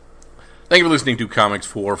Thank you for listening to Comics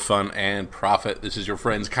for Fun and Profit. This is your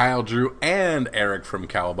friends Kyle, Drew, and Eric from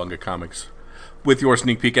Cowabunga Comics with your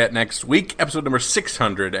sneak peek at next week, episode number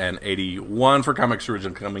 681 for Comics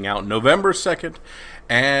Original, coming out November 2nd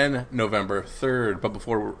and November 3rd. But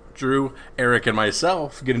before Drew, Eric, and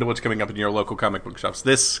myself get into what's coming up in your local comic book shops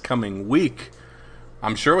this coming week,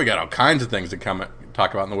 I'm sure we got all kinds of things to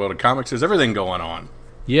talk about in the world of comics. There's everything going on.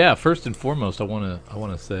 Yeah, first and foremost, I want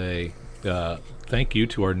to say thank you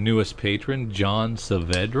to our newest patron, John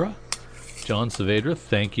Saavedra. John Saavedra,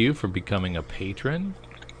 thank you for becoming a patron,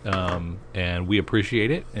 and we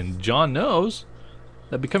appreciate it. And John knows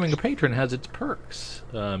that becoming a patron has its perks.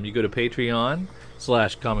 You go to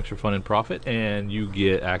Patreon/Comics for Fun and Profit, and you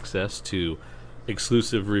get access to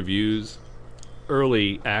exclusive reviews,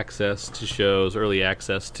 early access to shows, early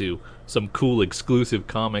access to some cool exclusive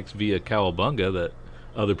comics via Cowabunga that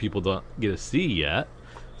other people don't get to see yet.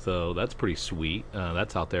 So that's pretty sweet.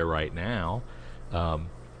 That's out there right now.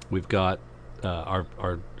 We've got our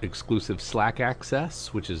exclusive Slack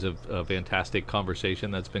access, which is a fantastic conversation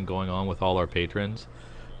that's been going on with all our patrons.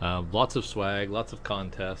 Lots of swag, lots of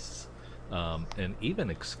contests, and even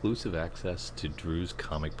exclusive access to Drew's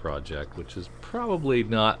comic project, which is probably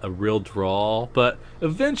not a real draw, but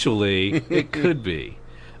eventually it could be.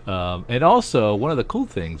 And also, one of the cool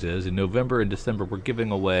things is, in November and December, we're giving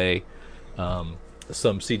away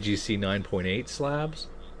some CGC 9.8 slabs.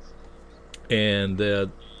 And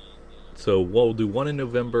so we'll do one in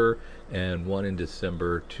November and one in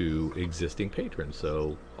December to existing patrons.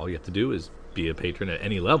 So all you have to do is be a patron at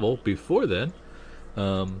any level before then,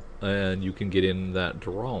 and you can get in that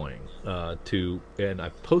drawing. And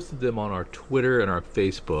I've posted them on our Twitter and our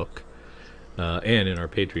Facebook. And in our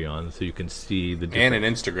Patreon, so you can see the different... And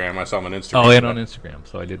in Instagram. I saw them on Instagram. Oh, and on Instagram,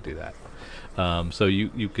 so I did do that. So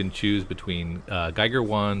you can choose between Geiger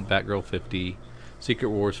 1, Batgirl 50, Secret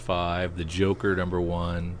Wars 5, The Joker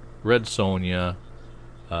 #1, Red Sonja,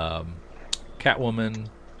 Catwoman,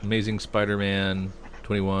 Amazing Spider-Man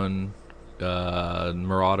 21,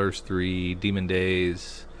 Marauders 3, Demon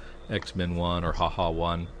Days, X-Men 1, or Haha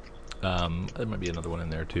 1. There might be another one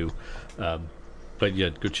in there, too. But yeah,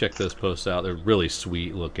 go check those posts out. They're really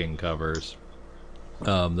sweet looking covers.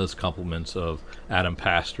 Those compliments of Adam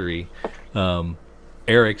Pastory.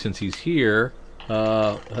 Eric, since he's here,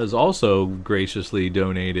 has also graciously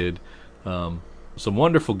donated some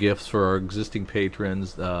wonderful gifts for our existing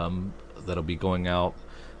patrons that'll be going out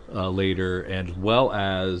later, as well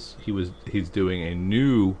as he's doing a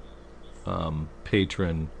new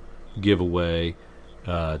patron giveaway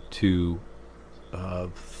to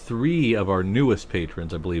 3 of our newest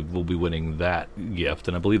patrons, I believe, will be winning that gift,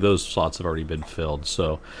 and I believe those slots have already been filled.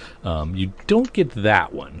 So you don't get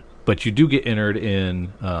that one, but you do get entered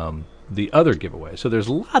in the other giveaway. So there's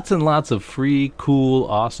lots and lots of free, cool,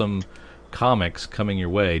 awesome comics coming your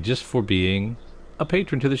way just for being a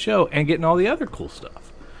patron to the show and getting all the other cool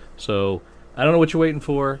stuff. So I don't know what you're waiting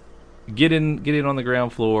for. Get in on the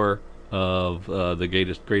ground floor of the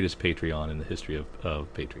greatest Patreon in the history of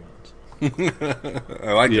Patreons.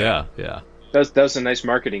 I like that. Yeah. That was a nice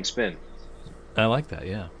marketing spin. I like that,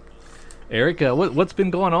 yeah. Eric, what's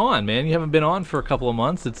been going on, man? You haven't been on for a couple of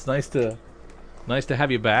months. It's nice to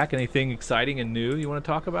have you back. Anything exciting and new you want to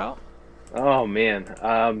talk about? Oh, man.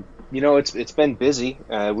 It's been busy.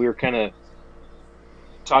 We were kind of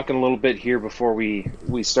talking a little bit here before we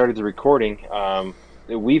started the recording.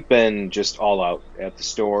 We've been just all out at the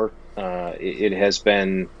store. It has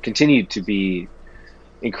been continued to be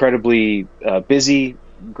incredibly busy,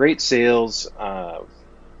 great sales,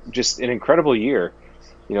 just an incredible year.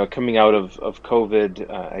 Coming out of COVID,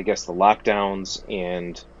 I guess the lockdowns,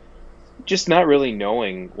 and just not really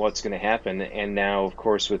knowing what's going to happen. And now, of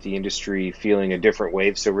course, with the industry feeling a different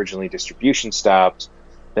wave, so originally distribution stopped,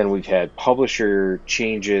 then we've had publisher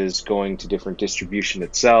changes going to different distribution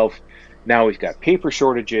itself. Now we've got paper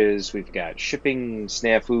shortages, we've got shipping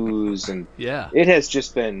snafus, and yeah, it has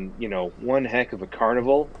just been, one heck of a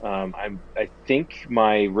carnival. I think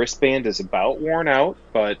my wristband is about worn out,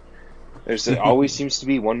 but there's always seems to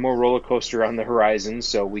be one more roller coaster on the horizon,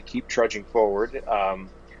 so we keep trudging forward.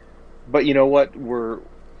 But you know what? We're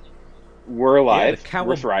alive. Yeah,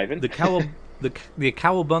 we're thriving. The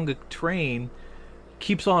Cowabunga train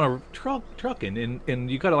keeps on trucking,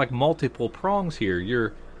 and you got like multiple prongs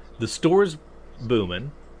here. The store's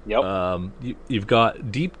booming. Yep. You've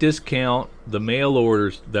got deep discount, the mail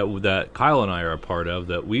orders that Kyle and I are a part of,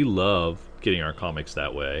 that we love getting our comics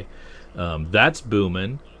that way. That's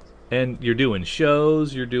booming, and you're doing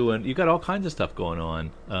shows. You got all kinds of stuff going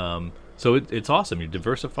on. So it's awesome. You're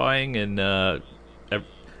diversifying, and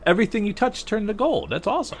everything you touch turned to gold. That's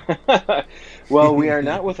awesome. Well, we are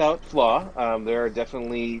not without flaw. There are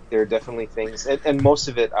definitely things, and most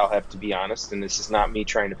of it, I'll have to be honest, and this is not me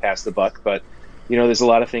trying to pass the buck, but there's a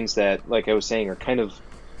lot of things that, like I was saying, are kind of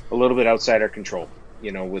a little bit outside our control.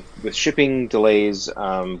 With shipping delays,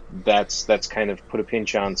 that's kind of put a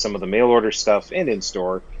pinch on some of the mail order stuff and in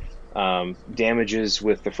store. Damages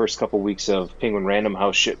with the first couple weeks of Penguin Random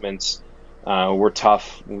House shipments were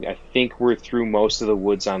tough. I think we're through most of the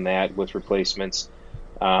woods on that with replacements.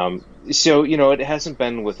 So it hasn't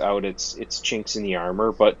been without its chinks in the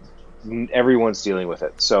armor, but everyone's dealing with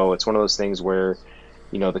it. So it's one of those things where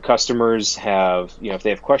the customers have, if they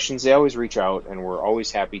have questions, they always reach out, and we're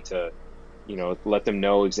always happy to let them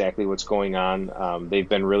know exactly what's going on. They've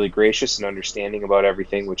been really gracious and understanding about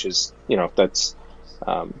everything, which is that's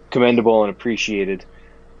commendable and appreciated.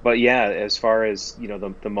 But yeah, as far as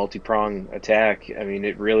the multi-prong attack, I mean,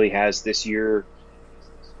 it really has this year.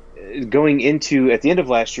 Going into at the end of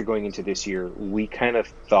last year, going into this year, we kind of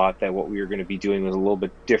thought that what we were going to be doing was a little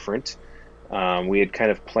bit different. We had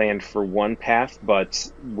kind of planned for one path,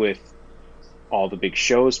 but with all the big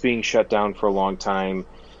shows being shut down for a long time,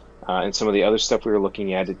 and some of the other stuff we were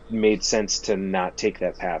looking at, it made sense to not take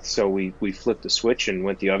that path. So we flipped the switch and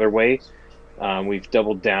went the other way. We've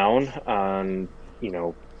doubled down on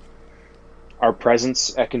our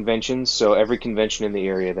presence at conventions. So every convention in the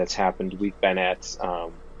area that's happened, we've been at.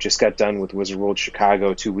 Just got done with Wizard World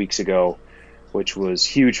Chicago 2 weeks ago, which was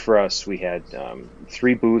huge for us. We had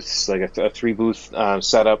 3 booths, like a 3-booth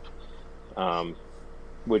setup,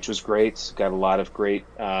 which was great. Got a lot of great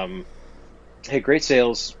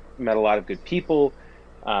sales. Met a lot of good people.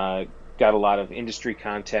 Got a lot of industry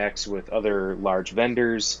contacts with other large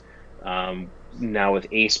vendors. Now with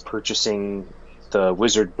Ace purchasing the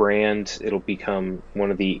Wizard brand, it'll become one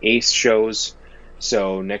of the Ace shows.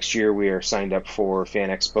 So next year we are signed up for Fan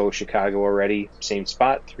Expo Chicago already. Same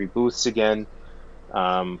spot, 3 booths again.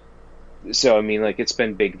 So I mean, like, it's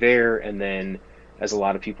been big there. And then, as a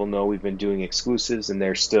lot of people know, we've been doing exclusives, and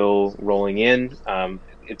they're still rolling in.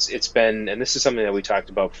 It's been, and this is something that we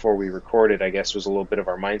talked about before we recorded, I guess, was a little bit of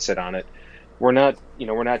our mindset on it. We're not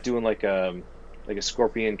doing like a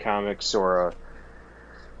Scorpion Comics or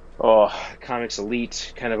a Comics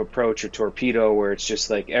Elite kind of approach, or Torpedo, where it's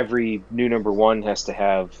just like every new number one has to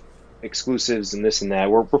have exclusives and this and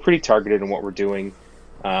that. We're pretty targeted in what we're doing.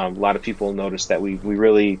 A lot of people notice that we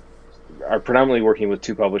really are predominantly working with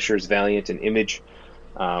 2 publishers, Valiant and Image.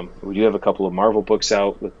 We do have a couple of Marvel books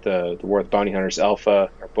out with the War of the Bounty Hunters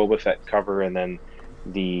Alpha, our Boba Fett cover, and then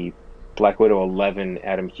the Black Widow 11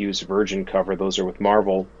 Adam Hughes Virgin cover. Those are with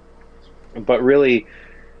Marvel. But really,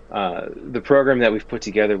 the program that we've put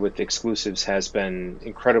together with exclusives has been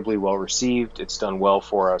incredibly well received. It's done well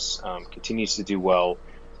for us, continues to do well.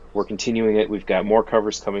 We're continuing it. We've got more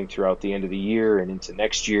covers coming throughout the end of the year and into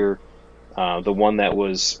next year. The one that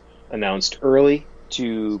was announced early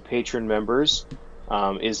to patron members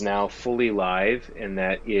is now fully live, and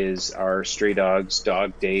that is our Stray Dogs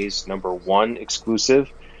Dog Days #1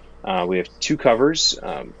 exclusive. We have 2 covers,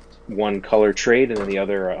 one color trade and then the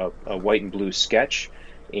other a white and blue sketch.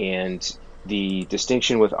 And the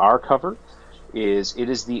distinction with our cover is it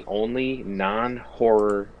is the only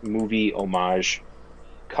non-horror movie homage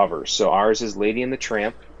cover. So ours is Lady and the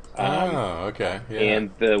Tramp. Okay. Yeah.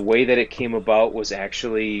 And the way that it came about was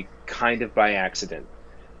actually kind of by accident.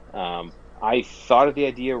 I thought of the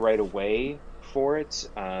idea right away for it.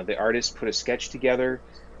 The artist put a sketch together.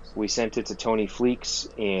 We sent it to Tony Fleeks,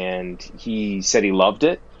 and he said he loved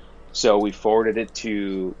it. So we forwarded it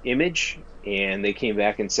to Image, and they came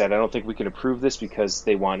back and said, I don't think we can approve this because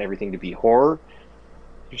they want everything to be horror.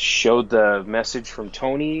 Showed the message from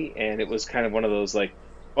Tony, and it was kind of one of those like,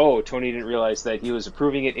 oh, Tony didn't realize that he was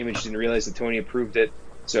approving it. Image didn't realize that Tony approved it.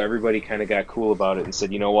 So everybody kind of got cool about it and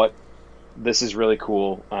said, you know what? This is really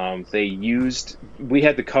cool. We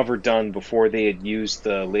had the cover done before they had used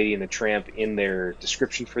the Lady and the Tramp in their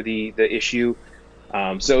description for the issue.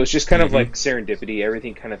 So it was just kind of like serendipity.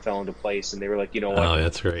 Everything kind of fell into place, and they were like, you know what? Oh,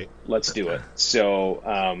 that's great. Let's do it.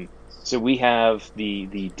 So we have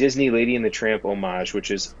the Disney Lady and the Tramp homage,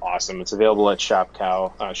 which is awesome. It's available at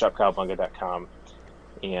shopcowbunga.com.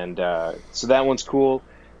 And so that one's cool.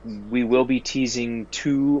 We will be teasing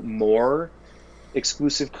 2 more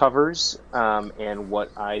exclusive covers, and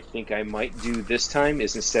what I think I might do this time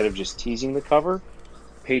is, instead of just teasing the cover,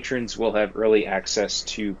 patrons will have early access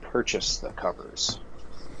to purchase the covers.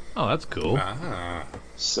 Oh, that's cool.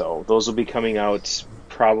 So those will be coming out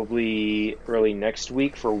probably early next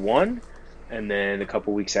week for one, and then a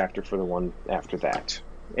couple weeks after for the one after that.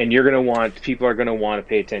 And people are going to want to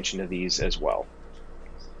pay attention to these as well.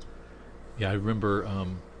 Yeah, I remember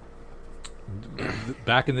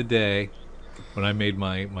back in the day when I made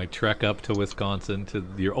my trek up to Wisconsin to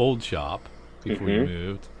your old shop before you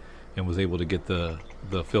moved, and was able to get the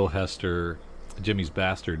Phil Hester Jimmy's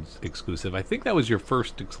Bastards exclusive. I think that was your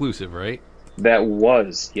first exclusive, right? That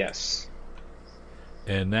was, yes.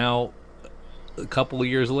 And now, a couple of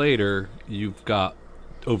years later, you've got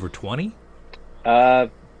over 20?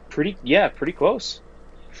 Pretty close.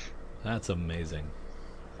 That's amazing.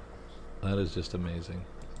 That is just amazing.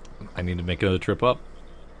 I need to make another trip up.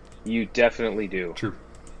 You definitely do. True.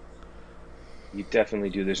 You definitely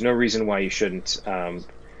do. There's no reason why you shouldn't.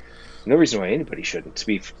 No reason why anybody shouldn't, to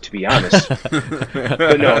be honest.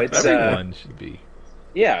 But no, it's everyone should be.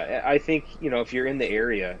 Yeah, I think if you're in the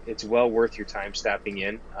area, it's well worth your time stopping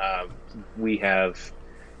in. We have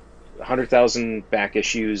 100,000 back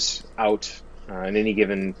issues out at any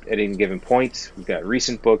given point. We've got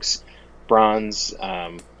recent books, bronze,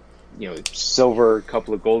 silver, a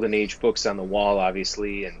couple of golden age books on the wall,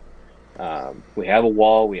 obviously, and we have a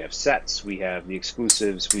wall. We have sets. We have the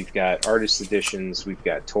exclusives. We've got artist editions. We've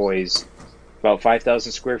got toys. About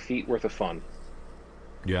 5,000 square feet worth of fun.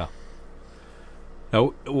 Yeah.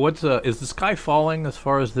 Now, is the sky falling as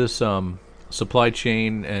far as this supply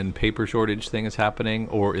chain and paper shortage thing is happening,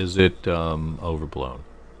 or is it overblown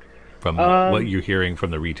from what you're hearing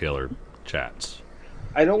from the retailer chats?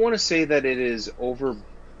 I don't want to say that it is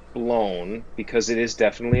overblown because it is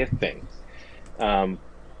definitely a thing.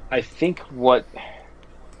 I think what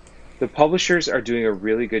the publishers are doing a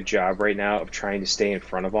really good job right now of trying to stay in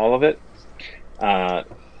front of all of it.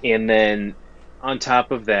 And then on top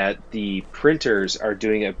of that, the printers are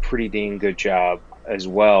doing a pretty dang good job as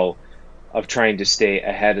well of trying to stay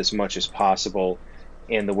ahead as much as possible.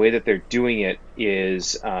 And the way that they're doing it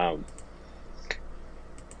is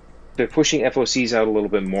they're pushing FOCs out a little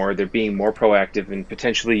bit more. They're being more proactive and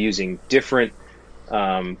potentially using different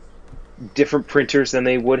printers than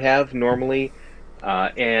they would have normally.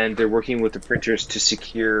 And they're working with the printers to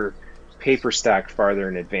secure paper stock farther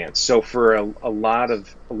in advance. So for a lot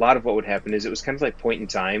of what would happen is it was kind of like point in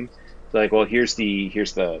time. Like, well, here's the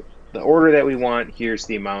order that we want. Here's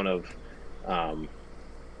the amount of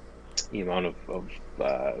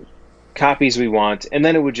copies we want, and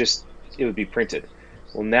then it would be printed.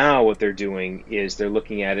 Well, now what they're doing is they're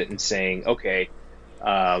looking at it and saying, okay,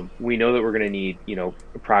 we know that we're going to need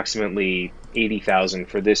approximately 80,000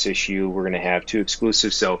 for this issue. We're going to have 2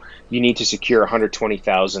 exclusives, so you need to secure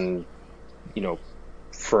 120,000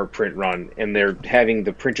 for a print run, and they're having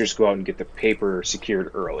the printers go out and get the paper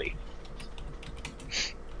secured early.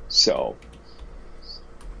 So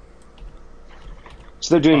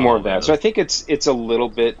they're doing more of that. So I think it's a little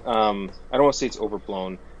bit, I don't want to say it's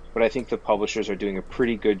overblown, but I think the publishers are doing a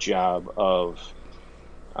pretty good job of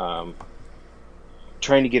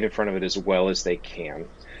trying to get in front of it as well as they can.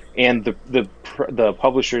 And the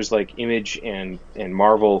publishers like Image and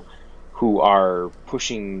Marvel, who are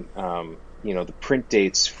pushing the print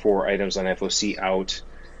dates for items on FOC out,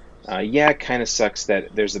 it kind of sucks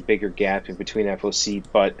that there's a bigger gap in between FOC,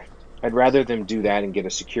 but I'd rather them do that and get a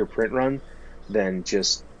secure print run than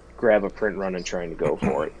just grab a print run and trying to go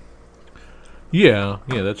for it. Yeah,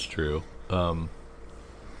 that's true. Kyle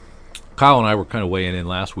and I were kind of weighing in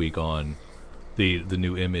last week on the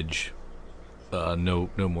new Image. No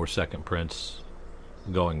more second prints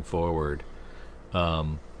going forward.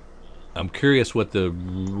 I'm curious what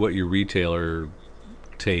your retailer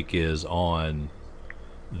take is on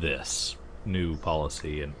this new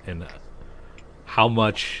policy, and how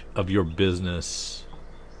much of your business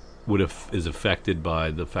is affected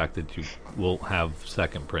by the fact that you will have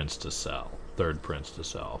second prints to sell, third prints to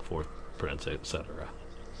sell, fourth prints, etc.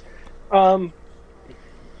 I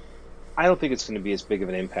don't think it's going to be as big of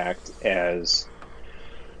an impact as.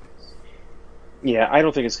 Yeah, I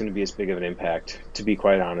don't think it's going to be as big of an impact, to be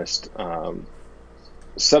quite honest.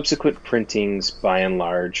 Subsequent printings, by and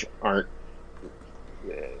large, aren't.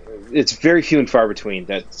 It's very few and far between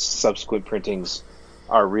that subsequent printings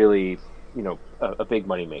are really, a big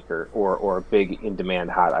moneymaker or a big in-demand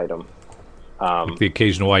hot item. Like the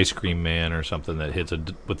occasional ice cream man or something that hits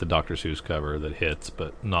with the Dr. Seuss cover that hits,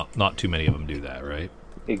 but not too many of them do that, right?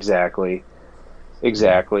 Exactly.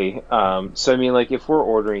 So I mean, like if we're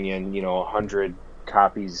ordering in 100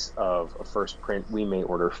 copies of a first print, we may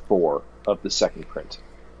order 4 of the second print.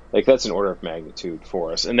 Like that's an order of magnitude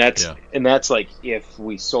for us, and that's like if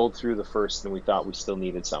we sold through the first and we thought we still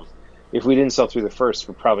needed some. If we didn't sell through the first,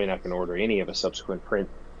 we're probably not going to order any of a subsequent print,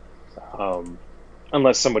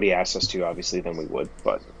 unless somebody asks us to. Obviously, then we would.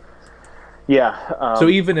 But yeah. So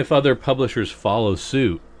even if other publishers follow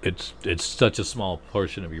suit, it's such a small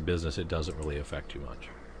portion of your business, it doesn't really affect you much.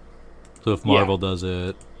 So if Marvel does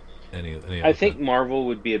it, Any other I think Marvel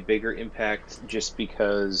would be a bigger impact just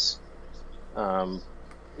because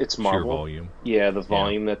it's sheer Marvel. volume. Yeah, the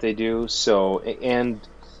volume that they do. So, and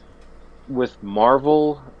with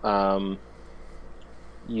Marvel,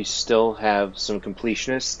 you still have some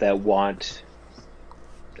completionists that want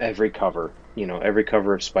every cover. Every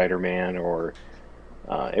cover of Spider-Man or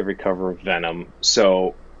every cover of Venom.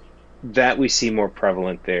 So that we see more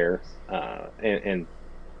prevalent there, and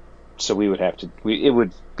so we would have to. It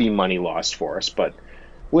would be money lost for us, but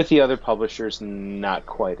with the other publishers, not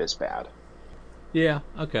quite as bad. Yeah,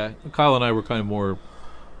 okay. Kyle and I were kind of more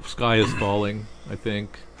sky is falling, I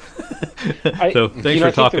think. So thanks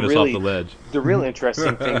for talking us off the ledge. The real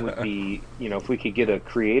interesting thing would be, if we could get a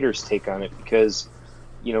creator's take on it, because,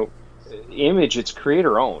 Image, it's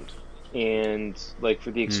creator owned. And like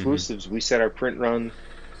for the exclusives, we set our print run,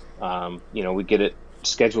 we get it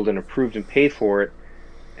scheduled and approved and pay for it.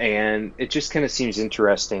 And it just kind of seems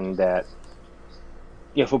interesting that,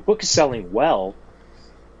 if a book is selling well,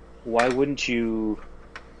 why wouldn't you,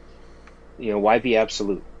 why be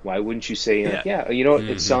absolute? Why wouldn't you say,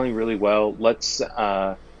 it's selling really well. Let's,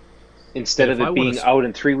 instead of it being out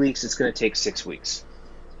in 3 weeks, it's going to take 6 weeks.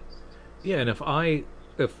 Yeah, and if I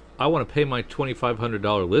want to pay my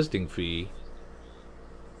 $2,500 listing fee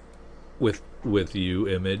with you,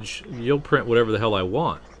 Image, you'll print whatever the hell I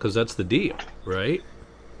want, because that's the deal, right?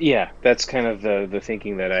 Yeah, that's kind of the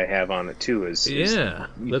thinking that I have on it too. Is you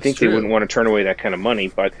think true. They wouldn't want to turn away that kind of money,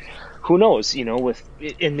 but who knows?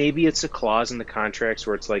 And maybe it's a clause in the contracts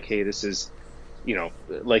where it's like, hey, this is,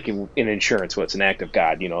 like in insurance, what's an act of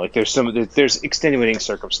God? Like there's extenuating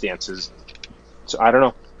circumstances. So I don't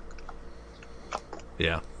know.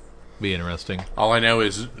 Yeah, be interesting. All I know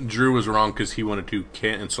is Drew was wrong because he wanted to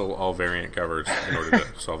cancel all variant covers in order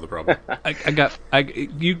to solve the problem.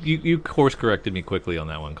 You course corrected me quickly on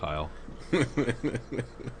that one, Kyle.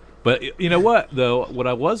 But you know what, though? What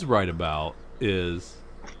I was right about is,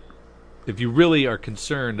 if you really are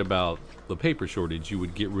concerned about the paper shortage, you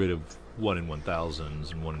would get rid of 1 in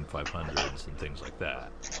 1,000s and 1 in 500s and things like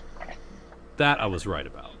that. That I was right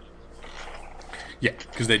about. Yeah,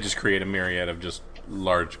 because they just create a myriad of just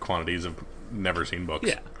large quantities of never-seen books.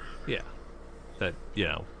 Yeah. That,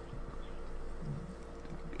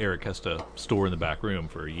 Eric has to store in the back room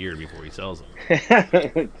for a year before he sells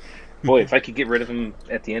them. Boy, if I could get rid of them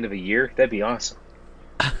at the end of a year, that'd be awesome.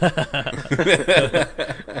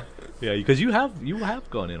 Yeah, because you have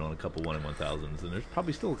gone in on a couple 1 in 1,000s, and there's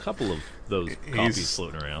probably still a couple of those copies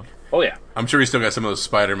floating around. Oh yeah, I'm sure he's still got some of those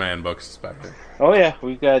Spider-Man books back there. Oh yeah,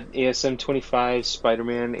 we've got ASM 25,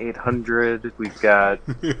 Spider-Man 800. We've got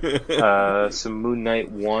some Moon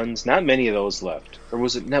Knight 1s. Not many of those left, or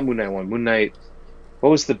was it not Moon Knight 1? Moon Knight. What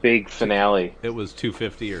was the big finale? It was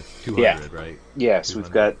 250 or 200, right? Yes, we've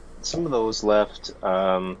got some of those left.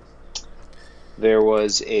 There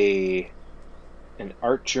was an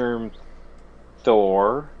Artgerm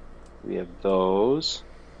Thor. We have those.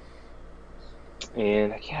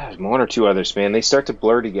 And yeah, one or two others, man. They start to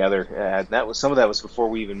blur together. Some of that was before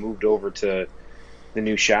we even moved over to the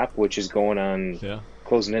new shop, which is going on,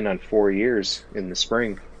 closing in on 4 years in the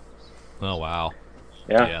spring. Oh wow!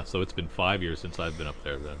 Yeah. So it's been 5 years since I've been up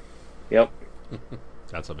there. Then. Yep.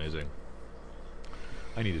 That's amazing.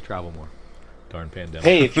 I need to travel more. Darn pandemic.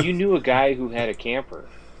 Hey, if you knew a guy who had a camper,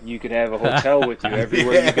 you could have a hotel with you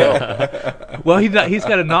everywhere you go. Well, he's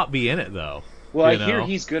got to not be in it though. Well, I hear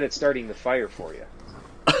he's good at starting the fire for you.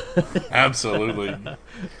 Absolutely.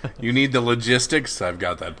 You need the logistics? I've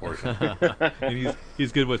got that portion. And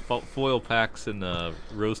he's good with foil packs and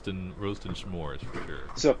roasting s'mores for sure.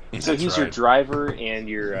 So he's your driver and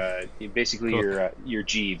your basically your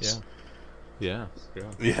Jeeves. Yeah.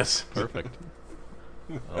 Yes. Perfect.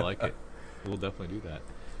 I like it. We'll definitely do that.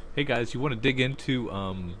 Hey guys, you want to dig into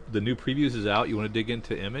the new previews is out? You want to dig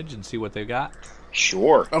into Image and see what they got?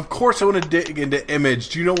 Sure. Of course I want to dig into Image.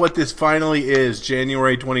 Do you know what this finally is?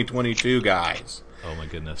 January 2022, guys. Oh my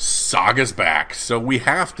goodness. Saga's back. So we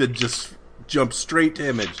have to just jump straight to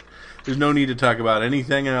Image. There's no need to talk about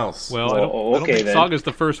anything else. Well, I don't think Saga's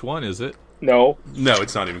the first one, is it? No,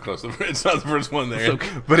 it's not even close. It's not the first one there.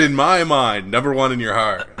 But in my mind, number one in your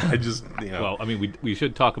heart. I just, Well, I mean, we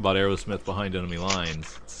should talk about Aerosmith Behind Enemy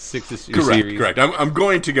Lines. 6 series. Correct. I'm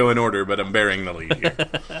going to go in order, but I'm bearing the lead here.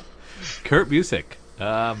 Kurt Busiek.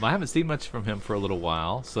 I haven't seen much from him for a little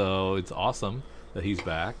while, so it's awesome that he's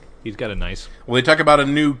back. He's got a nice... Well, they talk about a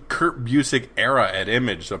new Kurt Busiek era at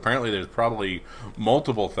Image, so apparently there's probably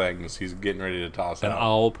multiple things he's getting ready to toss out. And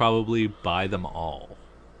I'll probably buy them all.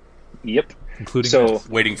 Yep. Including this.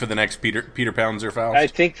 Waiting for the next Peter Pounds Faust? I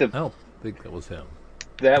think that was him.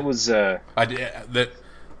 That was... that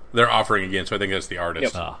they're offering again, so I think that's the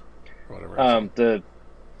artist. Yep. or whatever.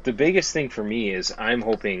 The biggest thing for me is I'm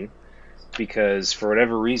hoping, because for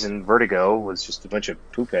whatever reason Vertigo was just a bunch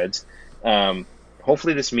of poop heads.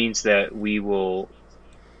 Hopefully this means that we'll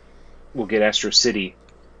get Astro City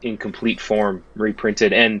in complete form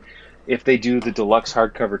reprinted, and if they do the deluxe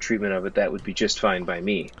hardcover treatment of it, that would be just fine by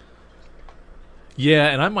me. Yeah,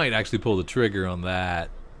 and I might actually pull the trigger on that,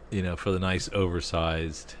 for the nice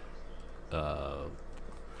oversized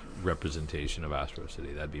representation of Astro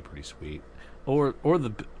City. That'd be pretty sweet. Or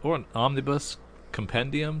an omnibus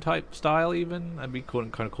compendium type style even. That'd be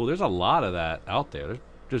kind of cool. There's a lot of that out there.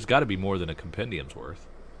 There's got to be more than a compendium's worth.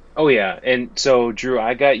 Oh yeah, and so Drew,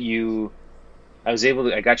 I got you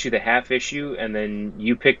the half issue, and then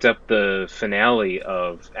you picked up the finale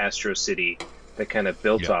of Astro City that kind of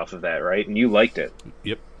built off of that, right? And you liked it.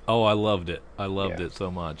 Yep. Oh, I loved it. I loved it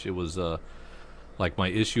so much. It was like my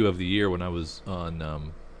issue of the year when I was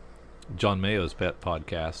on John Mayo's Pet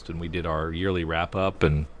podcast, and we did our yearly wrap up,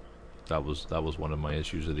 and that was one of my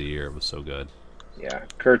issues of the year. It was so good. Yeah,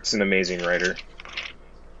 Kurt's an amazing writer.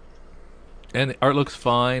 And the art looks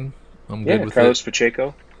fine. I'm good with Carlos it.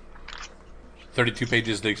 Pacheco. 32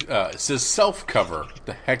 pages. It says self-cover. What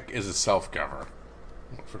the heck is a self-cover?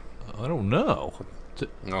 I don't know.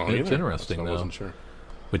 It's interesting, so I though. wasn't sure.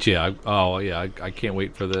 But yeah, I can't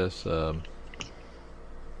wait for this. I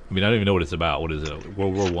don't even know what it's about. What is it?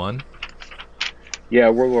 World War One? Yeah,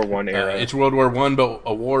 World War One era. It's World War One, but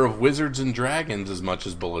a war of wizards and dragons as much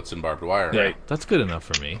as bullets and barbed wire. Right. That's good enough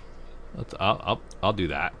for me. I'll do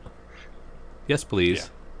that. Yes,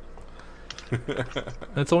 please. Yeah.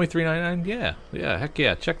 That's only $3.99. Yeah. Heck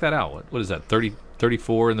yeah. Check that out. What is that?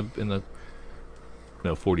 34 in the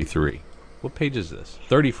no 43. What page is this?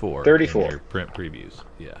 34. 34. In your print previews.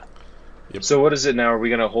 Yeah. Yep. So what is it now? Are we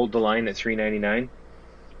going to hold the line at $3.99?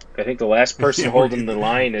 I think the last person holding the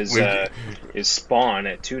line is Spawn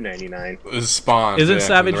at $2.99. Spawn. Isn't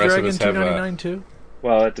Savage the rest of Dragon us have, $2.99 too?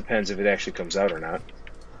 Well, it depends if it actually comes out or not.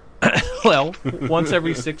 Well, once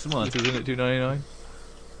every 6 months, isn't it $2.99?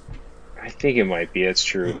 I think it might be. It's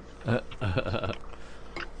true.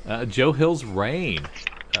 Joe Hill's Reign,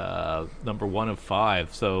 number 1 of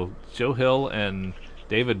 5. So Joe Hill and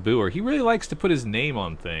David Booher. He really likes to put his name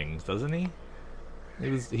on things, doesn't he?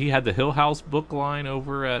 He had the Hill House book line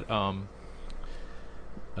over at Black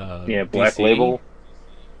DC. Label.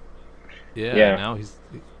 Yeah. Now he's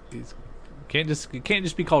can't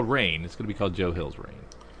just be called Reign. It's going to be called Joe Hill's Reign.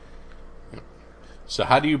 So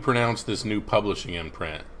how do you pronounce this new publishing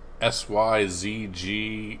imprint?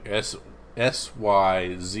 SYZGY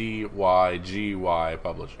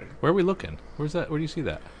Publishing. Where are we looking? Where's that? Where do you see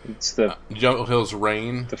that? It's the Joe Hill's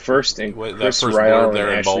Reign. the first and That Chris first Ryall word and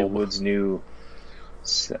there in Ashley bold. Wood's new.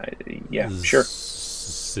 Yeah, sure.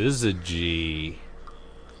 Syzygy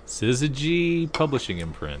Publishing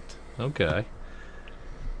imprint. Okay.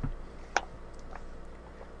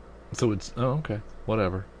 So it's okay.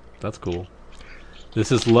 Whatever. That's cool.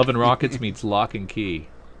 This is Love and Rockets meets Lock and Key.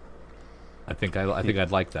 I think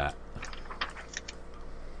I'd like that.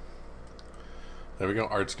 There we go.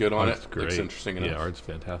 Art's good on Art's it. great. Looks interesting enough. Yeah, art's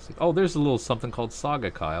fantastic. Oh, there's a little something called Saga,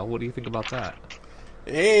 Kyle. What do you think about that?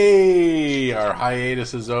 Hey, our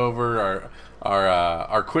hiatus is over.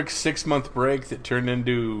 Our quick 6-month break that turned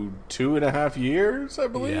into 2.5 years, I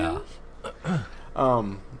believe. Yeah.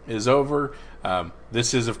 Is over.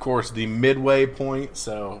 This is, of course, the midway point.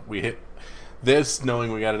 So we hit this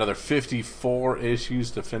knowing we got another 54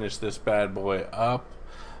 issues to finish this bad boy up.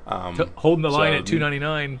 Holding the line so at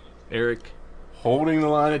 $2.99, Eric. Holding the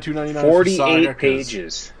line at $2.99. 48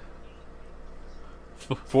 pages.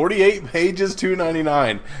 48 pages,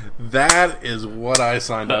 $2.99. That is what I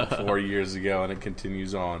signed up for years ago, and it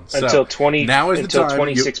continues on. So, Until 20. Now is until the time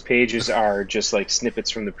 26 pages are just like snippets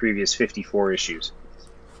from the previous 54 issues.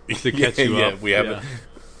 To catch you up. We have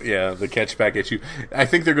the catchback issue. I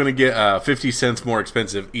think they're going to get 50 cents more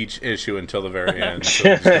expensive each issue until the very end. So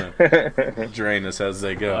it's gonna drain us as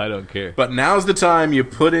they go. I don't care. But now's the time you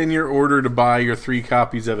put in your order to buy your 3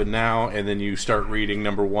 copies of it now, and then you start reading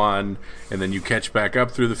number 1, and then you catch back up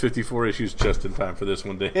through the 54 issues just in time for this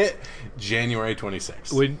one to hit January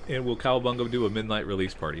 26th. Will Cowabunga do a midnight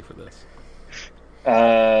release party for this?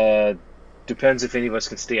 Depends if any of us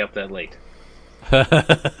can stay up that late.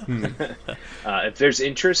 If there's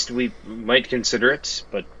interest, we might consider it,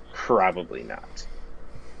 but probably not.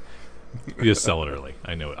 You just sell it early.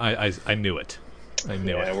 I know it. I knew it. I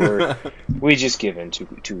knew it. We just give in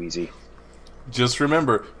too easy. Just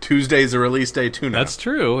remember, Tuesday's a release day too now. That's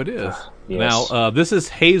true. It is. Yes. Now, this is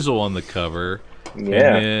Hazel on the cover.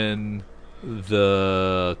 Yeah. And then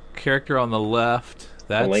the character on the left,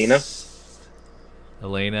 that's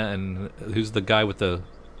Elena, and who's the guy with the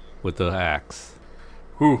with the axe.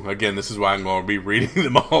 Whew, again, this is why I'm going to be reading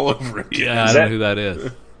them all over again. Yeah, I don't know who that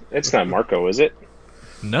is. It's not Marco, is it?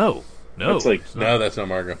 No. That's like No, that's not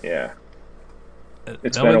Marco. yeah.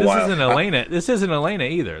 It's no, been a this while. isn't Elena. This isn't Elena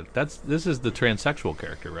either. This is the transsexual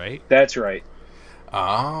character, right? That's right.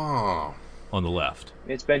 Oh. On the left.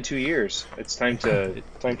 It's been 2 years. It's time to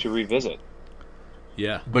revisit.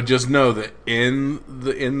 Yeah. But just know that in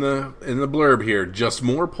the blurb here, just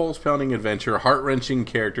more pulse-pounding adventure, heart-wrenching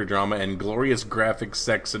character drama, and glorious graphic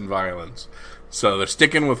sex and violence. So they're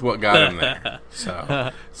sticking with what got in there.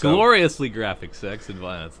 So Gloriously graphic sex and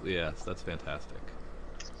violence. Yes, that's fantastic.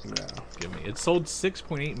 yeah. Give me. It sold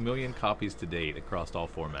 6.8 million copies to date across all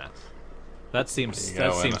formats. That seems There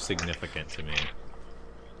you go, and- significant to me.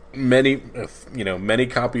 many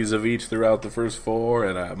copies of each throughout the first 4,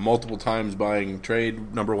 and multiple times buying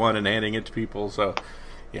trade number 1 and handing it to people. So,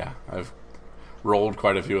 yeah, I've rolled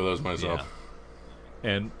quite a few of those myself. Yeah.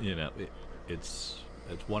 And it's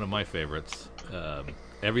one of my favorites.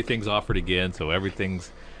 Everything's offered again, so we're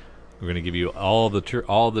going to give you all the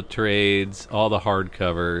trades, all the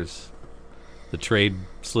hardcovers, the trade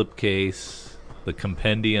slipcase, the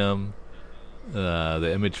compendium,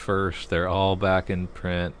 the image first. They're all back in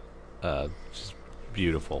print. Just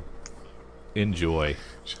beautiful. Enjoy.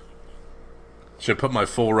 Should put my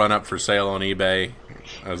full run up for sale on eBay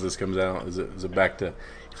as this comes out. Is it back to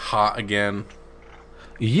hot again?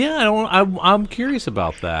 Yeah, I'm curious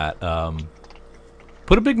about that.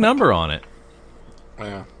 Put a big number on it.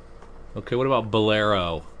 Yeah. Okay, what about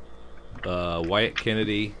Bolero? Wyatt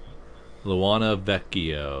Kennedy, Luana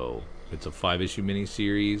Vecchio. It's a 5-issue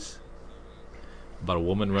miniseries about a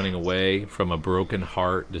woman running away from a broken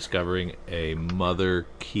heart, discovering a mother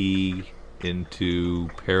key into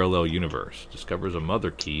parallel universe. Discovers a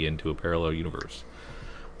mother key into a parallel universe.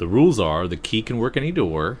 The rules are the key can work any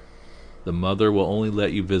door. The mother will only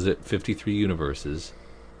let you visit 53 universes.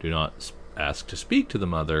 Do not ask to speak to the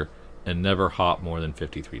mother, and never hop more than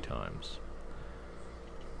 53 times.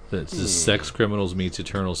 This is Sex Criminals meets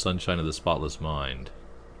Eternal Sunshine of the Spotless Mind.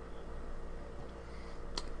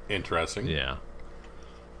 Interesting. Yeah.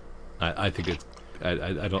 I think it's.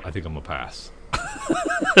 I think I'm a pass.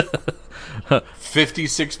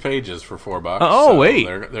 56 pages for $4. Oh, so wait.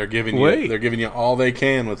 They're giving Wait. you they're giving you all they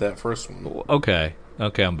can with that first one. Okay,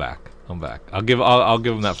 I'm back. I'll give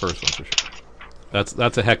them that first one for sure.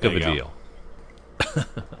 That's a heck of a There you deal.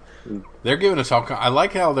 They're giving us all. I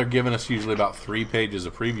like how they're giving us usually about 3 pages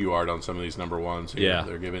of preview art on some of these number ones. Here. Yeah.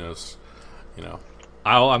 They're giving us,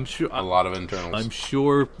 I'm sure. a lot of internals. I'm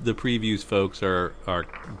sure the previews folks are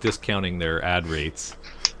discounting their ad rates.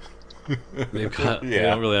 They've got. They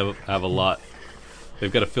don't really have a lot.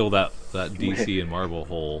 They've got to fill that DC and Marvel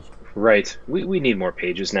hole. Right. We need more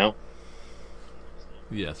pages now.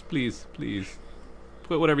 Yes, please.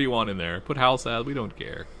 Put whatever you want in there. Put house ad. We don't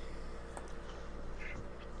care.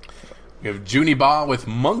 We have Junie Ba with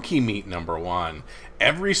Monkey Meat number 1.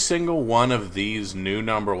 Every single one of these new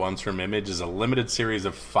number 1s from Image is a limited series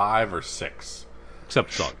of 5 or 6.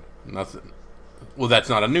 Except Saga. Nothing. Well, that's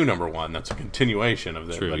not a new number 1. That's a continuation of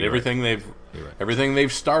this. True, but you're everything right. everything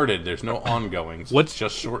they've started, there's no ongoing. What's it's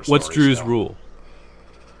just short. What's stories Drew's still. rule?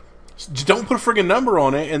 Just don't put a friggin' number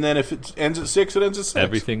on it, and then if it ends at 6, it ends at 6.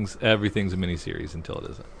 Everything's a miniseries until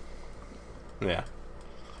it isn't. Yeah.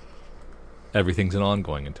 Everything's an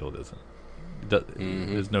ongoing until it isn't.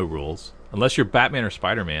 There's no rules unless you're Batman or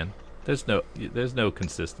Spider-Man. There's no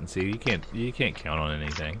consistency. You can't count on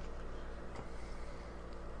anything.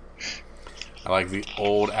 I like the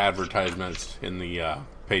old advertisements in the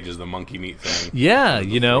pages of the Monkey Meat thing. Yeah,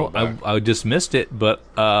 Throwback. I dismissed it, but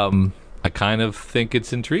I kind of think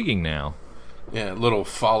it's intriguing now. Yeah, little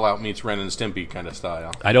Fallout meets Ren and Stimpy kind of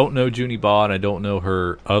style. I don't know Junie Ba, and I don't know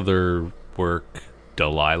her other work,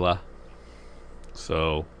 Delilah.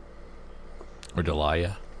 Or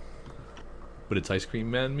Delia. But it's Ice Cream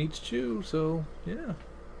Man meets Chew, so yeah.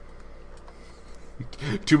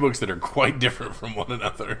 2 books that are quite different from one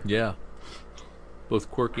another. Yeah. Both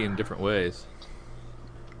quirky in different ways.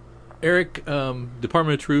 Eric,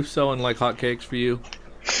 Department of Truth selling like hotcakes for you?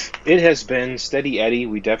 It has been steady Eddie.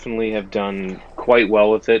 We definitely have done quite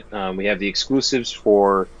well with it. We have the exclusives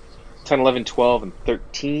for 10, 11, 12, and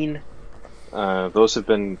 13. Those have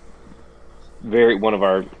been one of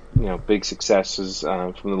our big successes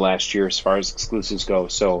from the last year as far as exclusives go.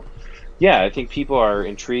 So, yeah, I think people are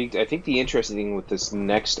intrigued. I think the interesting thing with this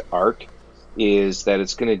next arc is that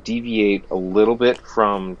it's going to deviate a little bit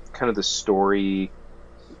from kind of the story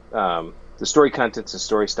contents and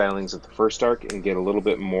story stylings of the first arc, and get a little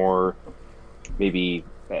bit more, maybe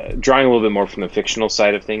drawing a little bit more from the fictional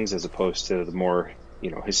side of things as opposed to the more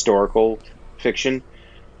historical fiction.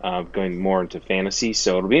 going more into fantasy.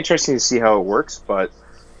 So it'll be interesting to see how it works, but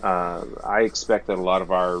I expect that a lot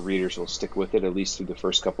of our readers will stick with it, at least through the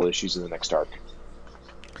first couple issues of the next arc.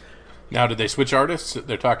 Now, did they switch artists?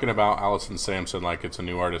 They're talking about Allison Sampson like it's a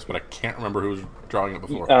new artist, but I can't remember who was drawing it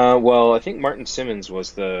before. Well, I think Martin Simmons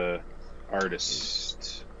was the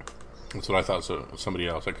artist. That's what I thought. So somebody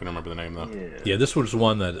else. I couldn't remember the name, though. Yeah, this was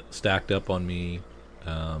one that stacked up on me.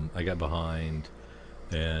 I got behind,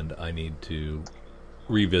 and I need to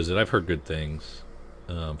revisit. I've heard good things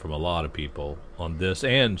from a lot of people on this,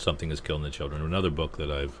 and Something is Killing the Children, another book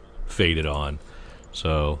that I've faded on.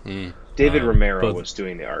 So David Romero was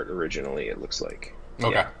doing the art originally, it looks like.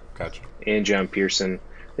 Okay, Yeah. gotcha. And John Pearson.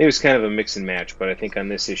 It was kind of a mix and match, but I think on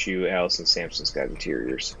this issue, Allison Sampson's got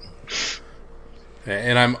interiors.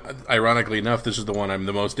 And I'm, ironically enough, this is the one I'm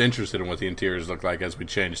the most interested in what the interiors look like as we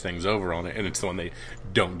change things over on it, and it's the one they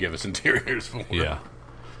don't give us interiors for. yeah.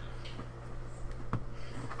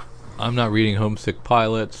 I'm not reading Homesick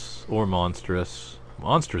Pilots or Monstrous.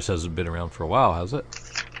 Monstrous hasn't been around for a while, has it?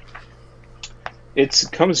 It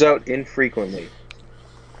comes out infrequently.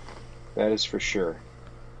 That is for sure.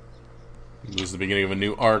 This is the beginning of a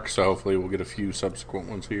new arc, so hopefully we'll get a few subsequent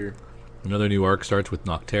ones here. Another new arc starts with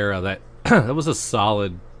Noctera. That that was a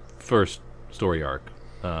solid first story arc.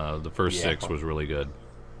 The first 6 was really good.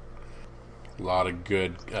 A lot of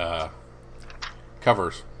good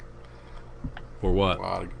covers. For what? A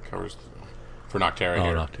lot of good covers for Noctera Oh,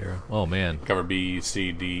 here. Noctera. Oh, man. Cover B,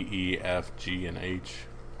 C, D, E, F, G, and H.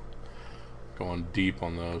 Going deep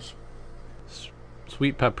on those.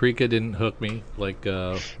 Sweet Paprika didn't hook me like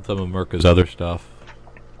some of Merca's other stuff.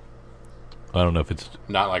 I don't know if it's...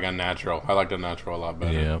 Not like Unnatural. I liked Unnatural a lot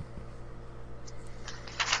better. Yeah.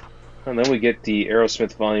 And then we get the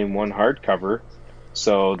Aerosmith Volume 1 hardcover.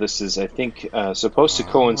 So this is, I think, supposed to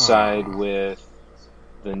coincide with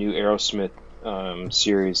the new Aerosmith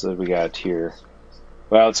series that we got here.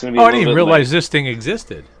 Well, it's going to be Oh, a I little didn't even bit realize late. this thing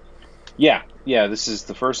existed. Yeah, this is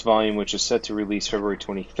the first volume, which is set to release February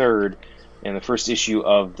 23rd, and the first issue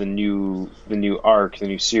of the new arc, the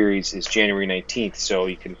new series, is January 19th. So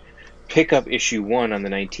you can pick up issue 1 on the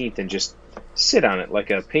 19th and just sit on it like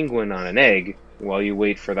a penguin on an egg while you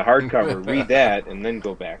wait for the hardcover, read that, and then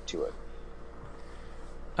go back to it.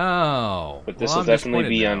 Oh. But this well, will I'm definitely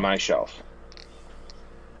be disappointed on now. my shelf.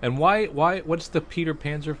 And what's the Peter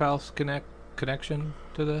Panzerfaust connection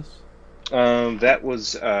to this? That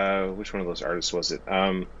was which one of those artists was it?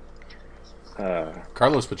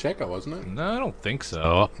 Carlos Pacheco, wasn't it? No, I don't think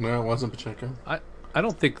so. No, it wasn't Pacheco. I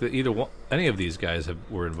don't think that any of these guys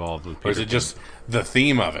were involved with Peter Or is it just the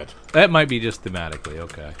theme of it? That might be just thematically,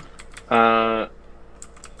 okay.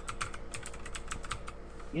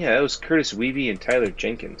 Yeah, it was Curtis Weavey and Tyler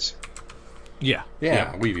Jenkins. Yeah.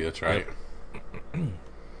 Yeah, Weavy, that's right.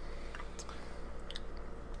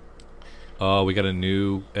 Oh, we got a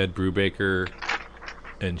new Ed Brubaker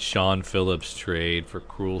and Sean Phillips trade for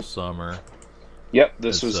Cruel Summer. Yep,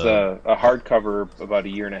 this It's, was a hardcover about a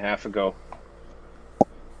year and a half ago.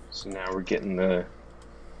 So now we're getting the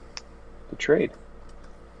trade.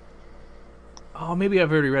 Oh, maybe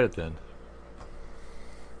I've already read it then.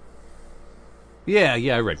 Yeah,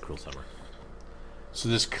 I read Cruel Summer. So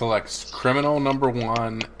this collects Criminal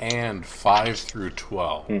 #1 and 5 through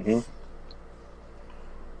 12. Mm-hmm.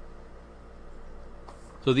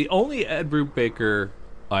 So the only Ed Brubaker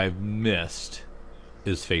I've missed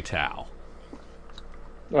is Fatale.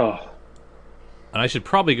 Oh, And I should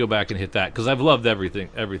probably go back and hit that because I've loved everything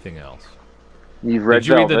else. you've read Did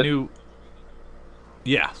you Velvet? read the new?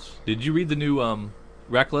 Yes. Did you read the new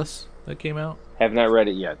Reckless that came out? Have not read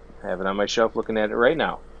it yet. I have it on my shelf looking at it right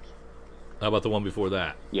now. How about the one before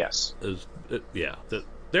that? Yes,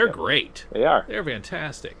 They're great. they are. They're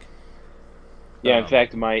fantastic. Yeah, in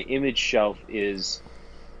fact, my image shelf is,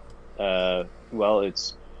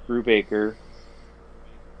 it's Brubaker,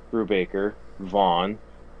 Vaughn,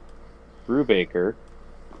 Brubaker,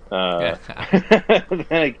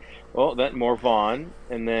 then more Vaughn,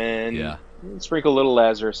 and then sprinkle a little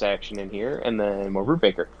Lazarus action in here, and then more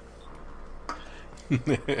Brubaker.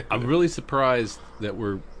 I'm really surprised that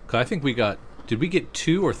I think did we get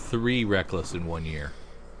 2 or 3 Reckless in 1 year?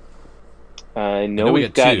 I know we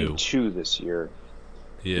we've got gotten 2 this year.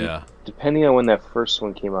 Yeah. Depending on when that first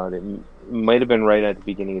one came out, it might have been right at the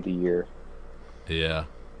beginning of the year. Yeah.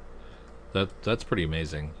 That's pretty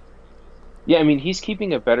amazing. Yeah, I mean, he's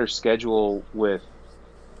keeping a better schedule with,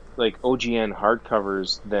 like, OGN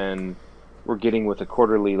hardcovers than we're getting with a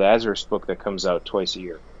quarterly Lazarus book that comes out twice a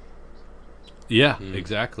year. Yeah,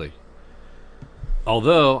 exactly.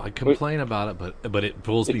 Although I complain about it, but it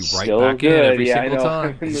pulls me It's right still back in good. every Yeah, I single know. time.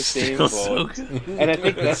 I'm in the It's same still so boat. good. And I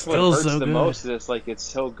think that's what Still hurts so the good. most. It's like it's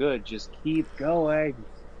so good. Just keep going.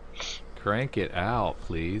 Crank it out,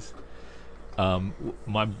 please.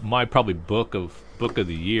 My probably book of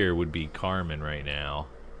the year would be Carmen right now.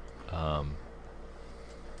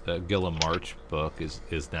 The Gilliam March book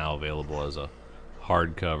is now available as a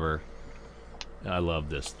hardcover. I love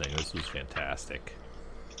this thing. This was fantastic.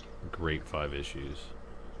 Great 5 issues.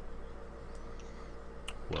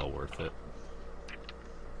 Well worth it.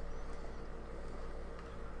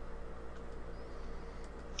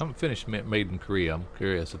 I haven't finished Made in Korea. I'm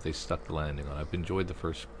curious if they stuck the landing on it. I've enjoyed the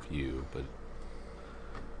first few, but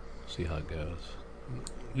see how it goes.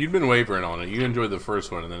 You'd been wavering on it. You enjoyed the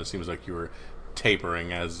first one, and then it seems like you were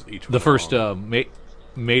tapering as each one. The first along.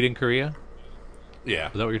 Made in Korea? Yeah.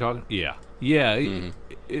 Is that what you're talking? Yeah. Yeah.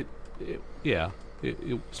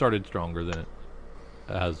 It started stronger than it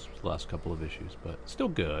has the last couple of issues, but still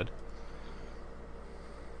good.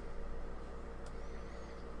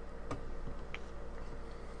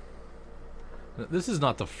 This is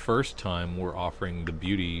not the first time we're offering the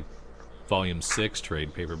Beauty Volume 6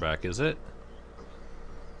 trade paperback, is it?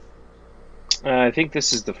 I think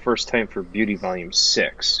this is the first time for Beauty Volume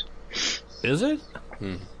 6. Is it?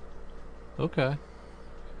 Okay.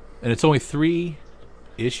 And it's only 3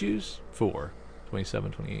 issues? 4.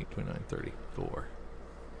 27, 28, 29, 30. 4.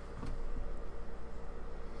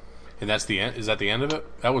 And that's the end? Is that the end of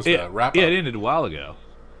it? That was the wrap-up? Yeah, it ended a while ago.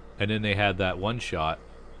 And then they had that one shot,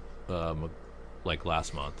 like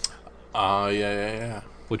last month. Yeah.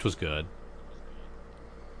 Which was good.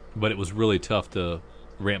 But it was really tough to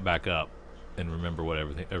ramp back up and remember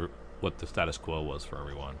what the status quo was for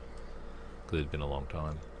everyone. Because it had been a long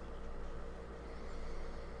time.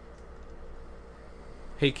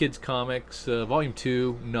 Hey Kids Comics, Volume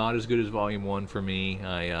 2, not as good as Volume 1 for me.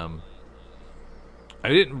 I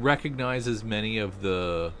didn't recognize as many of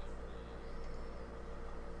the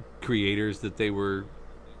creators that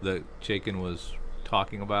Chaykin was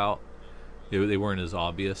talking about. They weren't as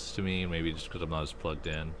obvious to me, maybe just because I'm not as plugged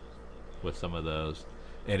in with some of those.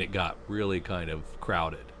 And it got really kind of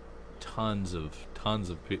crowded. Tons of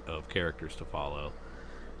characters to follow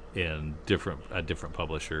in different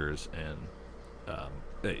publishers, and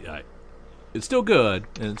it's still good,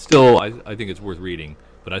 and it's still I think it's worth reading.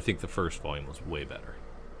 But I think the first volume was way better.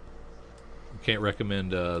 Can't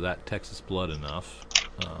recommend that Texas Blood enough.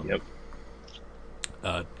 Yep.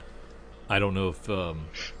 I don't know if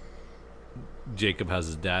Jacob has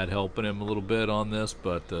his dad helping him a little bit on this,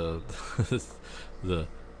 but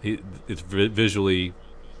it's visually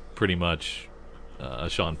pretty much a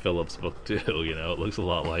Sean Phillips book too. It looks a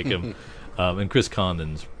lot like him. And Chris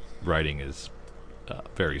Condon's writing is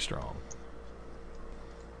very strong.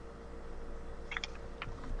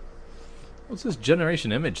 What's this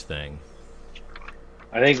Generation Image thing?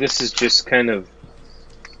 I think this is just kind of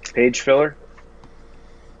page filler.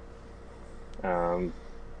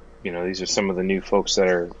 These are some of the new folks that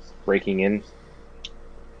are breaking in.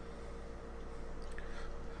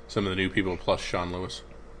 Some of the new people plus Sean Lewis.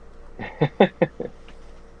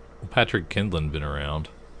 Patrick Kindlin been around.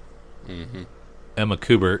 Mm-hmm. Emma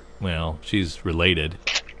Kubert, well, she's related.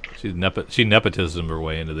 She nepotism her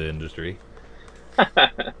way into the industry.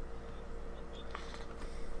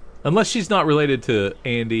 Unless she's not related to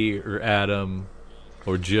Andy or Adam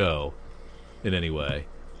or Joe in any way,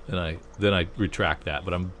 then I retract that.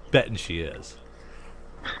 But I'm betting she is.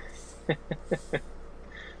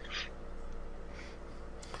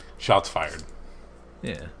 Shots fired.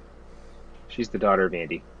 Yeah. She's the daughter of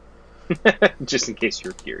Andy. Just in case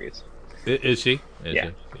you're curious. Is she?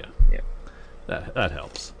 Yeah. She? Yeah. That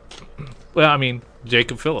helps. Well, I mean,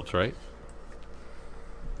 Jacob Phillips, right?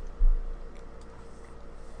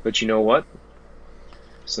 But you know what?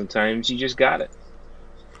 Sometimes you just got it.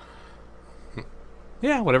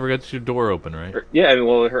 Yeah, whatever gets your door open, right?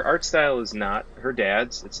 Her art style is not her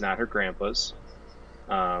dad's. It's not her grandpa's.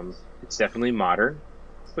 It's definitely modern,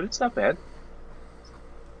 but it's not bad.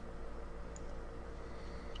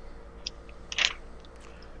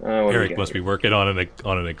 Eric must be working on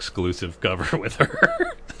an exclusive cover with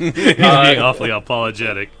her. He's being awfully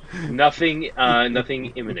apologetic. Nothing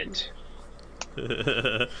imminent.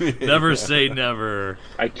 Never say never.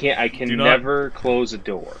 I can never close a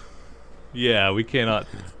door. Yeah, we cannot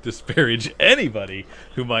disparage anybody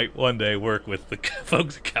who might one day work with the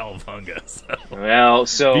folks at Cowabunga. So. Well,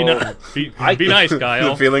 so be nice,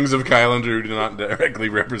 Kyle. The feelings of Kyle and Drew do not directly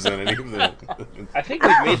represent any of the. I think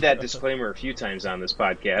we've made that disclaimer a few times on this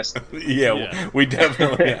podcast. Yeah. We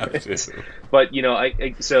definitely have to. But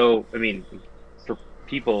for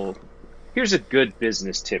people Here's a good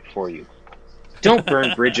business tip for you. Don't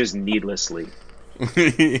burn bridges needlessly.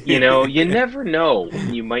 You never know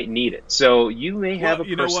when you might need it. So you may have Well, a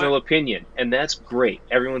you know personal what? opinion, and that's great.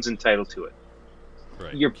 Everyone's entitled to it.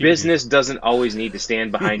 Right. Your Keep it business neutral. doesn't always need to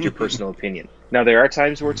stand behind your personal opinion. Now, there are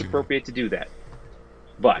times where it's appropriate to do that.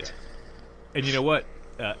 But And you know what?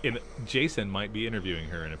 Jason might be interviewing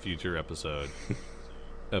her in a future episode,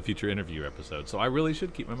 a future interview episode. So I really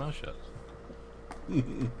should keep my mouth shut.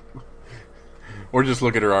 Or just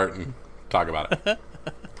look at her art and talk about it.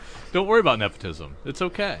 Don't worry about nepotism. It's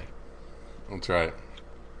okay. That's right.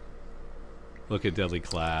 Look at Deadly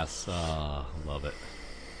Class. Love it.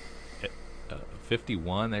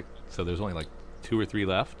 51. So there's only like 2 or 3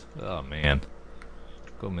 left. Oh man,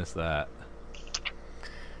 go miss that.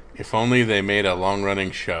 If only they made a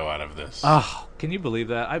long-running show out of this. Oh, can you believe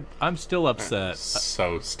that? I'm still upset.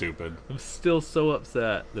 So stupid. I'm still so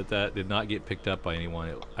upset that did not get picked up by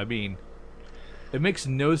anyone. I mean, it makes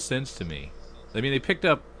no sense to me. I mean, they picked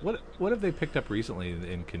up what have they picked up recently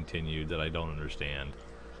and continued that I don't understand?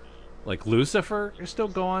 Like Lucifer is still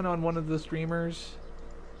going on one of the streamers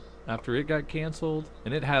after it got canceled,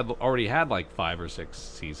 and it had already had like 5 or 6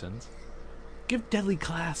 seasons. Give Deadly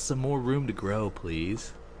Class some more room to grow,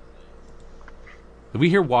 please. Did we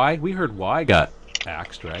hear why? We heard why got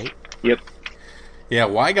axed, right? yep, Yeah,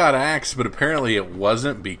 why got axed, but apparently it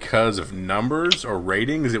wasn't because of numbers or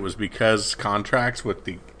ratings. It was because contracts with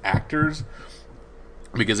the actors,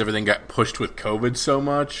 because everything got pushed with COVID so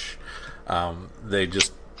much.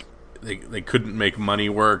 They couldn't make money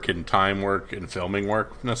work and time work and filming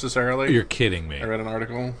work necessarily. You're kidding me. I read an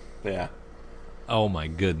article. Yeah. Oh my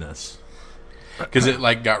goodness. Because it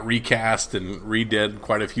got recast and redid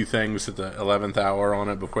quite a few things at the 11th hour on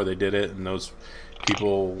it before they did it, and those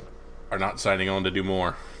people are not signing on to do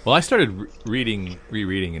more. Well, I started rereading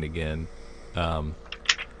it again,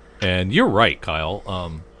 and you're right, Kyle.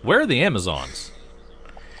 Where are the Amazons?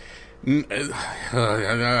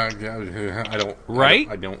 I don't. Right?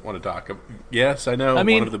 I don't want to talk. Yes, I know. I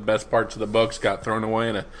mean- one of the best parts of the books got thrown away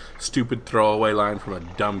in a stupid throwaway line from a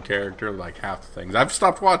dumb character. Like half the things, I've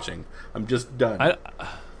stopped watching. I'm just done. I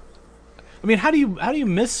mean, how do you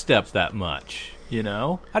misstep that much? You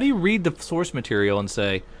know, how do you read the source material and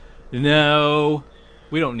say, no,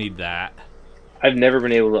 we don't need that? I've never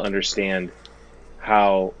been able to understand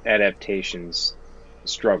how adaptations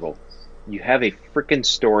struggle. You have a freaking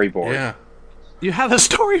storyboard. Yeah. You have a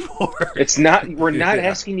storyboard. It's not. We're not Yeah.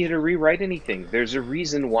 asking you to rewrite anything. There's a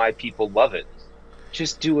reason why people love it.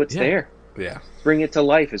 Just do what's Yeah. there. Yeah. Bring it to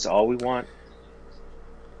life is all we want.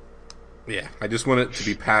 Yeah. I just want it to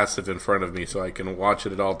be passive in front of me so I can watch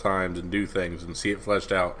it at all times and do things and see it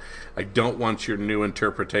fleshed out. I don't want your new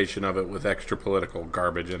interpretation of it with extra political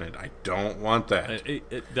garbage in it. I don't want that.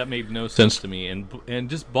 That made no sense to me, and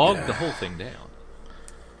just bogged the whole thing down.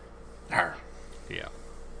 Arr. Yeah.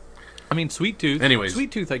 I mean, Sweet Tooth. Anyways.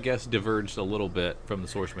 Sweet Tooth, I guess, diverged a little bit from the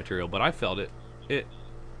source material, but I felt it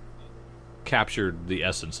captured the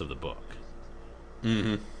essence of the book.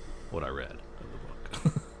 Mm-hmm. What I read of the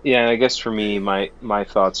book. Yeah, I guess for me, my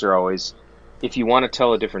thoughts are always, if you want to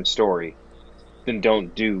tell a different story, then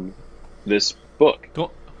don't do this book.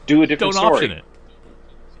 Don't Do a different story. option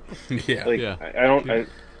it. Yeah. Like, Yeah. I don't.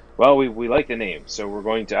 Well, we like the name, so we're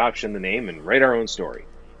going to option the name and write our own story.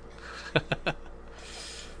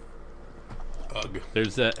 Ugh.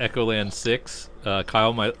 There's Echoland 6.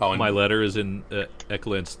 Kyle, my and- letter is in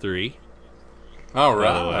Echolands 3. All By the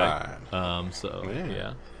right. way. So Yeah.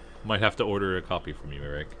 yeah, might have to order a copy from you,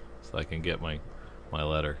 Eric, so I can get my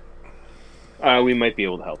letter. We might be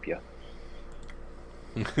able to help you.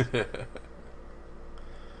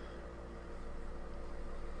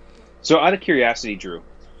 So, out of curiosity, Drew,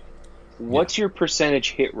 what's your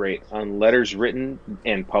percentage hit rate on letters written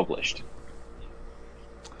and published?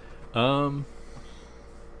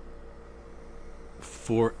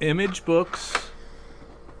 For image books,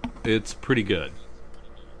 it's pretty good.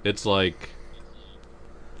 It's like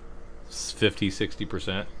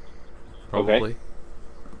 50-60%, probably.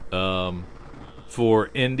 For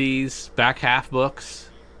indies, back half books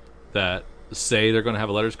that say they're going to have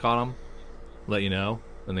a letters column, let you know,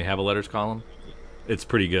 and they have a letters column, it's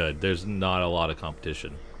pretty good. There's not a lot of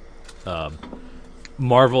competition.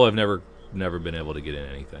 Marvel, I've never been able to get in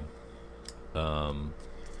anything.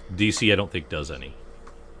 DC, I don't think does any.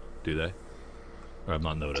 Do they? Or I've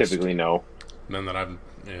not noticed. Typically, no. None that I've.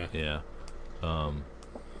 Yeah. Yeah.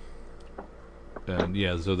 And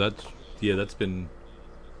yeah, so that's been.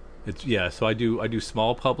 It's so I do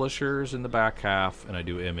small publishers in the back half, and I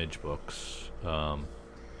do image books, and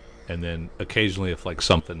then occasionally if like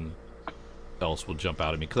something else will jump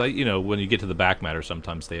out at me because when you get to the back matter,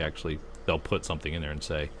 sometimes they'll put something in there and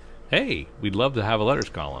say, "Hey, we'd love to have a letters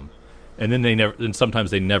column," and then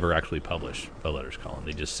sometimes they never actually publish a letters column.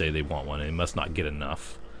 They just say they want one, and they must not get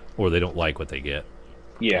enough, or they don't like what they get.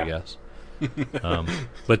 Yeah, I guess.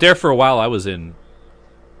 But there for a while, I was in.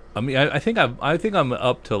 I mean, I think I'm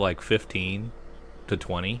up to like 15 to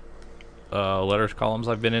 20 letters columns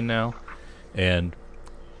I've been in now, and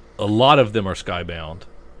a lot of them are Skybound.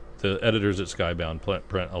 The editors at Skybound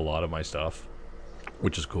print a lot of my stuff,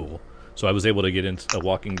 which is cool. So I was able to get into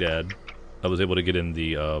Walking Dead. I was able to get in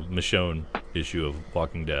the Michonne issue of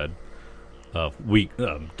Walking Dead,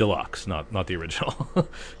 deluxe, not the original.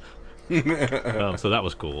 So that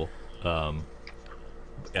was cool.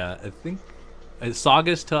 I think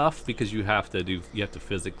Saga's tough because you have to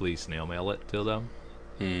physically snail mail it to them,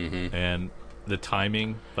 and the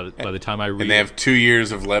timing. By the time I read, and they have 2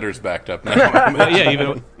 years of letters backed up now.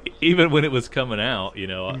 Yeah, even when it was coming out,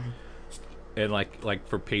 and like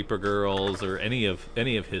for Paper Girls or any of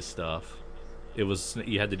his stuff, it was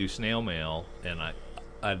you had to do snail mail, and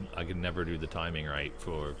I could never do the timing right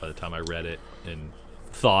for by the time I read it and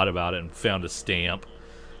thought about it and found a stamp,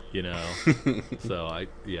 So I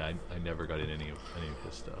never got in any of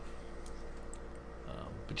his stuff.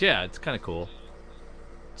 But yeah, it's kind of cool.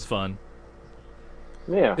 It's fun.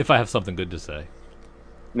 Yeah. If I have something good to say.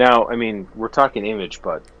 Now, I mean, we're talking Image,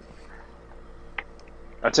 but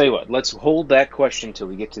I'll tell you what. Let's hold that question till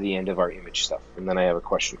we get to the end of our Image stuff, and then I have a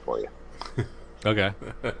question for you. Okay.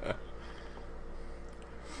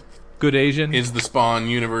 Good Asian. Is the Spawn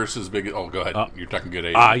universe as big? Oh, go ahead. You're talking Good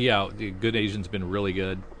Asian. Yeah. Good Asian's been really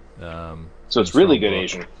good. So it's really Good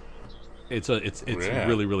Asian. It's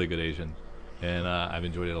really, really good Asian, and I've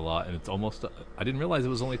enjoyed it a lot. And it's almost I didn't realize it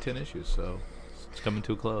was only 10 issues, so it's coming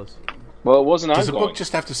to a close. Well, it wasn't ongoing. Does the book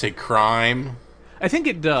just have to say crime? I think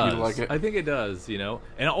it does. You like it? I think it does.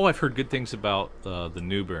 And I've heard good things about the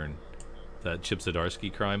Newburn, that Chip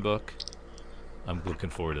Zdarsky crime book. I'm looking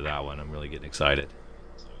forward to that one. I'm really getting excited.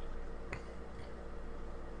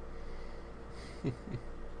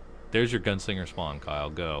 There's your Gunslinger Spawn, Kyle.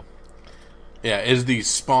 Go. Yeah, is the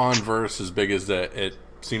Spawn verse as big as it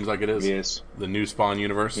seems like it is? Yes. The new Spawn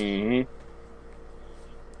universe? Mm-hmm.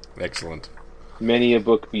 Excellent. Many a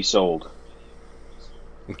book be sold.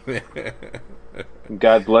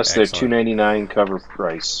 God bless their $2.99 cover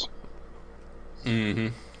price. Mm-hmm.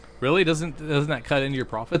 Really? Doesn't that cut into your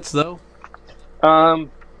profits, though?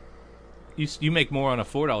 You make more on a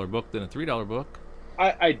 $4 book than a $3 book.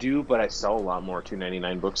 I do, but I sell a lot more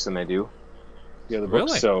 $2.99 books than I do the other Really?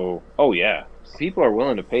 books. So, oh yeah, people are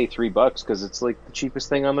willing to pay $3 because it's like the cheapest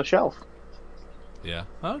thing on the shelf. Yeah.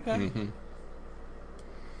 Okay. Mm-hmm.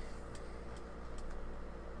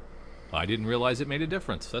 I didn't realize it made a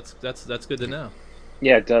difference. That's good to know.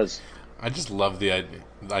 Yeah, it does. I just love the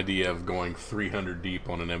idea of going 300 deep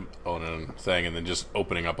on a thing and then just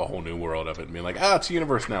opening up a whole new world of it and being like, it's a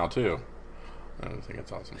universe now too. I think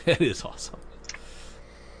it's awesome. It is awesome.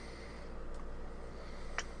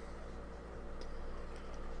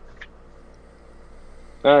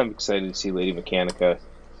 I'm excited to see Lady Mechanica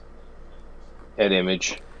at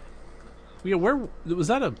Image. Yeah, where was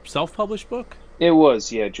that a self-published book? It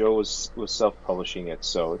was, yeah. Joe was self-publishing it,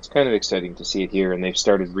 so it's kind of exciting to see it here. And they've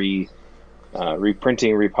started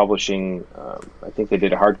reprinting, republishing. I think they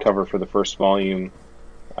did a hardcover for the first volume.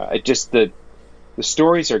 The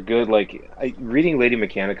stories are good. Like reading Lady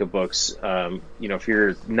Mechanica books. If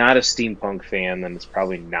you're not a steampunk fan, then it's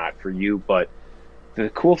probably not for you. But the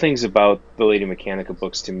cool things about the Lady Mechanica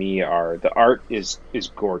books to me are the art is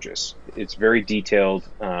gorgeous. It's very detailed.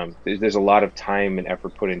 There's a lot of time and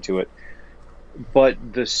effort put into it.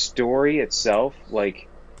 But the story itself, like,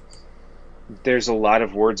 there's a lot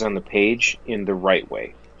of words on the page in the right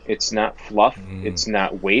way. It's not fluff. It's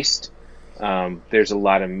not waste. There's a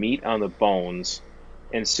lot of meat on the bones.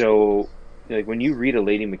 And so, like, when you read a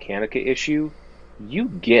Lady Mechanica issue, you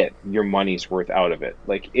get your money's worth out of it.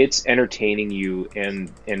 Like, it's entertaining you,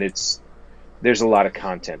 and there's a lot of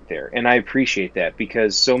content there. And I appreciate that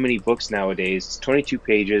because so many books nowadays, it's 22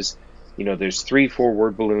 pages, there's 3-4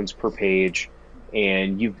 word balloons per page,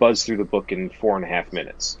 and you've buzzed through the book in 4.5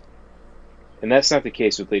 minutes. And that's not the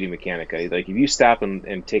case with Lady Mechanica. Like, if you stop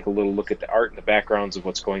and take a little look at the art and the backgrounds of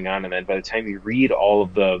what's going on, and then by the time you read all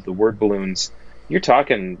of the word balloons, you're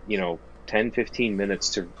talking, 10, 15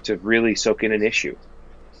 minutes to really soak in an issue.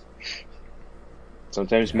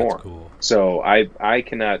 Sometimes more. Cool. So I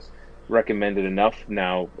cannot recommend it enough.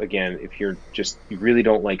 Now, again, if you really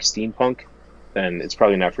don't like steampunk, then it's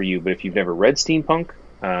probably not for you. But if you've never read steampunk,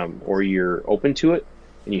 or you're open to it,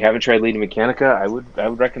 and you haven't tried Lady Mechanica, I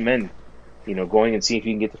would recommend going and seeing if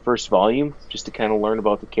you can get the first volume just to kind of learn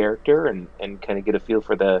about the character and kind of get a feel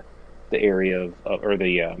for the area or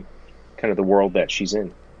the kind of the world that she's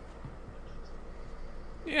in.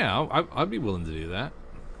 Yeah, I'd be willing to do that.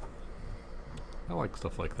 I like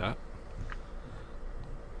stuff like that.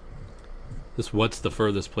 This What's the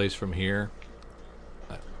Furthest Place from Here?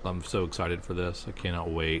 I'm so excited for this. I cannot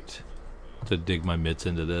wait to dig my mitts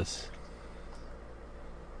into this.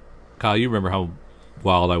 Kyle, you remember how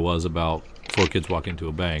wild I was about Four Kids Walk Into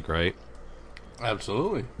a Bank, right?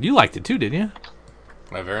 Absolutely. You liked it too, didn't you?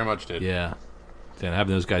 I very much did. Yeah. And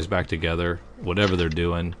having those guys back together, whatever they're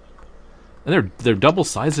doing. And they're double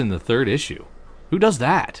sized in the third issue. Who does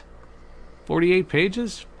that? 48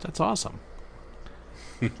 pages? That's awesome.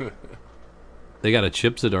 They got a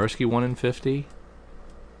Chip Zdarsky 1 in 50.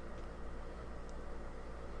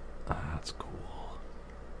 That's cool.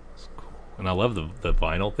 That's cool. And I love the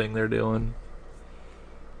vinyl thing they're doing.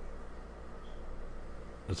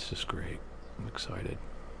 It's just great. I'm excited.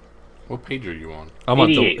 What page are you on? I'm on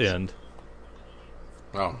 88. the end.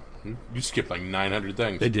 Oh, you skipped like 900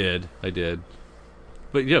 things. I did.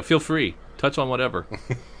 But yeah, feel free. Touch on whatever.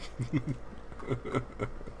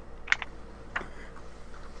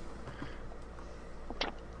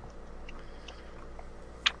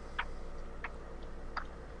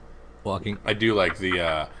 Walking. I do like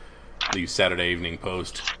the Saturday Evening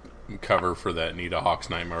Post cover for that Nita Hawk's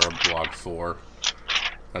Nightmare Blog 4.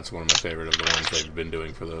 That's one of my favorite of the ones they've been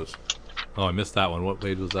doing for those. Oh, I missed that one. What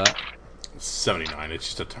page was that? 79. It's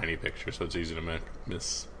just a tiny picture, so it's easy to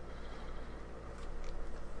miss.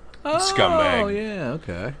 Oh, Scumbag. yeah,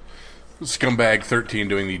 okay. Scumbag 13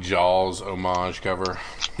 doing the Jaws homage cover.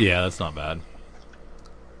 Yeah, that's not bad.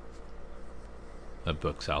 That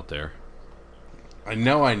book's out there. I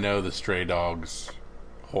know the Stray Dogs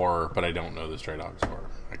horror, but I don't know the Stray Dogs horror.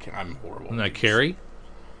 I'm horrible. Isn't that Carrie?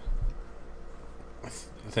 I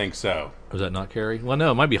think so. Or is that not Carrie? Well,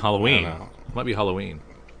 no, it might be Halloween. I don't know. It might be Halloween.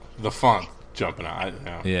 The font jumping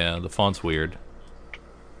out. Yeah, the font's weird.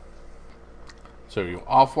 So you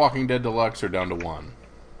off Walking Dead Deluxe or down to 1?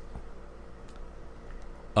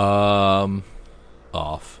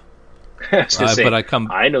 Off. I was gonna say, but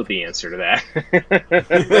I know the answer to that.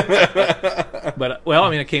 But well,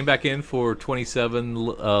 I mean, I came back in for 27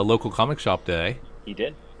 local comic shop day. You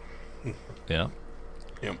did. Yeah,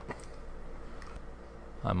 Yep.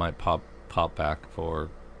 I might pop back for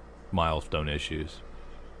milestone issues.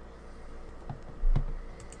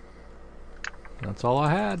 That's all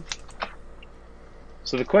I had.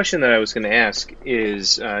 So the question that I was going to ask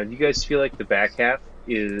is, do you guys feel like the back half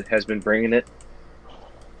has been bringing a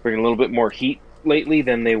little bit more heat lately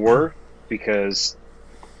than they were? Because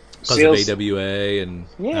sales of AWA and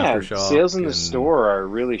Aftershock. Sales in the store are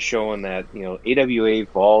really showing that, AWA,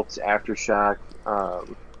 Vault, Aftershock.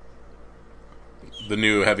 The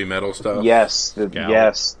new heavy metal stuff. Yes, the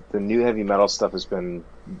new heavy metal stuff has been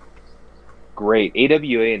great.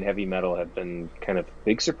 AWA and heavy metal have been kind of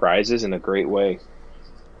big surprises in a great way.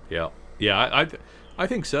 Yeah, I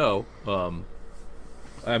think so.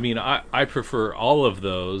 I mean, I prefer all of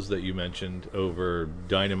those that you mentioned over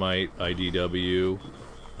Dynamite, IDW,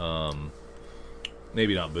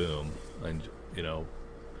 maybe not Boom, and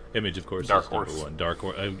Image, of course, Dark is Horse. number one. Dark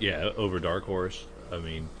Horse, over Dark Horse. I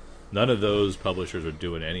mean, none of those publishers are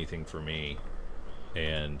doing anything for me,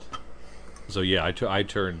 and so yeah, I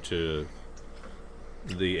turned to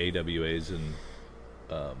the AWAs and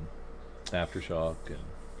Aftershock and.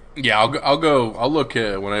 Yeah, I'll look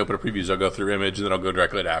when I open a previews. I'll go through Image, and then I'll go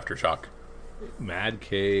directly to Aftershock. Mad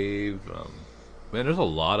Cave. Man, there's a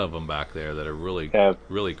lot of them back there that are really,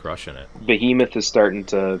 really crushing it. Behemoth is starting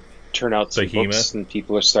to turn out some books, and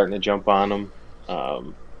people are starting to jump on them.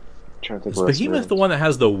 Trying to think. Is Behemoth the one that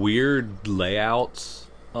has the weird layouts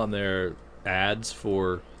on their ads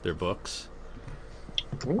for their books?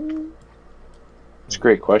 It's a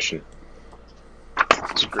great question.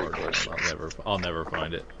 It's a great question. I'll never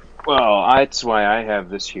find it. Well, that's why I have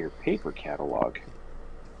this here paper catalog.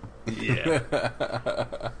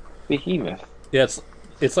 Yeah. Behemoth. Yeah,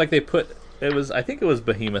 it's like they put it was. I think it was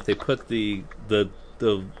Behemoth. They put the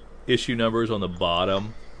issue numbers on the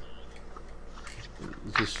bottom.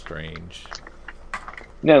 It's just strange.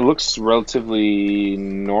 Yeah, it looks relatively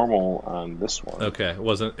normal on this one. Okay, it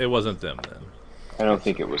wasn't them then. I don't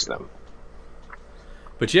think it was them.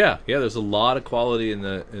 But yeah, there's a lot of quality in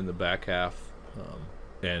the back half,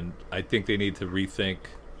 and I think they need to rethink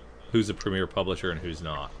who's a premier publisher and who's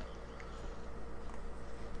not.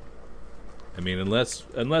 I mean, unless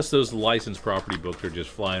those licensed property books are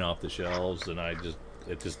just flying off the shelves, and I'm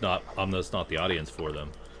just not the audience for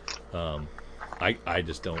them. I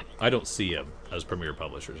don't see them as premier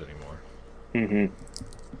publishers anymore. Hmm.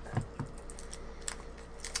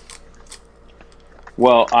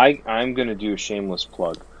 Well, I'm going to do a shameless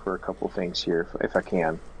plug for a couple things here, if I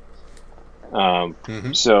can. Um,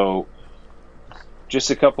 Mm-hmm. so, just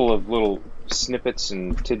a couple of little snippets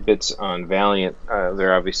and tidbits on Valiant.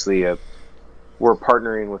 They're obviously we're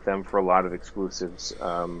partnering with them for a lot of exclusives.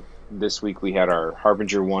 This week we had our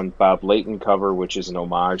Harbinger One Bob Layton cover, which is an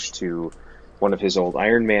homage to one of his old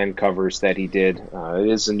Iron Man covers that he did. It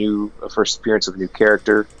is a first appearance of a new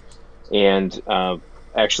character, and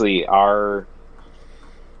actually our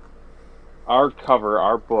cover,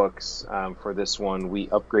 our books for this one, we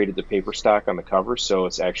upgraded the paper stock on the cover, so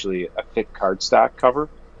it's actually a thick cardstock cover.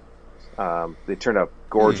 They turned out Hmm.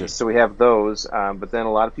 gorgeous. So we have those, but then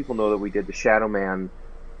a lot of people know that we did the Shadow Man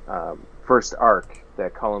first arc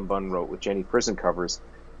that Cullen Bunn wrote with Jenny Prison covers.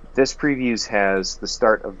 This previews has the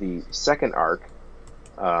start of the second arc,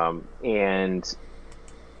 and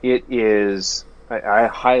it is. I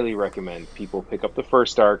highly recommend people pick up the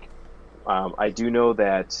first arc. I do know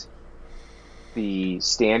that the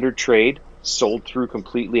standard trade sold through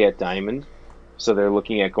completely at Diamond, so they're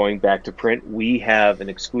looking at going back to print. We have an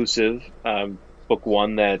exclusive book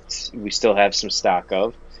one that we still have some stock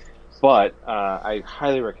of, but I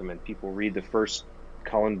highly recommend people read the first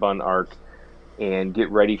Cullen Bunn arc and get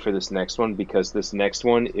ready for this next one because this next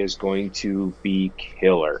one is going to be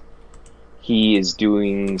killer. He is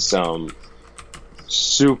doing some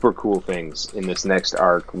super cool things in this next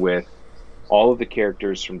arc with all of the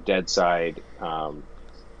characters from Deadside,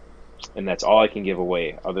 and that's all I can give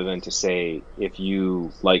away, other than to say if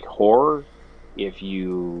you like horror, if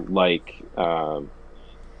you like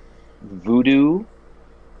voodoo,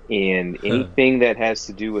 and anything that has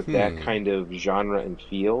to do with that Hmm. kind of genre and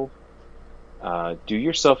feel, do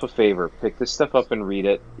yourself a favor, pick this stuff up and read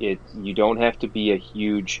it. You don't have to be a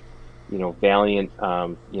huge, Valiant,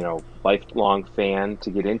 lifelong fan to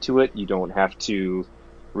get into it. You don't have to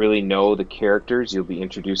really know the characters. You'll be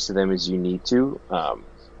introduced to them as you need to.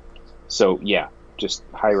 So yeah, just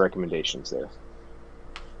high recommendations there.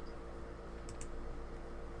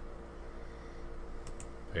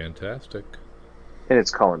 Fantastic. And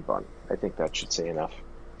it's Cullen Bunn. I think that should say enough.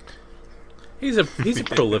 He's a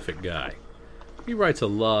prolific guy. He writes a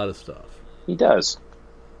lot of stuff. He does.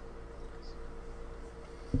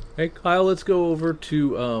 Hey Kyle, let's go over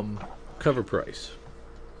to cover price.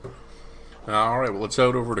 All right, well, let's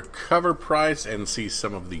head over to cover price and see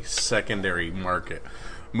some of the secondary market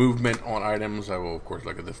movement on items. I will, of course,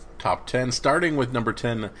 look at the top 10, starting with number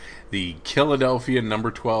 10, the Philadelphia number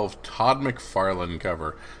 12 Todd McFarlane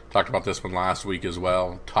cover. Talked about this one last week as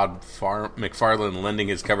well. McFarlane lending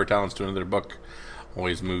his cover talents to another book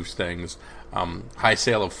always moves things. High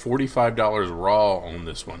sale of $45 raw on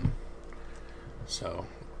this one. So,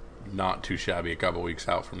 not too shabby, a couple weeks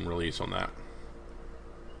out from release on that.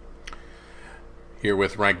 Here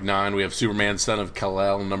with rank 9, we have Superman Son of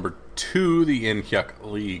Kal-El, number 2, the In-Hyuk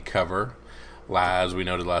Lee cover. As we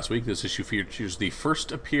noted last week, this issue features the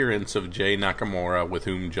first appearance of Jay Nakamura, with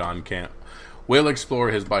whom John Kent will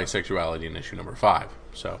explore his bisexuality in issue number 5.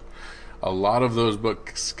 So, a lot of those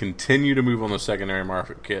books continue to move on the secondary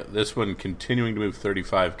market. This one continuing to move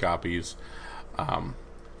 35 copies.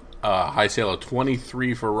 High sale of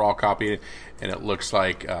 23 for a raw copy, and it looks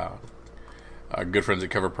like our good friends at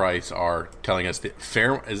Cover Price are telling us that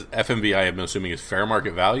FMV, I'm assuming, is fair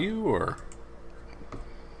market value, or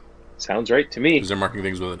Sounds right to me. because they're marking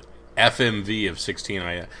things with an FMV of 16.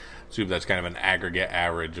 I assume that's kind of an aggregate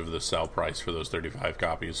average of the sell price for those 35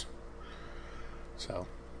 copies. So,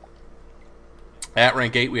 at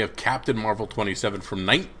rank 8, we have Captain Marvel 27 from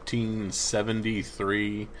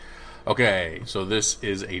 1973. Okay, so this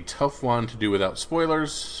is a tough one to do without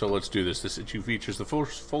spoilers, so let's do this. This issue features the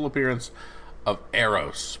full appearance of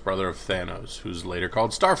Eros, brother of Thanos, who's later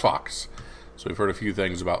called Star Fox. So we've heard a few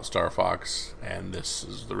things about Star Fox, and this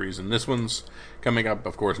is the reason. This one's coming up,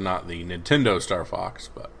 of course, not the Nintendo Star Fox,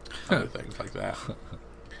 but other things like that.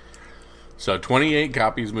 So 28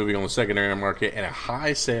 copies moving on the secondary market, and a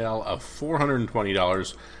high sale of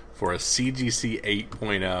 $420 for a CGC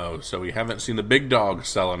 8.0. So we haven't seen the big dogs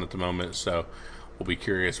selling at the moment, so we'll be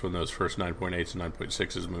curious when those first 9.8s and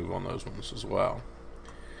 9.6s move on those ones as well.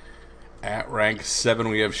 At rank 7,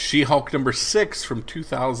 we have She-Hulk number 6 from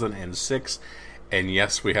 2006. And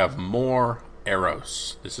yes, we have more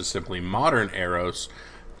Eros. This is simply modern Eros,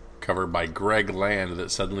 covered by Greg Land,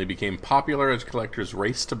 that suddenly became popular as collectors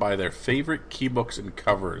raced to buy their favorite key books and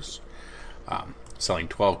covers. Selling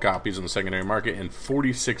 12 copies on the secondary market and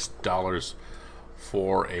 $46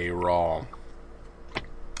 for a raw.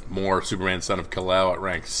 More Superman Son of Kal-El at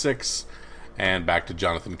rank 6. And back to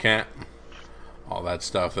Jonathan Kent all that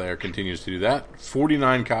stuff there continues to do that.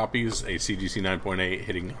 49 copies, a CGC 9.8,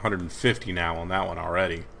 hitting 150 now on that one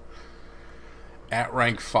already. At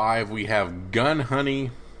rank 5, we have Gun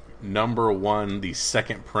Honey #1, the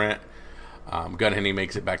second print. Gun Honey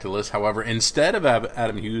makes it back to the list. However, instead of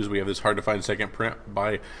Adam Hughes, we have this hard-to-find second print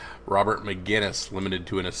by Robert McGinnis, limited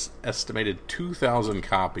to an estimated 2,000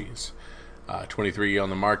 copies. 23 on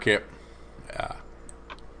the market.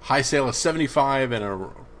 High sale of 75 and a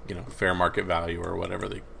fair market value or whatever,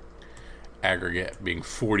 the aggregate being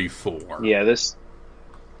 44. Yeah, this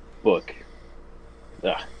book.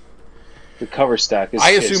 The cover stock is. I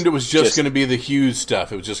assumed it was just going to be the Hughes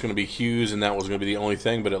stuff. It was just going to be Hughes, and that was going to be the only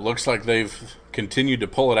thing. But it looks like they've continued to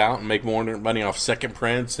pull it out and make more money off second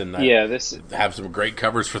prints, and have some great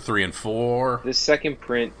covers for 3 and 4. This second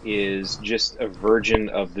print is just a version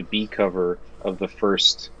of the B cover of the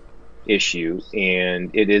first issue, and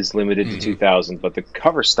it is limited to 2,000. But the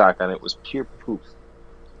cover stock on it was pure poop.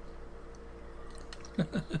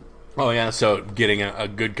 Oh, yeah, so getting a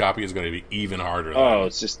good copy is going to be even harder.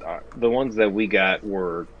 It's just the ones that we got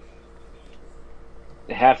were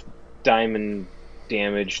half diamond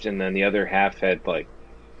damaged, and then the other half had, like,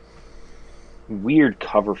 weird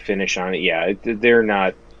cover finish on it. Yeah, they're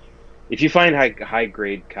not... If you find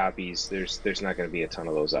high-grade copies, there's not going to be a ton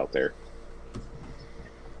of those out there.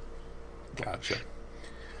 Gotcha.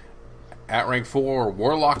 At rank 4,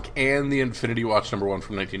 Warlock and the Infinity Watch #1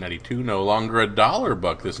 from 1992. No longer a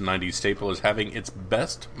 $1 this 90s staple is having its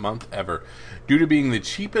best month ever. Due to being the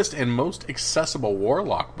cheapest and most accessible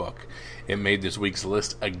Warlock book, it made this week's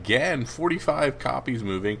list again, 45 copies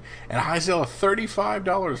moving, and a high sale of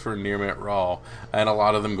 $35 for Near Mint Raw, and a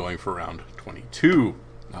lot of them going for around $22.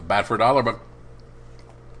 Not bad for a $1 book.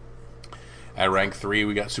 At rank 3,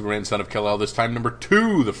 we got Superman, Son of Kal-El, this time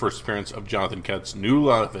 #2, the first appearance of Jonathan Kett's new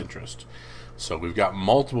love interest. So we've got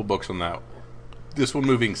multiple books on that. This one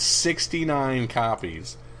moving 69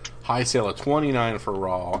 copies. High sale of 29 for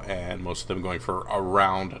Raw, and most of them going for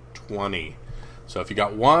around 20. So if you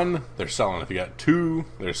got 1, they're selling. If you got 2,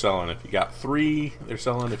 they're selling. If you got 3, they're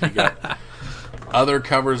selling. If you got other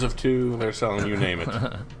covers of 2, they're selling. You name it.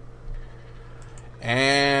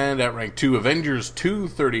 And at rank 2, Avengers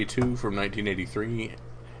 232 from 1983.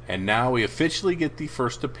 And now we officially get the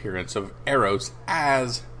first appearance of Eros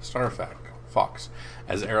as Star Fox.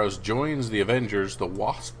 As Eros joins the Avengers, the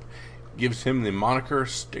Wasp gives him the moniker,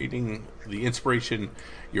 stating the inspiration,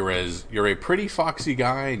 you're a pretty foxy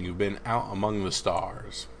guy and you've been out among the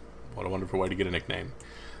stars. What a wonderful way to get a nickname.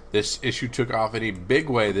 This issue took off in a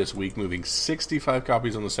big way this week, moving 65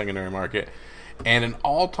 copies on the secondary market, and an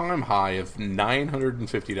all-time high of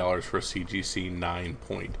 $950 for a CGC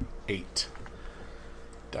 9.8.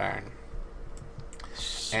 Dang.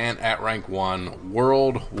 And at rank 1,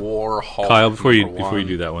 World War Hulk. Kyle, before you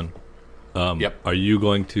do that one, yep. Are you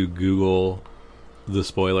going to Google the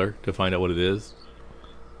spoiler to find out what it is?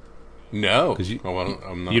 No, because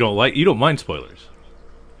I'm not. You don't mind spoilers.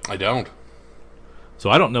 I don't. So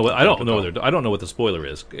I don't know what the spoiler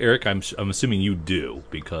is. Eric, I'm assuming you do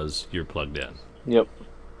because you're plugged in. Yep.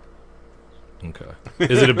 Okay.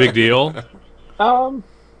 Is it a big deal?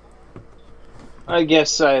 I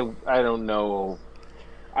guess I don't know.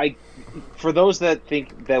 For those that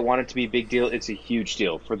want it to be a big deal, it's a huge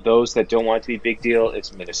deal. For those that don't want it to be a big deal,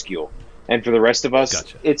 it's minuscule. And for the rest of us,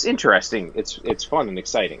 Gotcha. It's interesting. It's fun and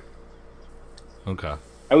exciting. Okay.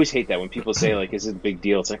 I always hate that when people say, like, is it a big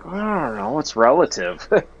deal? It's like, I don't know, it's relative.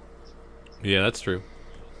 Yeah, that's true.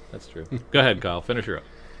 That's true. Go ahead, Kyle. Finish her up.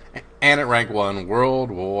 And at rank 1, World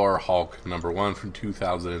War Hulk #1 from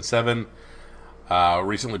 2007.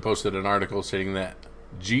 Recently posted an article stating that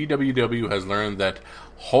GWW has learned that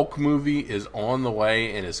Hulk movie is on the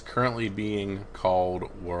way and is currently being called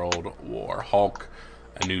World War Hulk.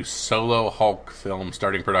 A new solo Hulk film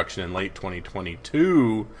starting production in late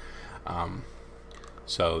 2022.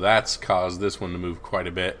 So that's caused this one to move quite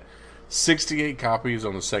a bit. 68 copies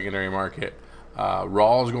on the secondary market.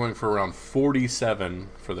 Raw is going for around 47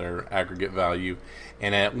 for their aggregate value.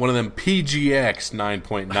 And at one of them PGX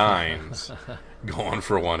 9.9s, going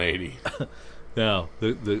for 180. Now,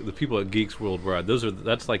 the people at Geeks Worldwide,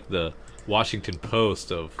 that's like the Washington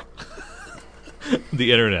Post of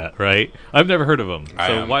the internet, right? I've never heard of them.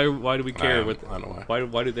 So why do we care? I don't know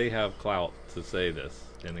why do they have clout to say this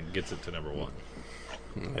and it gets it to #1?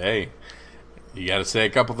 Hey, you got to say a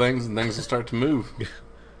couple things and things will start to move.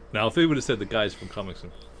 Now, if they would have said the guys from Comics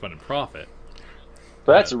and Fun and Profit,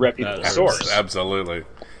 but that's a reputable source. Absolutely.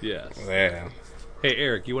 Yes. Yeah. Hey,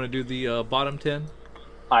 Eric, you want to do the bottom 10?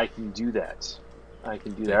 I can do that. All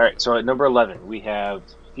right, so at number 11, we have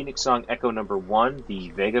Phoenix Song Echo #1,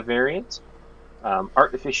 the Vega variant.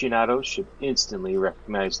 Art aficionados should instantly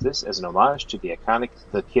recognize this as an homage to the iconic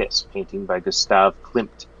The Kiss painting by Gustav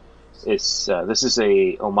Klimt. This is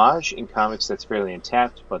a homage in comics that's fairly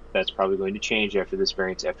untapped, but that's probably going to change after this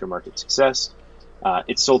variant's aftermarket success.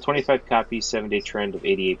 It sold 25 copies, 7-day trend of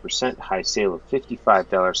 88%, high sale of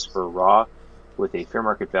 $55 for raw, with a fair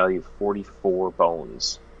market value of 44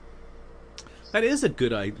 bones. That is a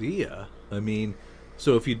good idea. I mean,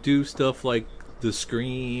 so if you do stuff like the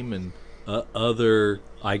Scream and other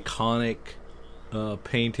iconic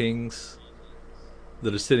paintings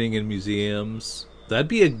that are sitting in museums, that'd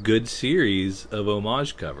be a good series of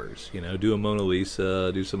homage covers. You know, do a Mona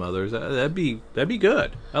Lisa, do some others. That'd be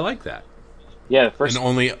good. I like that. Yeah, and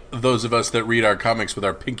only those of us that read our comics with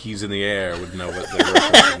our pinkies in the air would know what they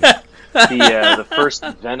were. The first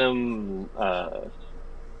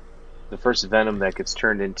Venom, that gets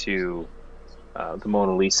turned into the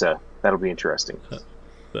Mona Lisa. That'll be interesting.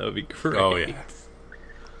 That would be great. Oh yeah.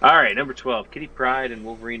 All right, number 12, Kitty Pryde and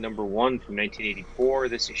Wolverine number 1 from 1984.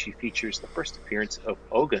 This issue features the first appearance of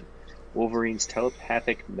Ogun, Wolverine's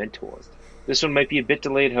telepathic mentor. This one might be a bit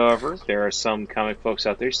delayed, however. There are some comic folks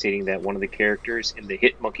out there stating that one of the characters in the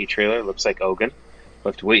Hit Monkey trailer looks like Ogun.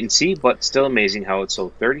 We'll have to wait and see, but still amazing how it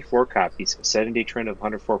sold 34 copies, a 7-day trend of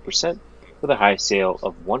 104%, with a high sale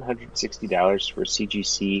of $160 for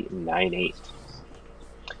CGC 98.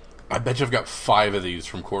 I bet you've got 5 of these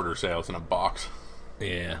from quarter sales in a box.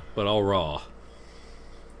 Yeah, but all raw.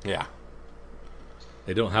 Yeah.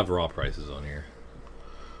 They don't have raw prices on here.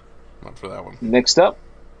 Not for that one. Next up,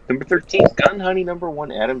 number 13, Gun Honey number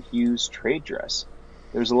 1, Adam Hughes trade dress.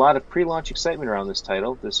 There's a lot of pre-launch excitement around this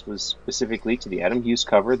title. This was specifically to the Adam Hughes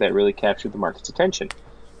cover that really captured the market's attention.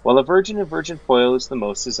 While a virgin and virgin foil is the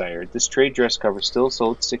most desired, this trade dress cover still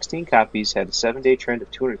sold 16 copies, had a 7-day trend of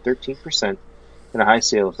 213%, and a high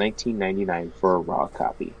sale of $19.99 for a raw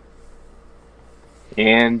copy.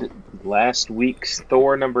 And last week's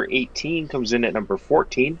Thor number 18 comes in at number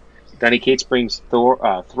 14. Donny Cates brings the Thor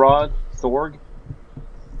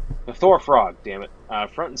Frog, damn it,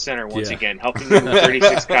 front and center once again, helping them with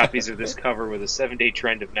 36 copies of this cover with a 7-day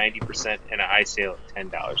trend of 90% and a high sale of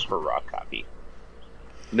 $10 for a raw copy.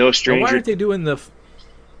 No stranger. Now, why aren't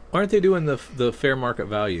they doing the fair market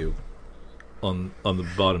value on the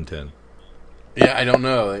bottom 10? Yeah, I don't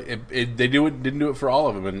know. They didn't do it for all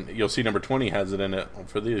of them, and you'll see number 20 has it in it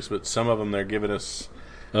for these, but some of them they're giving us.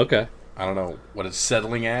 Okay. I don't know what it's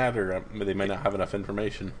settling at, or they may not have enough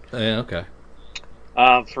information. Yeah, okay.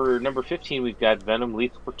 For number 15, we've got Venom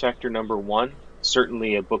Lethal Protector number 1.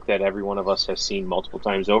 Certainly a book that every one of us has seen multiple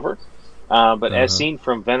times over. But as seen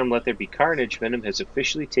from Venom Let There Be Carnage, Venom has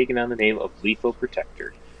officially taken on the name of Lethal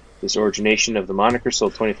Protector. This origination of the moniker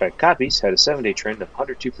sold 25 copies, had a 7-day trend of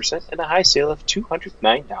 102%, and a high sale of $209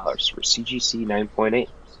 for CGC 9.8.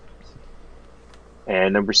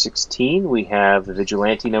 And number 16, we have the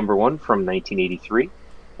Vigilante number 1 from 1983.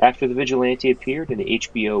 After the Vigilante appeared in the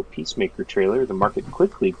HBO Peacemaker trailer, the market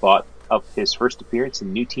quickly bought up his first appearance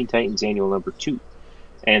in New Teen Titans Annual number 2,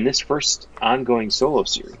 and this first ongoing solo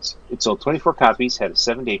series. It sold 24 copies, had a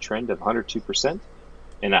 7-day trend of 102%,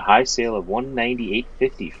 and a high sale of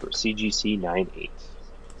 $198.50 for CGC 9.8.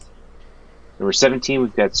 Number 17,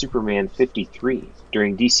 we've got Superman 53.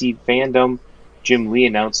 During DC Fandom, Jim Lee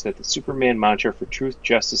announced that the Superman mantra for truth,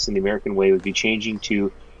 justice, and the American way would be changing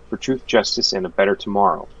to for truth, justice, and a better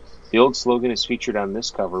tomorrow. The old slogan is featured on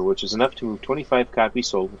this cover, which is enough to move 25 copies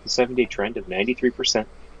sold with a 7-day trend of 93%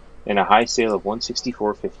 and a high sale of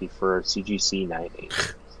 $164.50 for CGC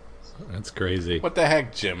 9.8. That's crazy. What the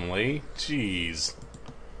heck, Jim Lee? Jeez.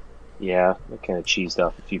 Yeah, that kind of cheesed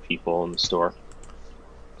off a few people in the store.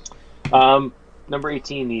 Number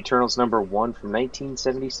 18, The Eternals number 1 from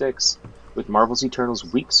 1976. With Marvel's Eternals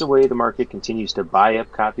weeks away, the market continues to buy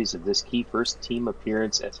up copies of this key first team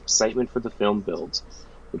appearance as excitement for the film builds.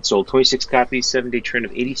 It sold 26 copies, 7-day trend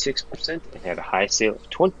of 86%, and had a high sale of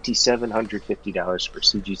 $2,750 for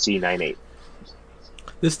CGC 9.8.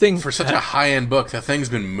 This thing, for such a high-end book, that thing's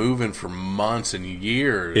been moving for months and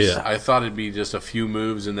years. Yeah. I thought it'd be just a few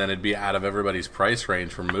moves and then it'd be out of everybody's price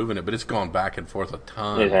range for moving it, but it's gone back and forth a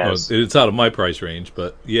ton. It has. Well, it's out of my price range,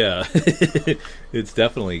 but yeah, it's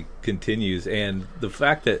definitely continues. And the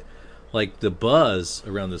fact that, like, the buzz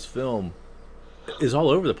around this film is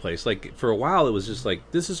all over the place. Like, for a while, it was just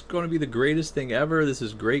like, this is going to be the greatest thing ever. This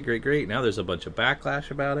is great, great, great. Now there's a bunch of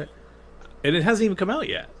backlash about it, and it hasn't even come out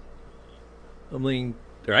yet. I mean,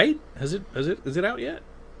 right? Is it out yet?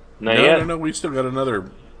 Not yet. No. We still got another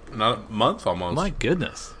month almost. My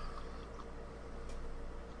goodness.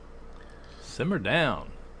 Simmer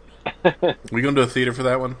down. We going to a theater for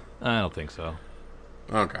that one? I don't think so.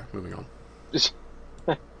 Okay, moving on.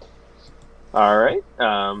 All right.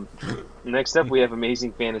 Next up, we have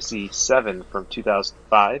Amazing Fantasy 7 from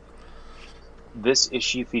 2005. This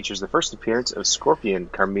issue features the first appearance of Scorpion,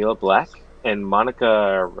 Carmilla Black, and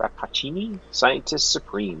Monica Rappaccini, Scientist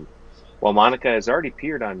Supreme. While Monica has already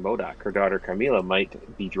appeared on MODOK, her daughter Carmilla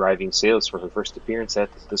might be driving sales for her first appearance at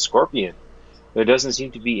the Scorpion. There doesn't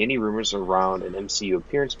seem to be any rumors around an MCU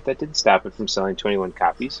appearance, but that didn't stop it from selling 21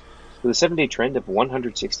 copies, with a 7-day trend of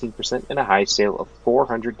 116% and a high sale of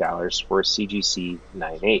 $400 for a CGC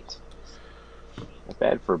 98. Not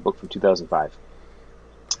bad for a book from 2005.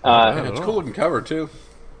 It's a cool looking cover, too.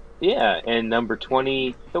 Yeah, and number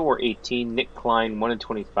 20, Thor 18, Nick Klein, 1 in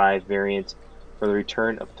 25 variant. For the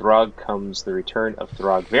return of Throg comes the return of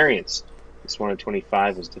Throg variants. This 1 in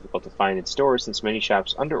 25 was difficult to find in stores since many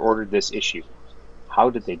shops underordered this issue. How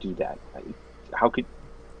did they do that?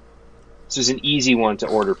 This was an easy one to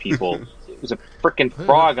order, people. It was a frickin'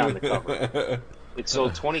 frog on the cover. It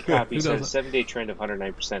sold 20 copies, had a 7-day trend of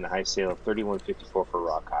 109%, and a high sale of $31.54 for a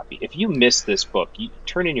raw copy. If you missed this book, you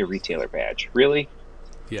turn in your retailer badge. Really?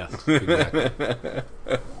 Yeah, exactly.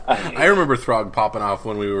 I remember Throg popping off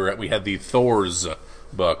when we had the Thor's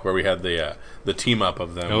book where we had the team up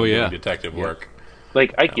of them doing detective work.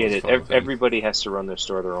 Like, I get it. Everybody has to run their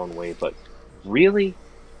store their own way, but really?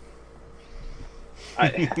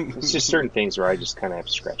 It's just certain things where I just kind of have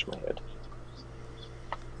to scratch my head.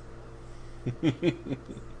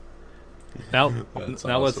 Now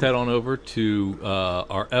let's head on over to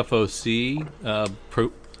our FOC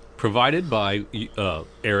provided by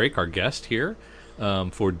Eric, our guest here,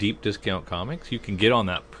 for Deep Discount Comics. You can get on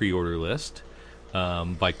that pre-order list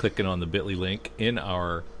by clicking on the bit.ly link in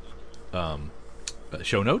our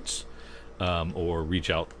show notes, or reach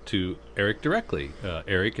out to Eric directly,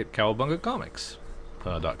 Eric at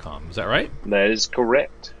cowabungacomics.com. Is that right? That is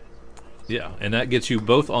correct. Yeah, and that gets you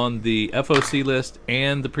both on the FOC list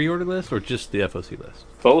and the pre-order list, or just the FOC list?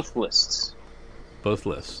 Both lists. Both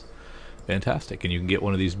lists. Fantastic. And you can get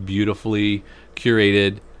one of these beautifully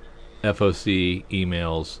curated FOC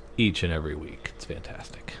emails each and every week. It's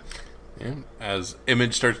fantastic. Yeah. As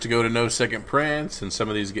Image starts to go to no second prints and some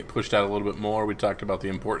of these get pushed out a little bit more, we talked about the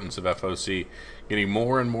importance of FOC getting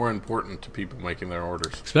more and more important to people making their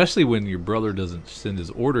orders. Especially when your brother doesn't send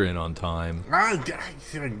his order in on time. I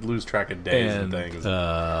lose track of days and things.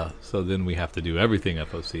 So then we have to do everything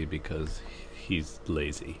FOC because he's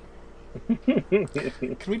lazy.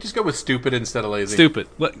 Can we just go with stupid instead of lazy? Stupid.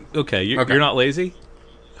 Okay, you're not lazy?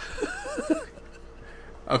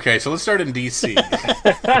 Okay, so let's start in DC.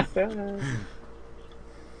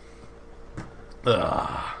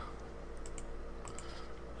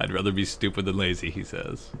 I'd rather be stupid than lazy, he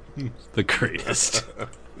says. The greatest.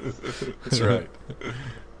 That's right.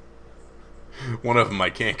 One of them I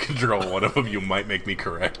can't control. One of them you might make me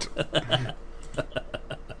correct.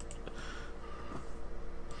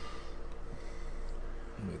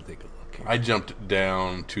 I jumped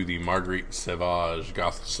down to the Marguerite Sauvage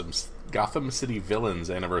Gotham City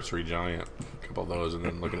Villains Anniversary Giant. A couple of those, and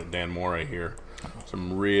then looking at Dan Mora here.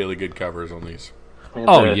 Some really good covers on these.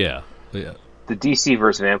 And yeah. The DC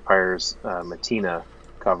vs. Vampires Matina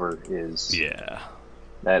cover is... Yeah.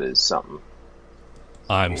 That is something.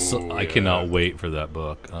 I cannot wait for that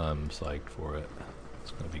book. I'm psyched for it.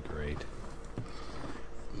 It's going to be great.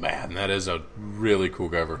 Man, that is a really cool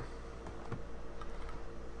cover.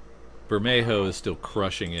 Bermejo is still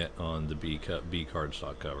crushing it on the B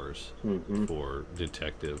cardstock covers for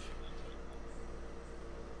Detective.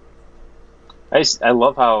 I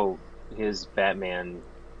love how his Batman,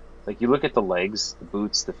 like, you look at the legs, the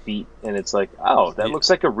boots, the feet, and it's like, oh, that looks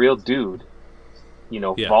like a real dude,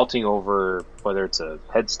 vaulting over, whether it's a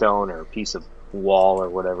headstone or a piece of wall or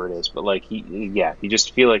whatever it is. But, like, you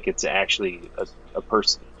just feel like it's actually a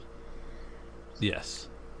person. Yes.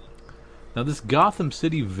 Now, this Gotham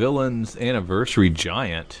City Villains Anniversary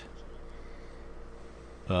Giant,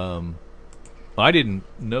 I didn't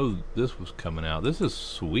know this was coming out. This is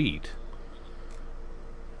sweet.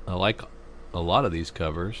 I like a lot of these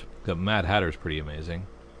covers. The Mad Hatter's pretty amazing.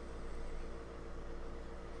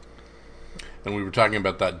 And we were talking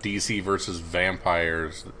about that DC versus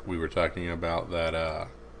Vampires. We were talking about that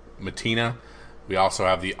Matina. We also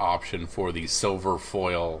have the option for the silver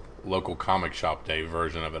foil local comic shop day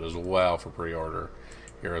version of it as well for pre-order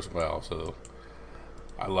here as well. So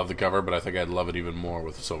I love the cover, but I think I'd love it even more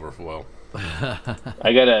with the silver foil.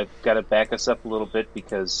 I gotta back us up a little bit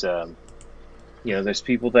because there's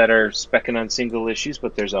people that are specking on single issues,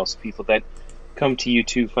 but there's also people that come to you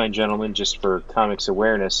too, fine gentlemen, just for comics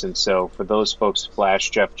awareness. And so for those folks,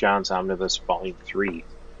 Flash Jeff Johns Omnibus Volume 3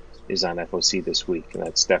 is on FOC this week, and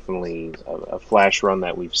that's definitely a Flash run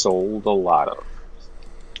that we've sold a lot of.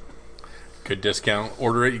 Good discount.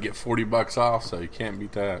 Order it, you get $40 off, so you can't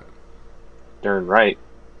beat that. Darn right.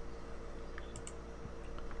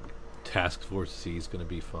 Task Force C is going to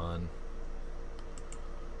be fun.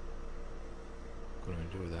 Going to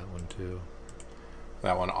enjoy that one too.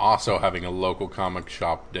 That one also having a local comic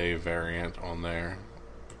shop day variant on there.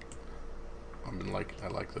 I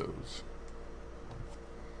like those.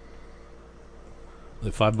 The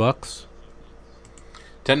 $5?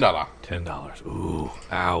 $10. $10. Ooh,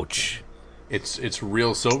 ouch. It's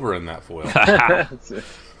real silver in that foil.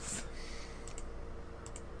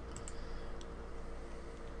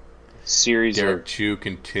 Series Derek of Chu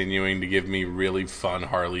continuing to give me really fun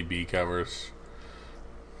Harley B covers.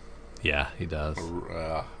 Yeah, he does.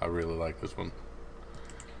 I really like this one.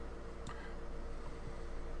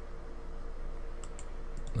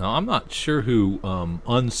 Now, I'm not sure who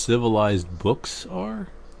Uncivilized Books are,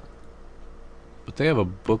 but they have a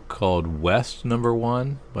book called West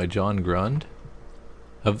 #1 by John Grund.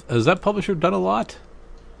 Has that publisher done a lot?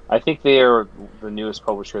 I think they are the newest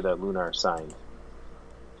publisher that Lunar signed.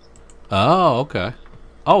 Oh, okay.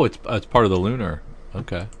 Oh, it's part of the Lunar.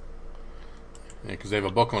 Okay. Yeah, because they have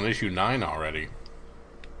a book on issue 9 already.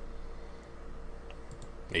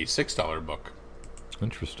 A $6 book.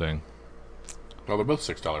 Interesting. Well, they're both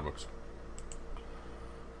 $6 books.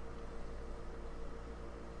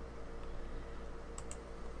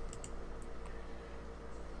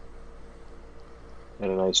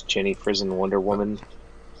 And a nice Jenny Frison Wonder Woman.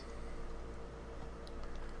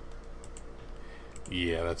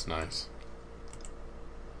 Yeah, that's nice.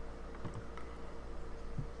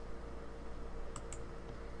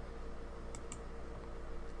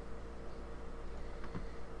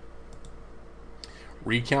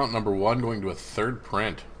 Recount #1 going to a 3rd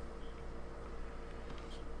print.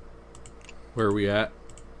 Where are we at?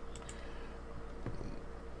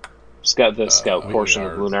 It's got the Scout we portion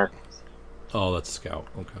are- of Lunar. Oh, that's Scout.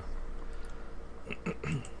 Okay.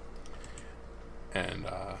 And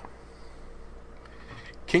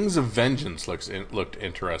Kings of Vengeance looked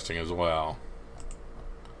interesting as well.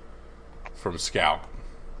 From Scout.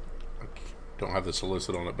 I don't have the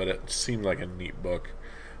solicit on it, but it seemed like a neat book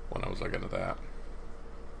when I was looking at that.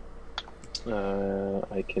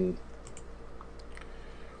 I can.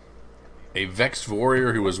 A vexed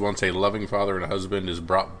warrior who was once a loving father and husband is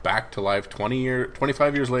brought back to life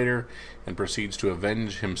 25 years later and proceeds to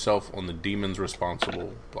avenge himself on the demons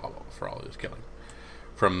responsible for all his killing.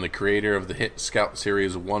 From the creator of the hit Scout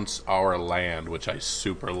series Once Our Land, which I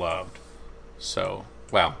super loved. So,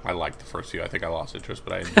 well, I liked the first few. I think I lost interest,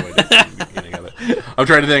 but I enjoyed it from the beginning of it. I'm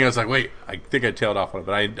trying to think. I was like, wait, I think I tailed off on it,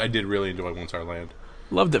 but I did really enjoy Once Our Land.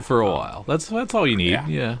 Loved it for a while. That's all you need. Yeah.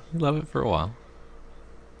 Yeah, you love it for a while.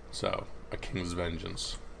 So, A King's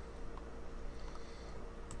Vengeance.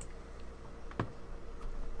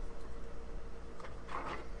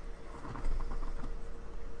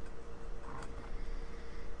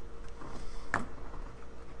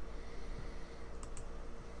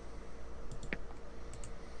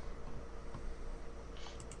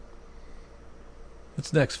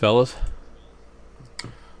 What's next, fellas?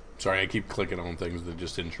 Sorry, I keep clicking on things that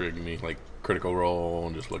just intrigue me, like Critical Role,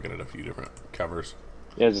 and just looking at a few different covers.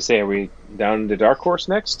 Yeah, as I say, are we down to Dark Horse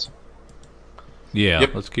next? Yeah,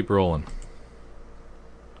 Yep. let's keep rolling.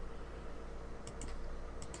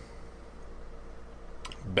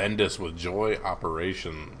 Bendis with Joy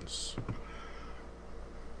Operations.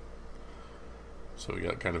 So we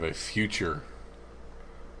got kind of a future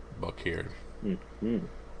book here. Mm-hmm.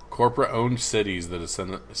 Corporate-owned cities that is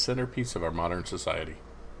a centerpiece of our modern society.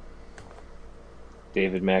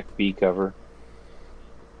 David McBee cover.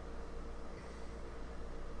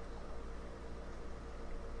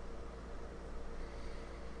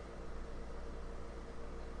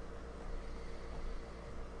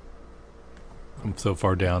 I'm so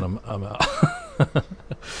far down. I'm out.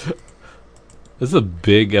 This is a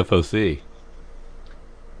big FOC.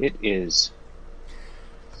 It is.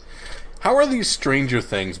 How are these Stranger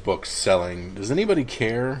Things books selling? Does anybody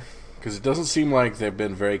care? Because it doesn't seem like they've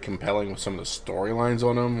been very compelling with some of the storylines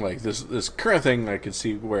on them. Like this current thing, I could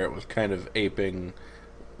see where it was kind of aping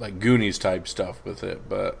like Goonies type stuff with it.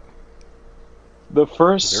 But The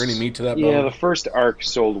first. is there any meat to that Yeah, bone? the first arc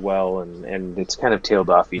sold well, and it's kind of tailed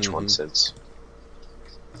off each one since.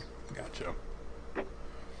 Gotcha.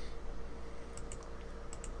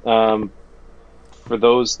 For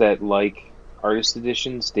those that like artist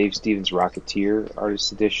editions, Dave Stevens' Rocketeer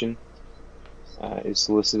artist edition is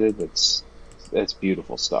solicited. That's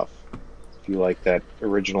beautiful stuff. If you like that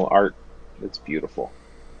original art, it's beautiful.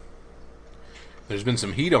 There's been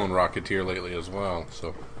some heat on Rocketeer lately as well.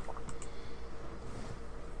 So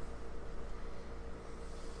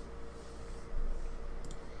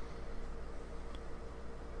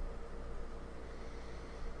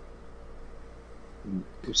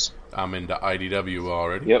I'm into IDW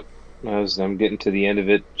already. Yep. I'm getting to the end of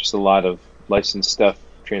it. Just a lot of licensed stuff,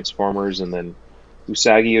 Transformers, and then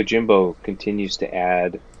Usagi Yojimbo continues to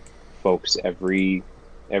add folks every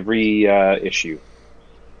issue.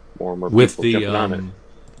 More and more with people the jumping on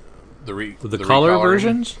it. with the color recoloring.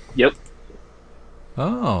 versions. Yep.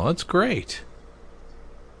 Oh, that's great.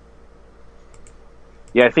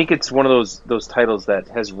 Yeah, I think it's one of those titles that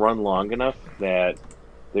has run long enough that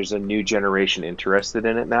there's a new generation interested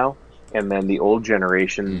in it now, and then the old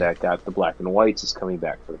generation that got the black and whites is coming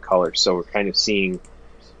back for the colors. So we're kind of seeing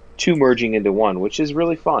two merging into one, which is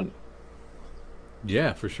really fun.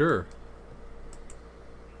 Yeah, for sure.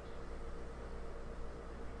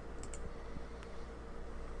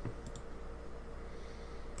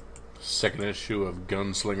 Second issue of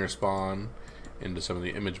Gunslinger Spawn into some of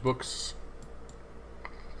the Image books.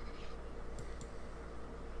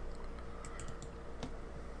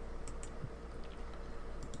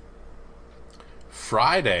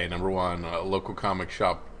 Friday, #1, a local comic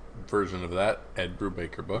shop version of that Ed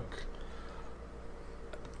Brubaker book.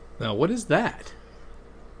 Now, what is that?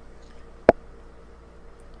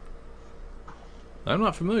 I'm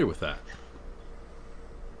not familiar with that.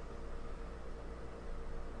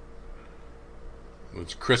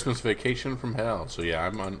 It's Christmas Vacation from Hell. So yeah,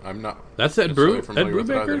 I'm not. That's Ed necessarily familiar with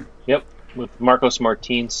it Brubaker? either. Yep, with Marcos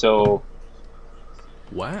Martin. So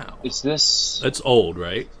Wow. is this That's old,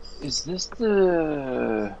 right?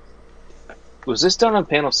 the? Was this done on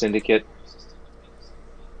Panel Syndicate?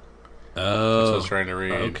 That's what I Oh, was trying to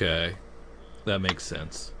read. okay. That makes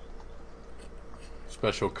sense.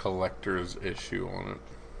 Special collector's issue on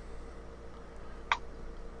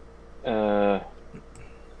it.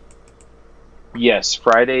 Yes,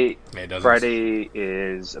 Friday. Yeah, it doesn't- Friday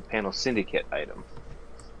is a Panel Syndicate item.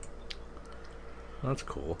 That's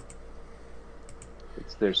cool.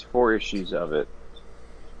 There's 4 issues of it.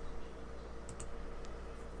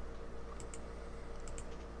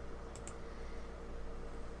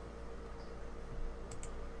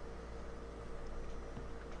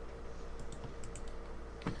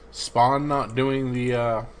 Spawn not doing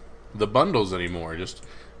the bundles anymore.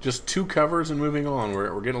 Just 2 covers and moving on.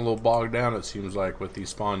 We're getting a little bogged down. It seems like with the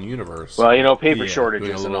Spawn universe. Well, paper Yeah, doing a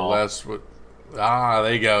shortages and little all. less.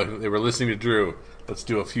 There you go. They were listening to Drew. Let's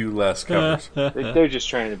do a few less covers. They're just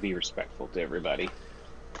trying to be respectful to everybody.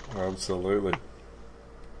 Absolutely.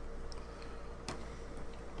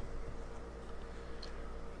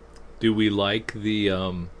 Do we like the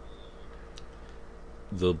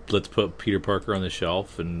let's put Peter Parker on the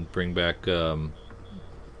shelf and bring back the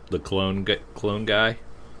clone guy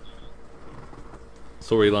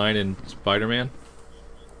storyline in Spider-Man?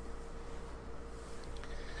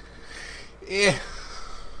 Yeah.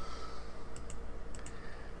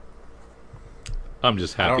 I'm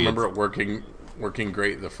just I happy. don't remember it working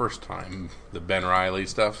great the first time. The Ben Reilly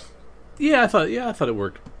stuff. Yeah, I thought it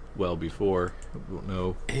worked well before. I don't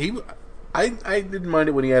know. I didn't mind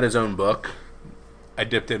it when he had his own book. I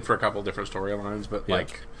dipped in for a couple different storylines, but Yeah.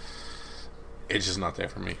 it's just not there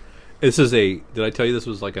for me. This is did I tell you this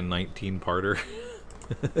was like a 19-parter?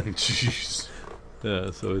 Jeez.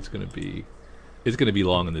 So it's gonna be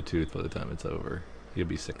long in the tooth by the time it's over. You'll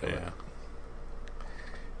be sick of it. Yeah.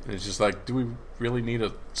 And it's just like, do we really need a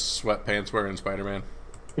sweatpants wearing Spider-Man?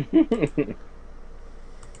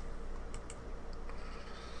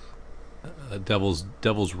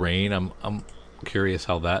 Devil's Reign. I'm curious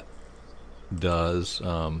how that does.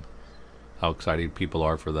 How excited people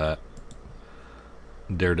are for that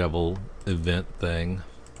Daredevil event thing.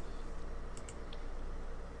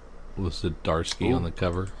 Was it Darsky on the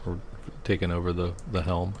cover or taking over the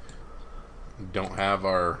helm? Don't have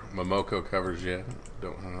our Momoko covers yet.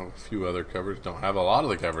 Don't have a few other covers. Don't have a lot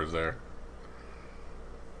of the covers there.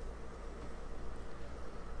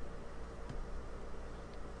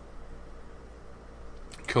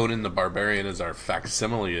 Conan the Barbarian is our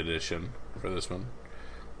facsimile edition for this one.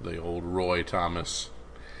 The old Roy Thomas,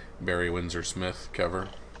 Barry Windsor Smith cover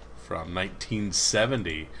from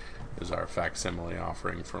 1970 is our facsimile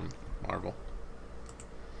offering from Marvel.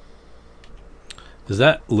 Is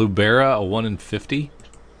that Lubera a 1 in 50?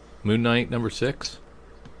 Moon Knight #6?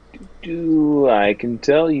 I can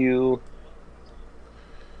tell you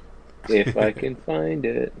if I can find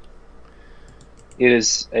it. It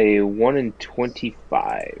is a 1 in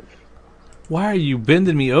 25. Why are you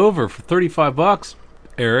bending me over for $35,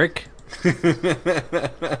 Eric? Let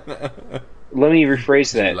me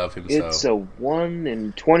rephrase that. love him It's so. a 1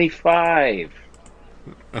 in 25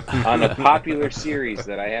 on a popular series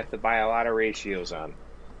that I have to buy a lot of ratios on.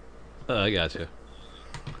 I gotcha.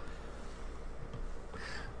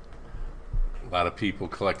 A lot of people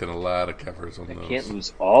collecting a lot of covers on I those. can't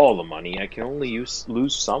lose all the money. I can only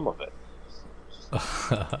lose some of it.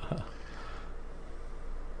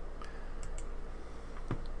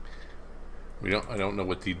 I don't know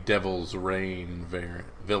what the Devil's Reign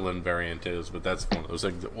villain variant is, but that's one of those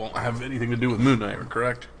things that won't have anything to do with Moon Knight,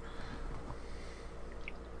 correct?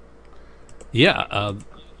 Yeah,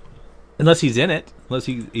 unless he's in it. Unless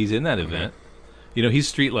he's in that event. You know, he's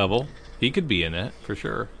street level. He could be in it for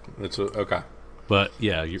sure. Okay. But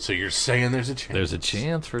yeah, So you're saying there's a chance? there's a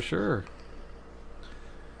chance for sure.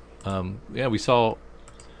 Yeah, we saw.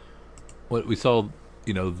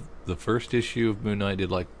 You know, the first issue of Moon Knight did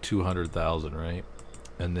like 200,000, right?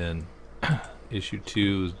 And then issue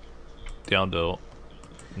 2 down to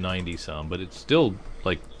 90 some, but it's still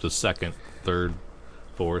like the second, third,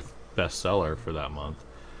 fourth bestseller for that month.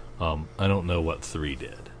 I don't know what 3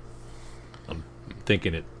 did. I'm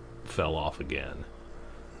thinking it fell off again.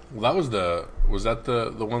 Well, was that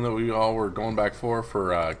the one that we all were going back for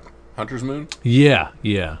Hunter's Moon? Yeah,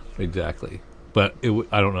 exactly. But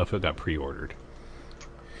I don't know if it got pre-ordered.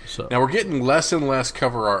 So Now we're getting less and less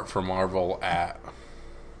cover art for Marvel at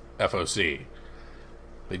FOC.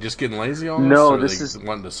 They just getting lazy on No, us? Or this they is-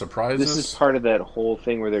 wanting to surprise This us? is part of that whole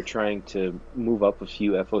thing where they're trying to move up a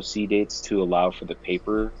few FOC dates to allow for the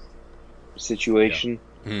paper situation.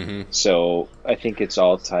 Mm-hmm. So I think it's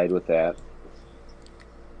all tied with that.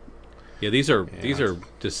 yeah, these are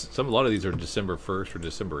just a lot of these are December 1st or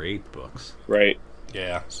December 8th books. Right.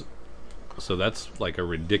 Yeah. So that's like a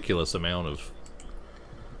ridiculous amount of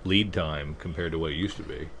lead time compared to what it used to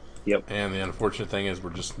be. Yep. And the unfortunate thing is we're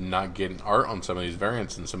just not getting art on some of these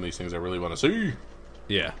variants and some of these things I really want to see.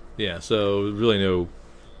 Yeah. So really no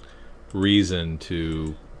reason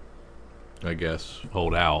to, I guess,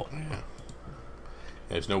 hold out.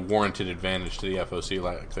 There's no warranted advantage to the FOC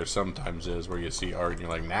like there sometimes is where you see art and you're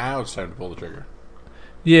like, now it's time to pull the trigger.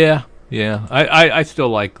 Yeah. I still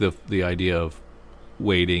like the idea of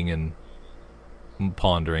waiting and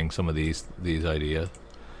pondering some of these ideas.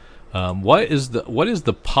 What is the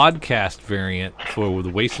podcast variant for the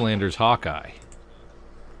Wastelanders Hawkeye?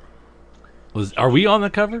 Are we on the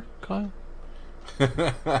cover, Kyle?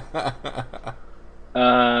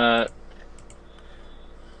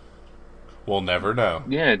 We'll never know.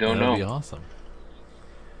 Yeah, I don't That'd know. be awesome.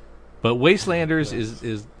 But Wastelanders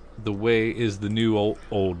is the new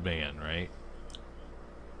old man, right?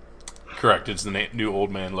 Correct. It's the new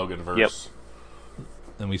Old Man Logan verse. Yep.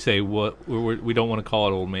 And we say we don't want to call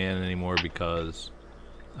it old man anymore because,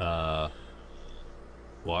 why?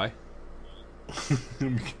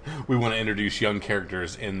 We want to introduce young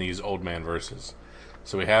characters in these Old Man verses.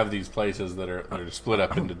 So we have these places that are split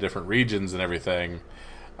up into different regions and everything,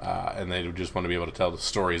 and they just want to be able to tell the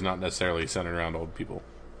stories, not necessarily centered around old people.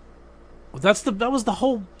 Well, that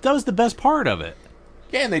was the best part of it.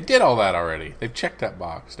 Yeah, and they did all that already. They've checked that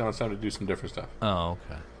box. Now it's time to do some different stuff. Oh,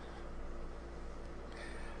 okay.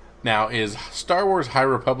 Now, is Star Wars High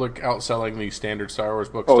Republic outselling the standard Star Wars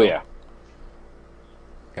books? Oh, still? yeah.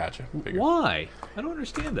 Gotcha. Figured. Why? I don't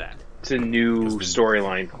understand that. It's a new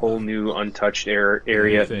storyline, whole new untouched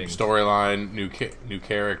area. Thing. Storyline, new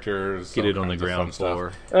characters. Get all it on the kinds of ground fun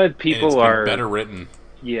floor. stuff. And it's People been are better written.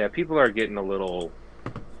 Yeah, people are getting a little.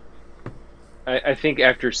 I think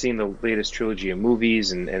after seeing the latest trilogy of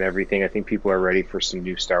movies and everything, I think people are ready for some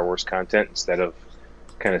new Star Wars content instead of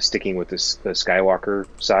kind of sticking with the Skywalker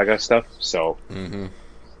saga stuff. So,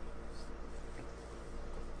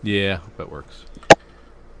 Yeah, that works.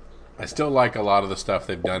 I still like a lot of the stuff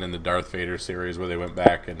they've done in the Darth Vader series, where they went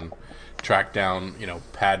back and tracked down,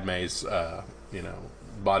 Padme's,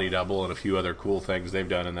 body double and a few other cool things they've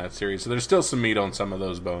done in that series. So there's still some meat on some of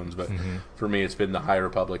those bones, but for me, it's been the High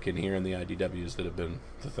Republic in here and the IDWs that have been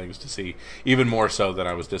the things to see. Even more so than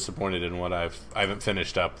I was disappointed in what I haven't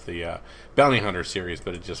finished up the Bounty Hunter series,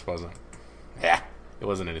 but it just wasn't. Yeah, it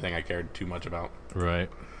wasn't anything I cared too much about Right.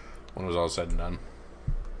 when it was all said and done.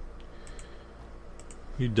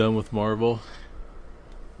 You done with Marvel?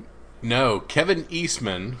 No, Kevin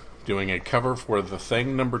Eastman doing a cover for The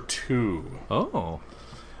Thing #2. Oh.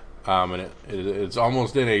 And it's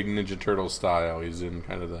almost in a Ninja Turtles style. He's in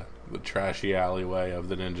kind of the trashy alleyway of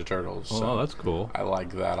the Ninja Turtles. So Oh, that's cool. I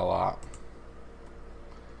like that a lot.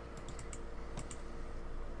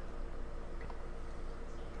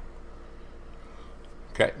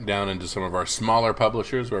 Okay, down into some of our smaller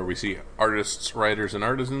publishers where we see artists, writers, and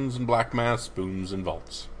artisans in black masks, booms, and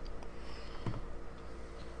vaults.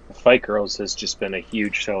 Fight Girls has just been a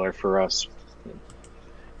huge seller for us.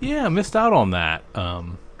 Yeah, I missed out on that.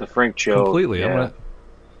 The Frank Cho. Completely. Yeah. I'm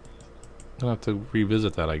gonna have to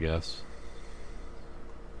revisit that, I guess.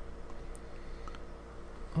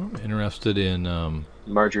 I'm interested in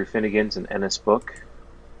Marjorie Finnegan's and Ennis book.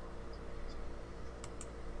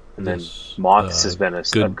 And then this. Moths has been a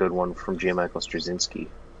good. good one from J. Michael Straczynski.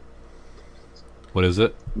 What is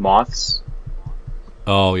it? Moths.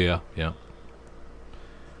 Oh yeah, yeah.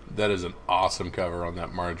 That is an awesome cover on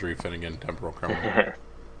that Marjorie Finnegan Temporal Criminal.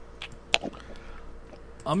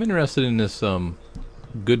 I'm interested in this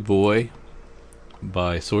Good Boy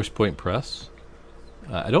by SourcePoint Press.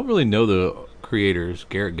 I don't really know the creators,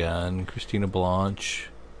 Garrett Gunn, Christina Blanche,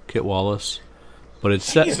 Kit Wallace, but it's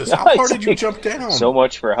set. Jesus, how far did you jump down? So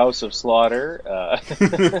much for House of Slaughter.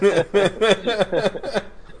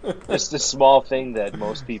 Just a small thing that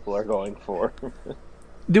most people are going for.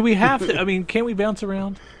 Do we have to? I mean, can't we bounce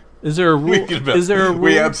around? Is there a rule? Is there a rule?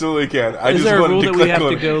 We absolutely can. Is there a rule that we have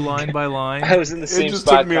to go line by line? I was in the same just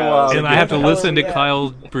spot. took me a while. And I have to listen to yeah.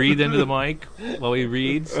 Kyle breathe into the mic while he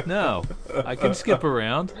reads? No. I can skip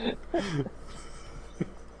around.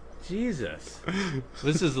 Jesus.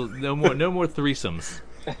 This is no more threesomes.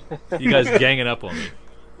 You guys ganging up on me.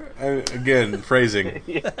 Again, phrasing.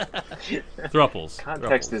 Thruples.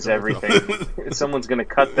 Context is everything. Someone's going to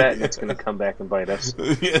cut that and it's going to come back and bite us.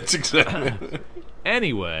 Yeah, it's exactly.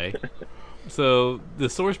 Anyway, so the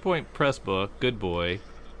SourcePoint Press book, Good Boy,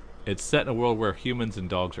 it's set in a world where humans and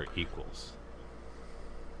dogs are equals.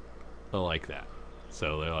 I like that.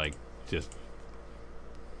 So they're like just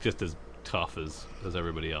as tough as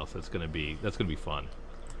everybody else. That's gonna be fun.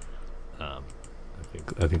 I think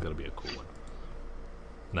that'll be a cool one.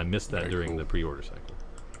 And I missed that during the pre-order cycle.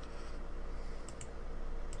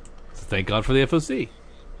 So thank God for the FOC.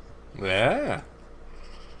 Yeah.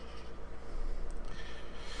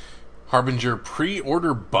 Harbinger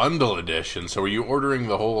pre-order bundle edition. So, were you ordering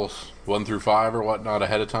the whole 1 through 5 or whatnot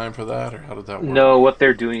ahead of time for that, or how did that work? No, what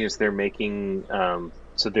they're doing is they're making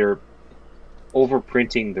so they're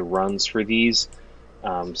overprinting the runs for these.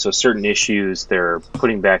 So certain issues they're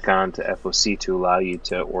putting back on to FOC to allow you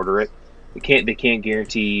to order it. They can't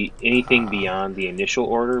guarantee anything beyond the initial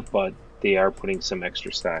order, but they are putting some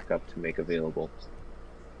extra stock up to make available.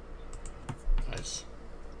 Nice.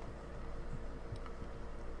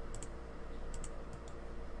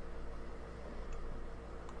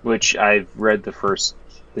 Which I've read the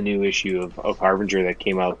new issue of Harbinger that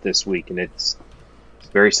came out this week, and it's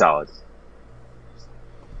very solid.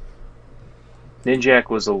 Ninjak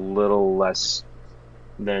was a little less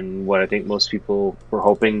than what I think most people were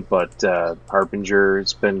hoping, but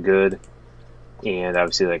Harbinger's been good. And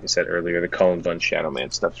obviously, like I said earlier, the Cullen Bunn Shadow Man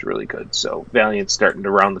stuff's really good. So Valiant's starting to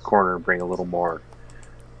round the corner and bring a little more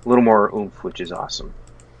oomph, which is awesome.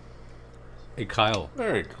 Hey Kyle,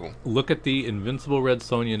 Very cool. look at the Invincible Red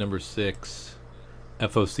Sonja number 6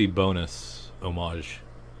 FOC bonus homage.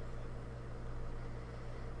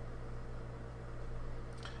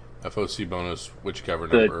 FOC bonus, which cover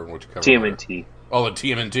The number? Which cover TMNT. Oh, the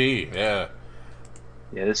TMNT, yeah.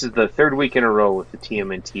 Yeah, this is the third week in a row with the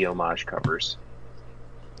TMNT homage covers.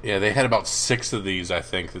 Yeah, they had about 6 of these, I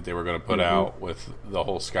think, that they were going to put out with the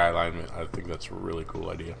whole skyline. I think that's a really cool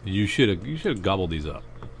idea. You should have gobbled these up.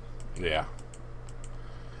 Yeah.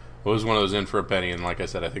 It was one of those in for a penny, and like I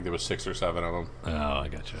said, I think there was 6 or 7 of them. Oh, I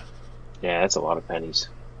gotcha. Yeah, that's a lot of pennies.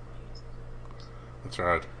 That's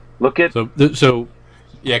right. Look at So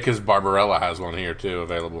Yeah, because Barbarella has one here, too,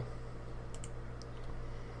 available.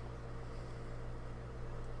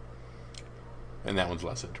 And that one's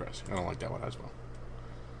less interesting. I don't like that one as well.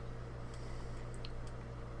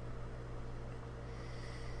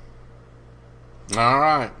 All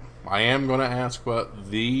right. I am going to ask what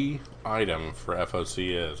the item for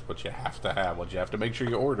FOC is, what you have to have, what you have to make sure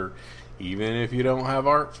you order, even if you don't have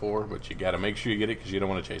art for, but you got to make sure you get it because you don't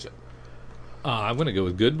want to chase it. I'm going to go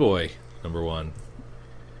with Good Boy, number 1.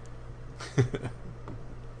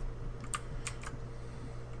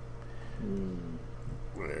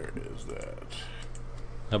 Where is that?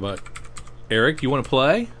 How about Eric? You want to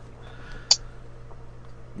play?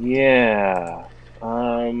 yeah.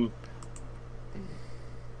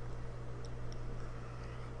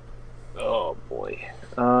 Oh boy.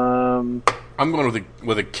 I'm going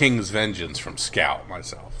with a King's Vengeance from Scout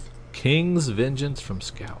myself. King's Vengeance from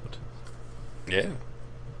Scout. Yeah.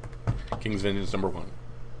 King's Vengeance number 1.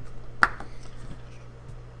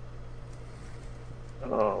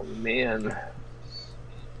 Oh man.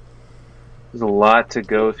 There's a lot to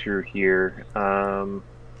go through here.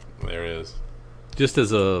 There it is. Just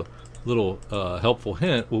as a little helpful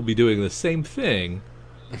hint, we'll be doing the same thing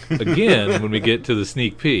again when we get to the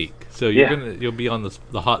sneak peek. So you'll be on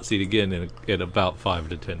the hot seat again in about 5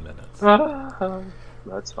 to 10 minutes.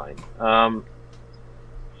 That's fine.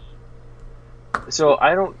 So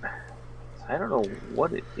I don't know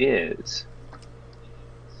what it is.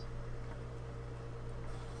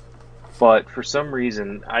 But for some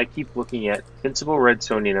reason, I keep looking at Invincible Red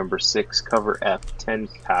Sonja number 6, cover F, 10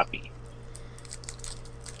 copy.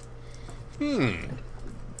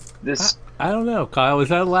 This I don't know, Kyle. Is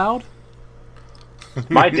that allowed?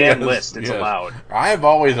 my damn Yes, list. It's yes. allowed. I've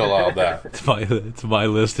always allowed that. It's my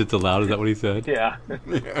list. It's allowed. Is that what he said? Yeah.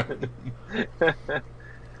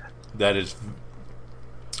 That is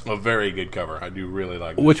a very good cover. I do really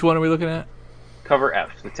like it. Which one are we looking at? Cover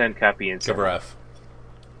F, the 10 copy inside. Cover F.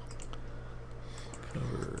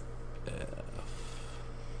 Cover F.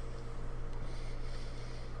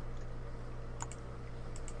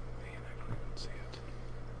 Man, I don't even see it.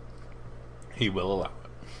 He will allow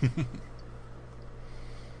it.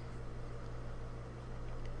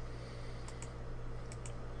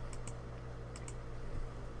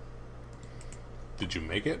 Did you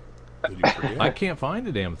make it? Did you forget? I can't find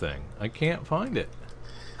the damn thing. I can't find it.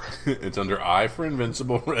 It's under I for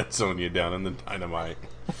Invincible Red Sonja down in the Dynamite.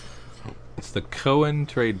 It's the Cohen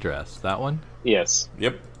trade dress. That one? Yes.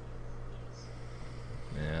 Yep.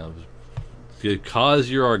 Yeah. Because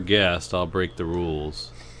you're our guest, I'll break the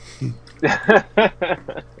rules.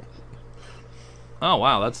 Oh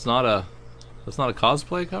wow, that's not a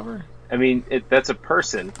cosplay cover? I mean, that's a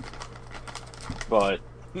person, but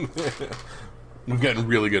We've gotten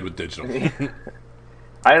really good with digital.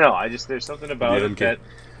 I don't know. There's something about Yeah, it okay. that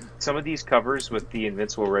some of these covers with the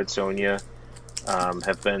Invincible Red Sonja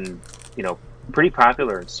have been, pretty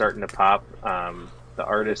popular and starting to pop. The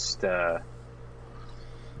artist,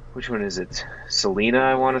 which one is it? Selena,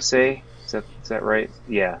 I want to say. Is that right?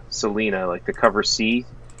 Yeah, Selena, like the cover C.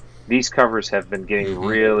 These covers have been getting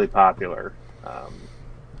really popular.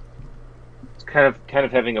 It's kind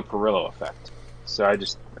of having a Perillo effect. So I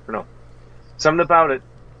don't know. Something about it.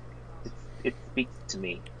 It speaks to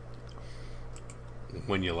me.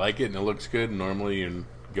 When you like it and it looks good, normally you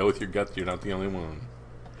go with your gut. You're not the only one.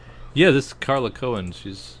 Yeah, this is Carla Cohen.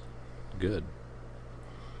 She's good.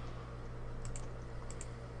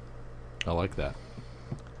 I like that.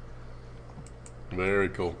 Very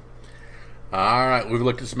cool. All right, we've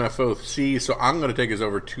looked at some FOC, so I'm going to take us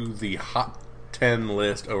over to the Hot 10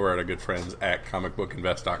 list over at our good friends at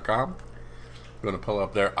comicbookinvest.com. I'm going to pull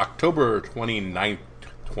up their October 29th,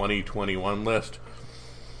 2021 list.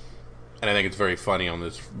 And I think it's very funny on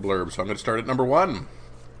this blurb, so I'm going to start at number 1.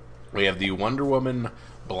 We have the Wonder Woman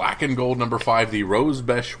Black and Gold number 5, the Rose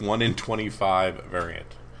Besh 1 in 25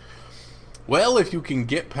 variant. Well, if you can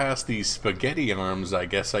get past these spaghetti arms, I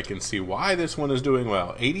guess I can see why this one is doing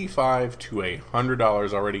well. $85 to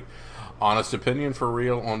 $100 already. Honest opinion for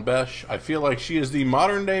real on Besh. I feel like she is the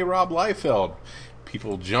modern day Rob Liefeld.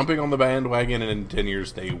 People jumping on the bandwagon, and in 10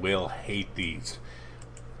 years they will hate these.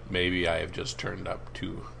 Maybe I have just turned up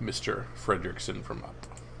to Mr. Fredrickson from Up.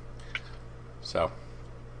 So.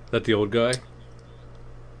 That the old guy?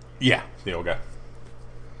 Yeah, the old guy.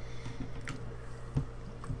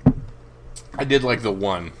 I did like the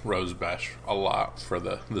one Rose Besh a lot for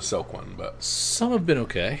the silk one, but Some have been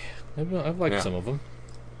okay. I've liked Yeah. some of them.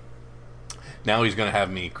 now he's going to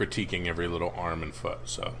have me critiquing every little arm and foot,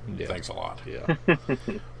 so Yeah. thanks a lot. Yeah.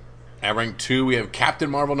 At rank 2, we have Captain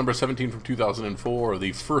Marvel number 17 from 2004,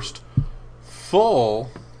 the first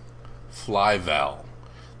full Flyvel.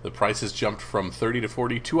 The price has jumped from $30 to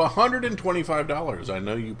 $40 to $125. I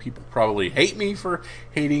know you people probably hate me for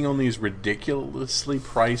hating on these ridiculously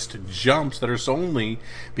priced jumps that are solely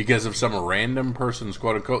because of some random person's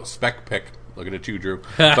quote-unquote spec pick. Looking at you, Drew.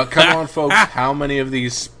 But come on, folks, how many of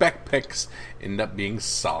these spec picks end up being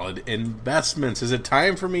solid investments? Is it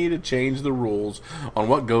time for me to change the rules on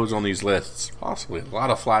what goes on these lists? Possibly. A lot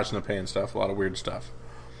of flash in the pan stuff, a lot of weird stuff.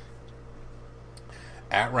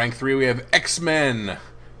 At rank 3, we have X-Men,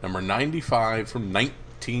 number 95 from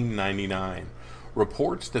 1999.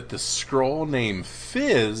 Reports that the Skrull named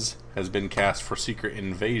Fizz has been cast for Secret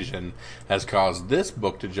Invasion has caused this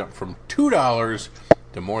book to jump from $2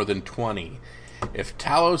 to more than $20. If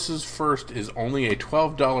Talos' First is only a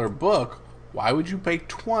 $12 book, why would you pay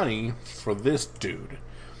 $20 for this dude?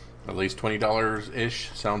 At least $20-ish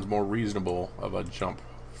sounds more reasonable of a jump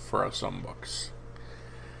for some books.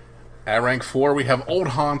 At rank 4, we have Old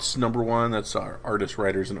Haunts, number 1. That's our artists,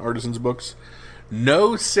 writers, and artisans books.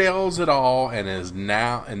 No sales at all, and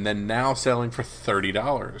now selling for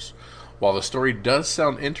 $30. While the story does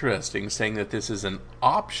sound interesting, saying that this is an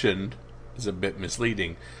option is a bit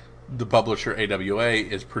misleading. The publisher AWA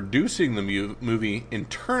is producing the movie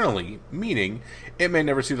internally, meaning it may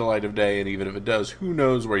never see the light of day, and even if it does, who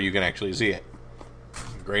knows where you can actually see it.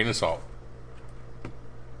 Grain of salt.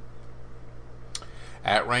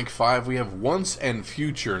 At rank 5, we have Once and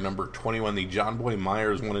Future, number 21, the John Boy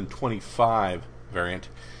Myers 1 in 25 variant.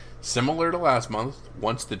 Similar to last month,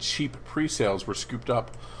 once the cheap pre-sales were scooped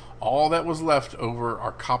up, all that was left over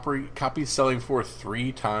are copies selling for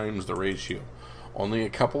 3 times the ratio. Only a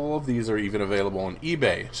couple of these are even available on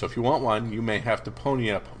eBay, so if you want one, you may have to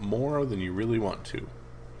pony up more than you really want to.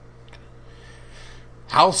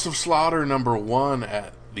 House of Slaughter number 1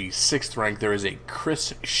 at the 6th rank. There is a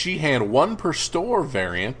Chris Sheehan 1 per store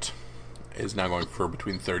variant. Is now going for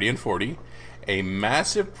between 30 and 40. A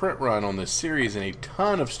massive print run on this series and a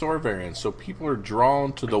ton of store variants, so people are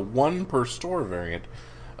drawn to the 1 per store variant,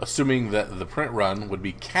 assuming that the print run would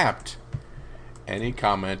be capped. Any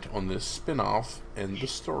comment on this spin-off and the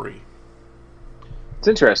story? It's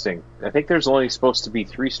interesting. I think there's only supposed to be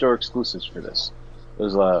 3 store exclusives for this.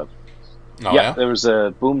 There's a there was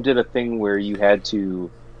a Boom did a thing where you had to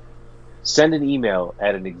send an email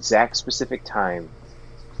at an exact specific time,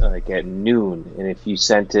 like at noon, and if you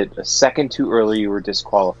sent it a second too early, you were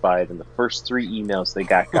disqualified. And the first 3 emails they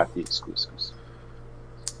got the exclusives.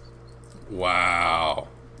 Wow!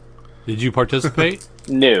 Did you participate?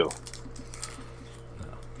 No.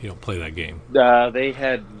 You don't play that game. They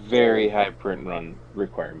had very high print run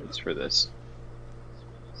requirements for this.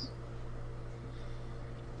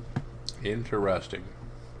 Interesting.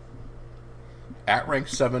 At rank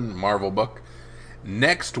 7, Marvel book.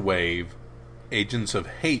 Next Wave, Agents of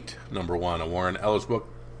Hate, number 1, a Warren Ellis book.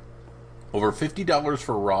 Over $50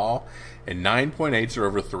 for Raw, and 9.8s are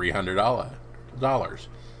over $300.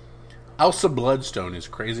 Elsa Bloodstone is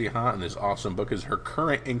crazy hot, and this awesome book is her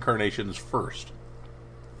current incarnation's first.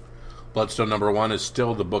 Bloodstone number 1 is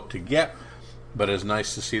still the book to get, but it's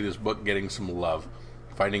nice to see this book getting some love.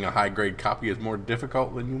 Finding a high-grade copy is more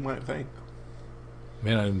difficult than you might think.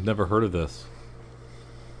 Man, I've never heard of this.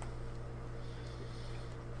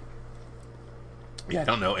 Yeah, I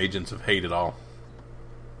don't know Agents of Hate at all.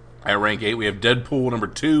 At rank 8, we have Deadpool number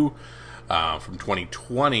 2 from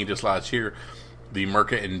 2020, just last year. The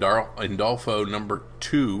Merca Indolfo number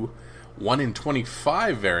 2, 1 in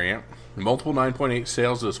 25 variant. Multiple 9.8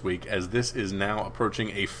 sales this week, as this is now approaching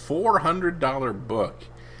a $400 book.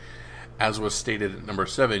 As was stated at number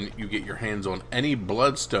 7, you get your hands on any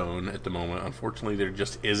Bloodstone at the moment. Unfortunately, there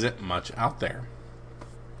just isn't much out there.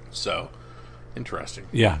 So, interesting.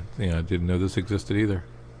 Yeah, I didn't know this existed either.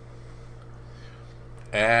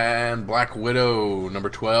 And Black Widow number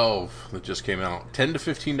 12 that just came out, $10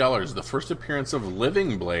 to $15. The first appearance of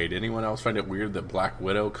Living Blade. Anyone else find it weird that Black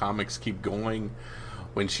Widow comics keep going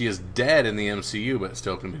when she is dead in the MCU, but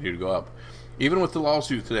still continue to go up? Even with the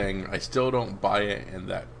lawsuit thing, I still don't buy it. And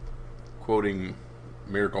that, quoting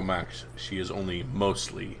Miracle Max, she is only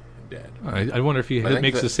mostly dead. I wonder if he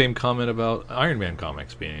makes the same comment about Iron Man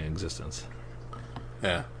comics being in existence.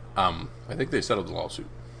 Yeah, I think they settled the lawsuit.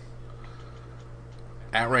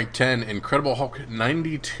 At rank 10, Incredible Hulk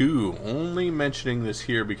 92. Only mentioning this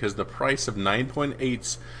here because the price of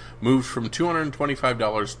 9.8s moved from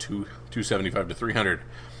 $225 to $275 to $300.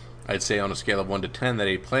 I'd say on a scale of 1 to 10 that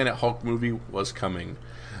a Planet Hulk movie was coming.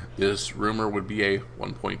 This rumor would be a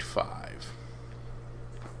 1.5.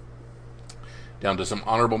 Down to some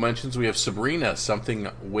honorable mentions, we have Sabrina, Something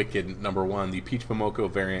Wicked, number 1. The Peach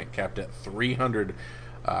Momoko variant capped at 300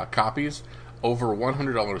 copies. Over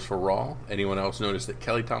 $100 for Raw. Anyone else notice that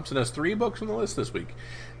Kelly Thompson has 3 books on the list this week?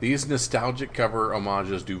 These nostalgic cover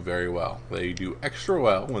homages do very well. They do extra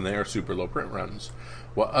well when they are super low print runs.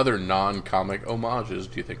 What other non-comic homages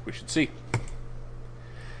do you think we should see?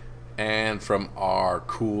 And from our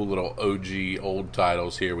cool little OG old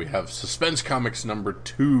titles here, we have Suspense Comics number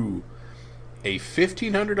 2. A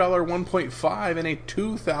 $1,500 1.5 and a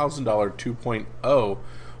 $2,000 2.0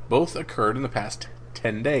 both occurred in the past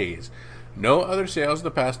 10 days. No other sales in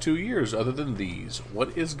the past 2 years other than these.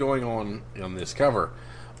 What is going on this cover?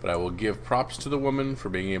 But I will give props to the woman for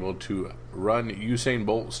being able to run Usain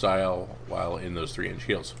Bolt style while in those 3-inch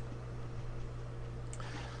heels.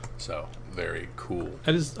 So, very cool.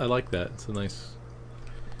 I like that. It's a nice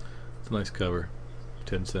cover.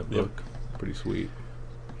 10-cent book. Yep. Pretty sweet.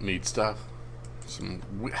 Neat stuff. Some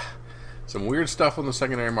weird stuff on the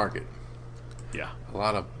secondary market. Yeah. A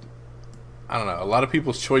lot of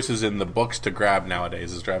people's choices in the books to grab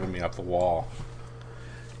nowadays is driving me up the wall.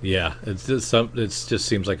 Yeah, it just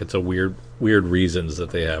seems like it's a weird reasons that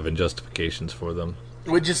they have and justifications for them.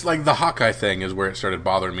 Which is like the Hawkeye thing is where it started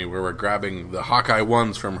bothering me, where we're grabbing the Hawkeye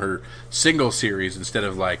ones from her single series instead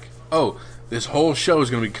of like, oh, this whole show is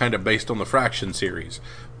going to be kind of based on the Fraction series.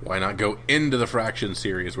 Why not go into the Fraction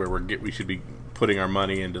series where we should be putting our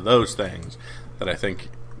money into those things that I think,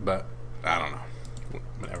 but I don't know.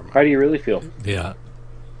 Never mind. How do you really feel? Yeah.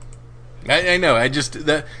 I know.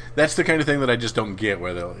 That's the kind of thing that I just don't get.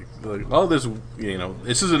 Where they're like, oh, this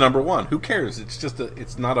is a number one. Who cares?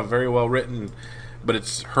 It's not a very well written, but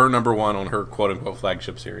it's her number one on her quote unquote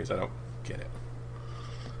flagship series. I don't get it.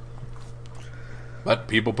 But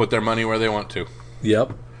people put their money where they want to.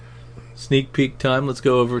 Yep. Sneak peek time. Let's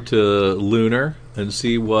go over to Lunar and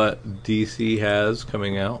see what DC has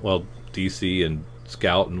coming out. Well, DC and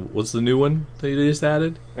Scout, and what's the new one they just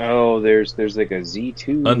added? Oh, there's like a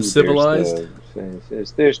Z2. Uncivilized?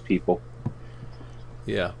 There's people.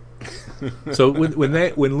 Yeah. So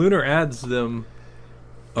when Lunar adds them,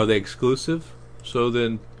 are they exclusive? So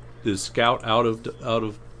then is Scout out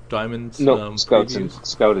of Diamond's? No, Scout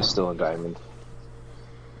is still a Diamond.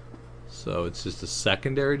 So it's just a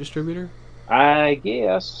secondary distributor? I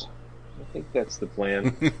guess. I think that's the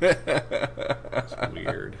plan. That's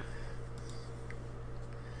weird.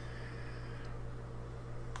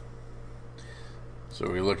 So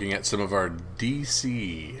we're looking at some of our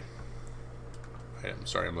DC. I'm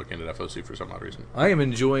sorry, I'm looking at FOC for some odd reason. I am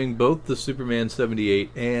enjoying both the Superman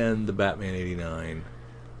 78 and the Batman 89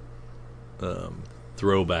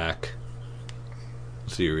 throwback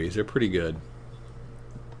series. They're pretty good.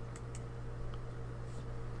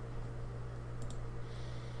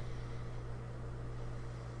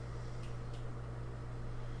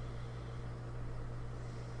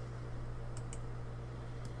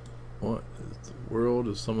 What is the world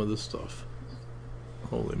of some of this stuff?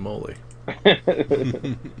 Holy moly.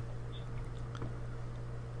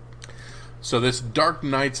 So this Dark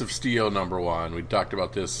Knights of Steel #1, we talked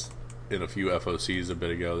about this in a few FOCs a bit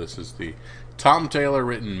ago. This is the Tom Taylor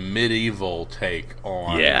written medieval take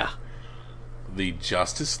on the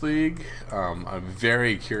Justice League. I'm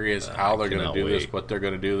very curious how they're going to do this, what they're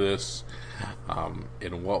going to do this,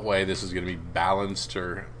 in what way this is going to be balanced,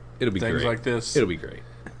 or It'll be things great. like this. It'll be great.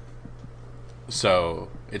 So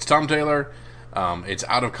it's Tom Taylor. It's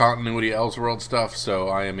out of continuity Elseworld stuff, so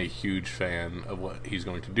I am a huge fan of what he's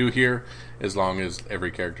going to do here, as long as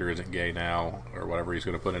every character isn't gay now, or whatever he's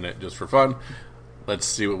going to put in it just for fun. Let's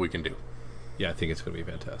see what we can do. Yeah, I think it's going to be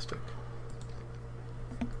fantastic.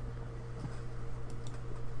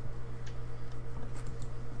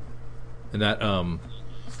 And that,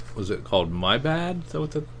 was it called My Bad? Is that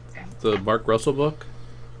what the Mark Russell book?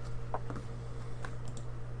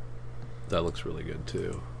 That looks really good,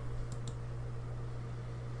 too.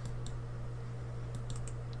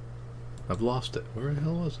 I've lost it. Where the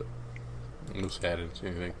hell was it? I'm just adding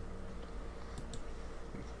anything.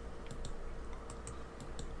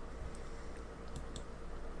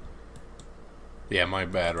 Yeah, My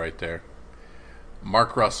Bad right there.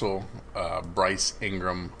 Mark Russell, Bryce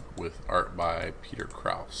Ingram with art by Peter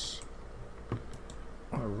Krause.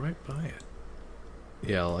 Oh, right by it.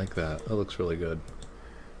 Yeah, I like that. That looks really good.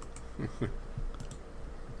 Of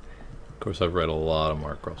course, I've read a lot of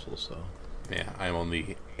Mark Russell, so... Yeah, I'm on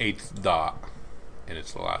the 8th dot, and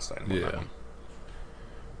it's the last item on that one.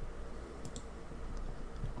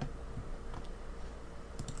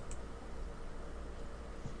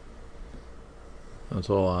 That's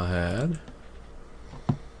all I had.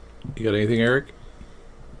 You got anything, Eric?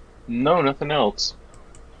 No, nothing else.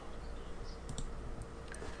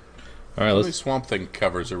 All right, These Swamp Thing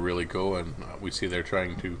covers are really cool, and we see they're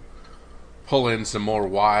trying to pull in some more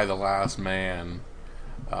Y the Last Man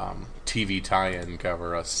TV tie-in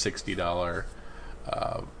cover, a $60,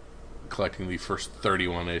 collecting the first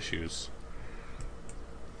 31 issues.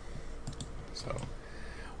 So,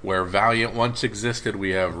 where Valiant once existed, we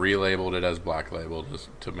have relabeled it as Black Label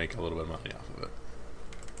to make a little bit of money off of it.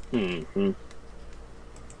 Mm-hmm.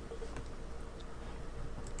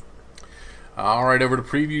 All right, over to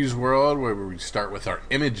Previews World, where we start with our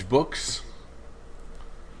Image books.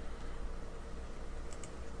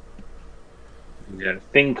 We got a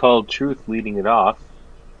thing called Truth leading it off.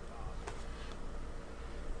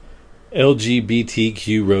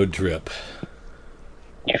 LGBTQ road trip.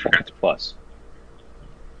 You forgot the plus.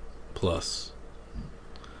 Plus.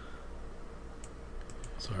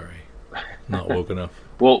 Sorry. Not woke enough.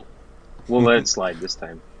 We'll let it slide this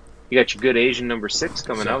time. You got your good Asian #6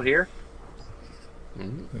 coming out here.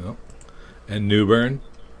 Mm-hmm. Yep. And Newburn.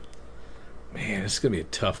 Man, it's going to be a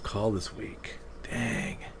tough call this week.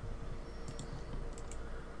 Dang.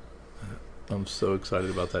 I'm so excited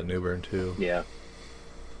about that Newburn, too. Yeah.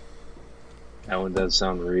 That one does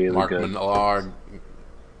sound really Mark good.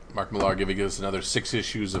 Mark Millar giving us another 6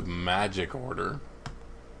 issues of Magic Order.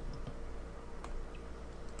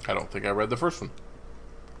 I don't think I read the first one.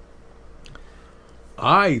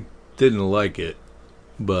 I didn't like it,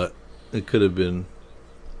 but it could have been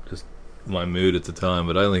just my mood at the time.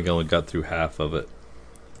 But I think I only got through half of it.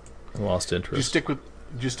 I lost interest. Did you stick with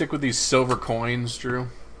Did you stick with these silver coins, Drew?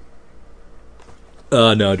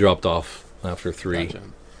 No, I dropped off after 3. Gotcha.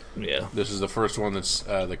 Yeah. This is the first one that's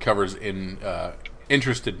the covers in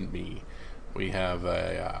interested in me. We have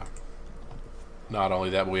a not only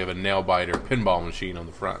that, but we have a nail biter pinball machine on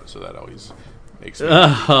the front, so that always makes me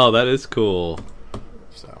happy. Oh, that is cool.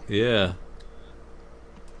 So Yeah.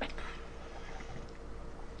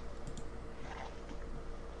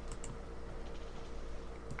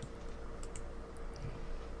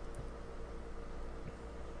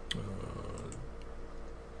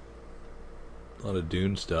 A lot of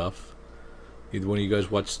Dune stuff. Either one of you guys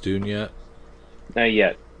watched Dune yet? Not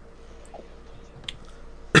yet.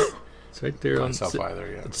 It's right there on. myself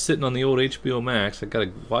either, yeah. It's sitting on the old HBO Max. I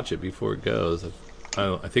gotta watch it before it goes.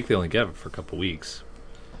 I think they only have it for a couple weeks.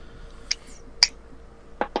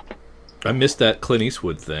 I missed that Clint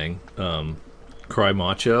Eastwood thing. Cry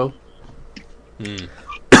Macho.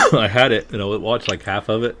 I had it, and I watched like half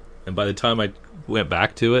of it, and by the time I went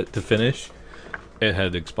back to it to finish, it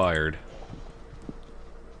had expired.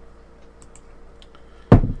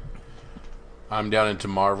 I'm down into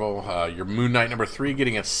Marvel. Your Moon Knight number 3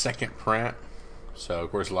 getting a second print. So, of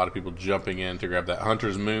course, a lot of people jumping in to grab that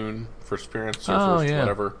Hunter's Moon first appearance or first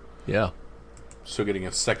whatever. Yeah. So, getting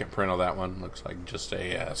a second print of that one. Looks like just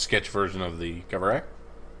a sketch version of the cover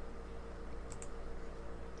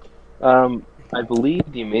art. I believe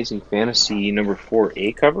the Amazing Fantasy number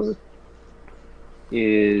 4A cover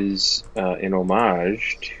is an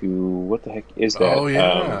homage to what the heck is that? Oh,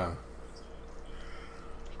 yeah.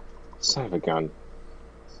 Son of a gun.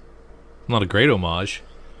 Not a great homage.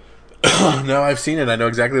 No, I've seen it. I know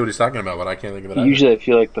exactly what he's talking about, but I can't think of it either. Usually I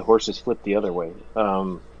feel like the horses flip the other way.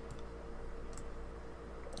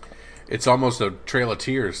 It's almost a Trail of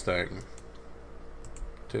Tears thing,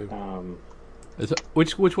 too.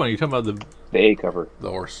 Which one are you talking about? The A cover. The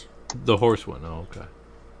horse. The horse one. Oh, okay.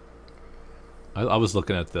 I was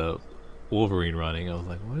looking at the Wolverine running. I was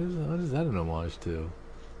like, what is that an homage to?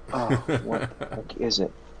 Oh, what the heck is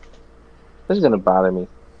it? This is gonna bother me.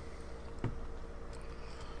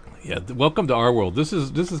 Yeah, welcome to our world. This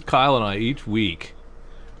is Kyle and I each week.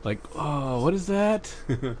 Like, oh, what is that?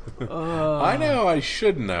 I know. I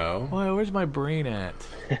should know. Where's my brain at?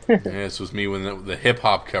 Yeah, this was me when the hip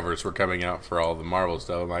hop covers were coming out for all the Marvel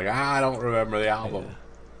stuff. I'm like, I don't remember the album. Yeah.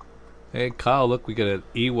 Hey, Kyle, look, we got an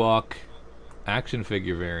Ewok action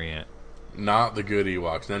figure variant. Not the good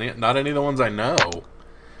Ewoks. Not any of the ones I know.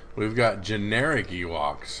 We've got generic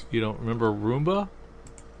Ewoks. You don't remember Roomba?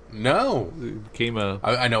 No. It became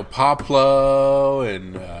I know Poplo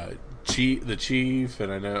and the Chief,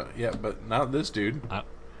 and I know, yeah, but not this dude.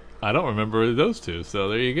 I don't remember those two, so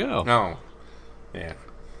there you go. No. Yeah.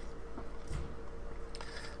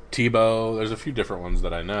 Tebow, there's a few different ones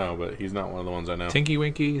that I know, but he's not one of the ones I know. Tinky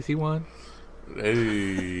Winky, is he one?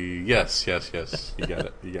 Hey, yes. You got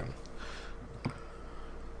it. You got it.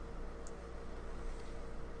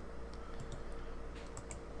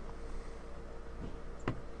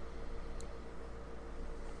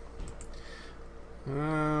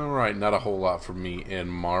 Alright, not a whole lot for me in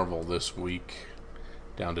Marvel this week.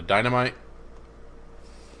 Down to Dynamite.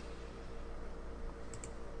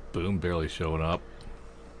 Boom, barely showing up.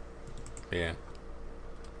 Yeah.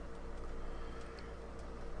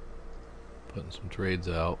 Putting some trades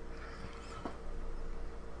out.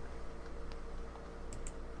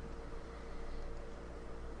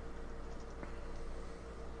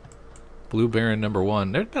 Blue Baron number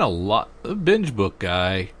 1. There's been a lot. The binge book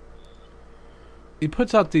guy. He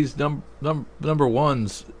puts out these number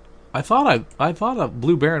ones. I thought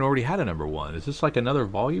Blue Baron already had a number 1. Is this like another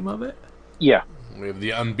volume of it? Yeah. We have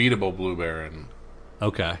the unbeatable Blue Baron.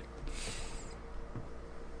 Okay.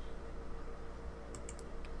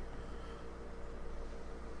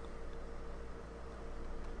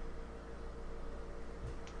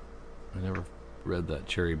 I never read that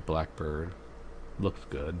Cherry Blackbird. Looks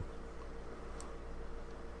good.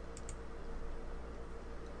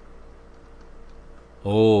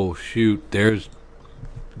 Oh shoot! There's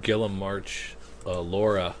Gilliam March,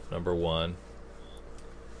 Laura number 1.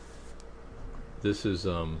 This is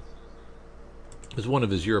one of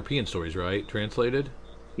his European stories, right? Translated.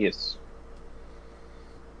 Yes.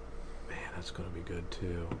 Man, that's gonna be good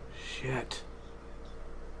too. Shit.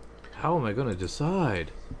 How am I gonna decide?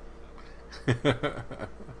 There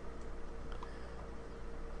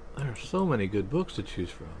are so many good books to choose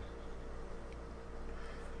from.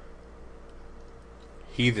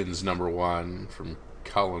 Heathens number 1 from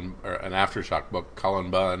Colin, or an Aftershock book,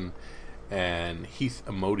 Colin Bunn and Heath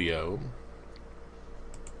Amodio,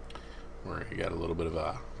 where you got a little bit of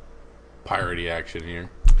a piratey action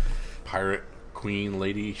here. Pirate Queen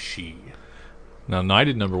Lady She. Now,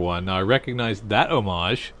 Knighted #1. Now, I recognize that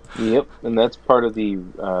homage. Yep, and that's part of the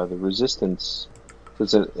Resistance.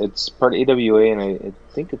 It's part of AWA, and I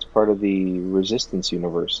think it's part of the Resistance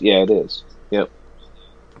universe. Yeah, it is. Yep.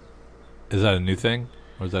 Is that a new thing,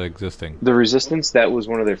 or is that existing? The Resistance, that was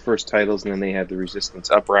one of their first titles, and then they had the Resistance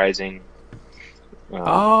Uprising.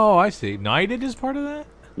 Oh, I see. Knighted is part of that?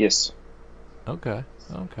 Yes. Okay.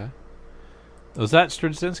 Was that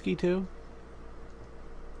Straczynski too?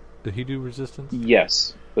 Did he do Resistance?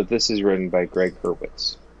 Yes, but this is written by Greg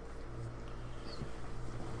Hurwitz.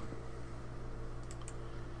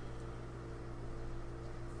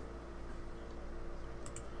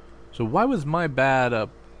 So why was my bad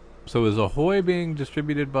up? So is Ahoy being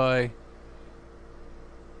distributed by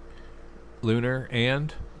Lunar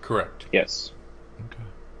and? Correct. Yes. Okay,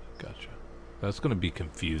 gotcha. That's going to be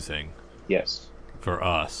confusing Yes. for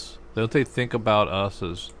us. Don't they think about us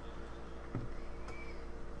as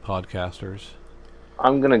podcasters?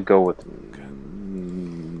 I'm going to go with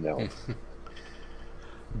no.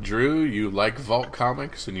 Drew, you like Vault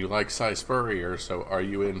Comics and you like Cy Spurrier, so are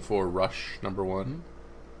you in for Rush #1?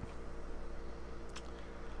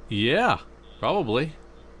 Yeah, probably.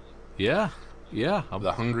 Yeah.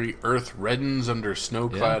 The hungry earth reddens under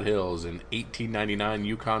snow-clad hills in 1899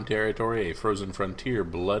 Yukon Territory, a frozen frontier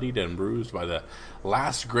bloodied and bruised by the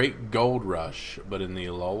last great gold rush. But in the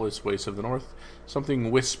lawless wastes of the north,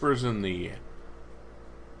 something whispers in the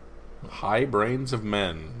high brains of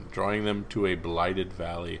men, drawing them to a blighted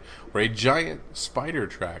valley, where a giant spider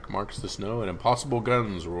track marks the snow and impossible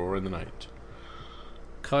guns roar in the night.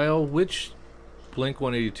 Kyle, which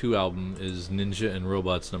Blink-182 album is Ninja and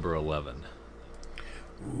Robots #11?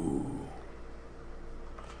 Ooh.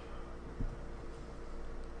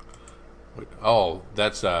 Oh,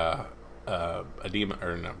 that's Edema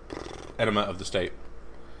or no, Enema of the State.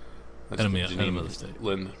 That's Enema Janine of the State.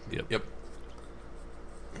 Lind. Yep.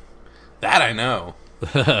 That I know.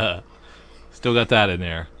 Still got that in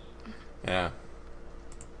there. Yeah.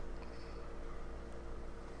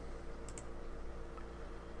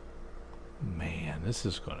 Man, this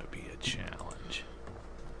is going to be a challenge.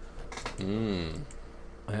 Mm.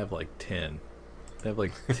 I have like 10. I have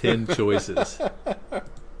like 10 choices.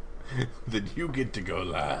 Then you get to go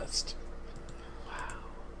last. Wow.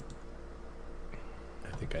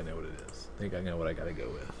 I think I know what it is. I think I know what I got to go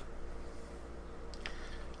with.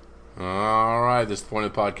 All right, this is the point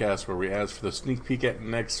of the podcast where we ask for the sneak peek at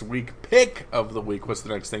next week pick of the week. What's the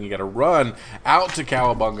next thing you got to run out to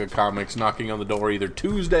Cowabunga Comics, knocking on the door either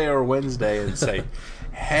Tuesday or Wednesday, and say,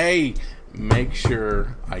 "Hey, make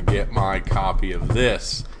sure I get my copy of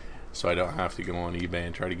this, so I don't have to go on eBay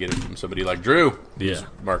and try to get it from somebody like Drew." Yeah. Just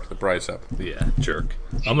mark the price up. Yeah, jerk.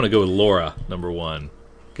 I'm going to go with Laura, #1.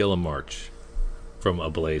 Gilliam March from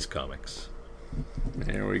Ablaze Comics.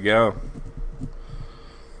 There we go.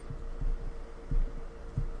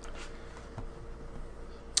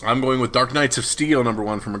 I'm going with Dark Knights of Steel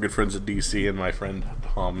 #1 from our good friends at DC and my friend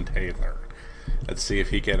Tom Taylor. Let's see if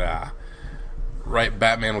he can write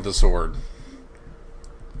Batman with a sword.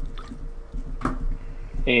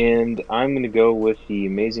 And I'm going to go with the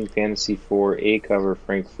Amazing Fantasy 4 A cover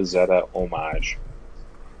Frank Frazetta homage.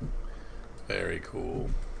 Very cool.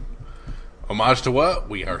 Homage to what?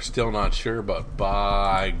 We are still not sure, but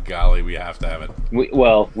by golly, we have to have it.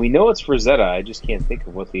 We know it's Frazetta. I just can't think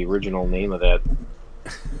of what the original name of that.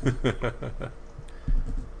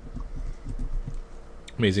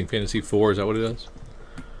 Amazing Fantasy 4, is that what it is?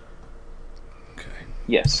 Okay.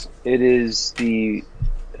 Yes, it is the.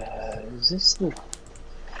 Is this the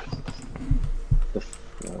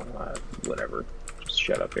whatever? Just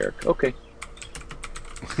shut up, Eric. Okay.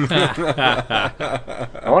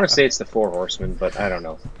 I want to say it's the Four Horsemen, but I don't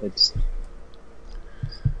know. It's.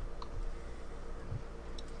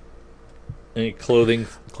 Any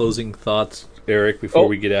closing thoughts, Eric, before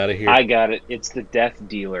we get out of here? I got it. It's The Death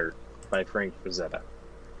Dealer by Frank Frazetta.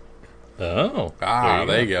 Oh.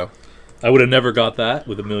 There you go. I would have never got that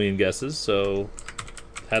with a million guesses, so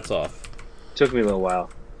hats off. Took me a little while.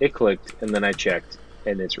 It clicked, and then I checked,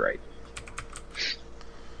 and it's right.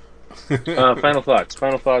 Final thoughts.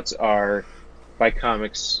 Final thoughts are buy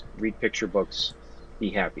comics, read picture books, be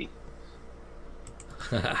happy.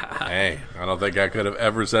 Hey, I don't think I could have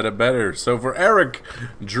ever said it better. So for Eric,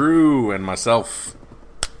 Drew, and myself,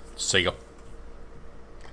 see ya.